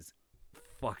 It is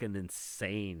fucking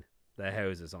insane. The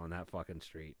houses on that fucking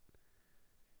street.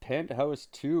 Penthouse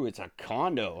 2. It's a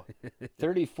condo.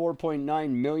 $34.9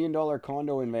 million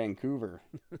condo in Vancouver.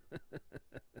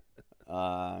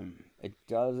 It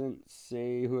doesn't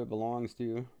say who it belongs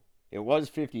to. It was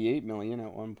 $58 million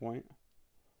at one point.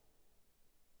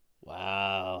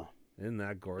 Wow. Isn't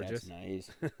that gorgeous? That's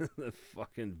nice. The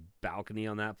fucking balcony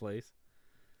on that place.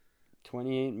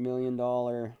 $28 million.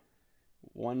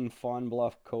 One Fawn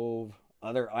Bluff Cove.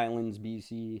 Other Islands,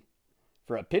 BC.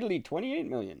 For a piddly $28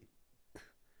 million.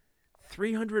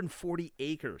 340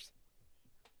 acres.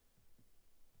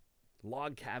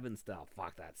 Log cabin style.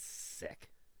 Fuck, that's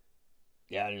sick.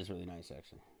 Yeah, it is really nice,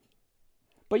 actually.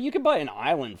 But you could buy an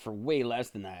island for way less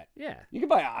than that. Yeah. You could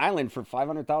buy an island for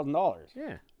 $500,000.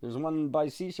 Yeah. There's one by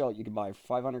Seashell you could buy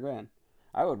for $500,000.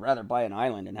 I would rather buy an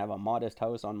island and have a modest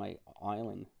house on my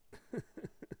island.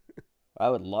 I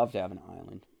would love to have an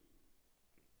island.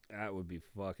 That would be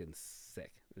fucking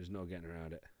sick. There's no getting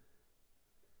around it.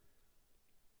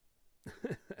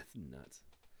 That's nuts.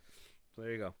 So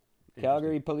there you go.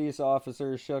 Calgary police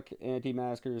officer shook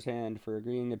anti-masker's hand for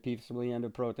agreeing to peacefully end a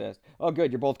protest. Oh,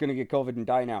 good. You're both going to get COVID and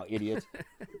die now, idiots.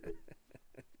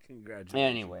 Congratulations.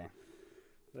 Anyway.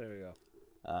 There we go.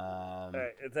 All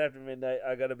right, it's after midnight.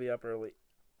 I got to be up early.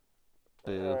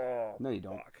 No, you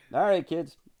don't. Fuck. All right,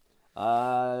 kids.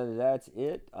 That's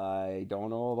it. I don't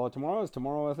know about tomorrow. Is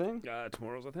tomorrow a thing?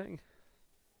 Tomorrow's a thing.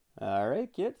 All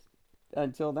right, kids.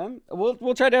 Until then,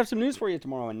 we'll try to have some news for you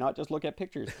tomorrow and not just look at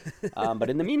pictures. But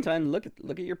in the meantime, look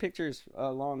at your pictures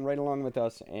right along with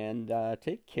us and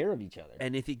take care of each other.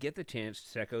 And if you get the chance,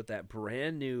 check out that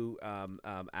brand new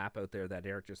app out there that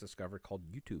Eric just discovered called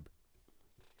YouTube.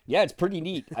 Yeah, it's pretty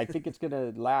neat. I think it's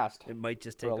gonna last. It might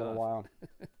just take for a little while.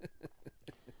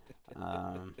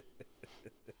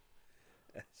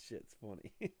 That shit's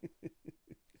funny.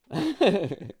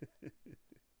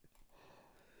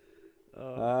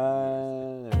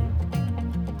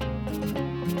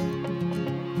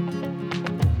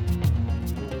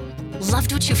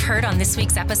 Loved what you've heard on this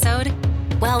week's episode?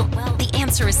 Well, the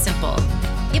answer is simple.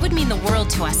 It would mean the world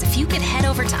to us if you could head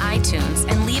over to iTunes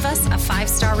and leave us a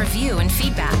 5-star review and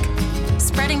feedback.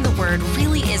 Spreading the word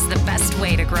really is the best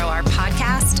way to grow our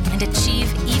podcast and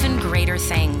achieve even greater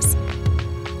things.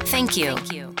 Thank you.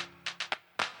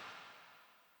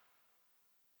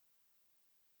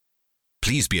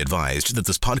 Please be advised that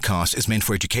this podcast is meant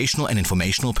for educational and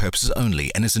informational purposes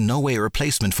only and is in no way a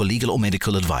replacement for legal or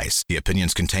medical advice. The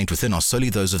opinions contained within are solely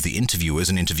those of the interviewers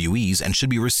and interviewees and should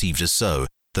be received as so.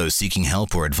 Those seeking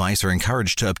help or advice are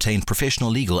encouraged to obtain professional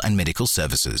legal and medical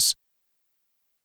services.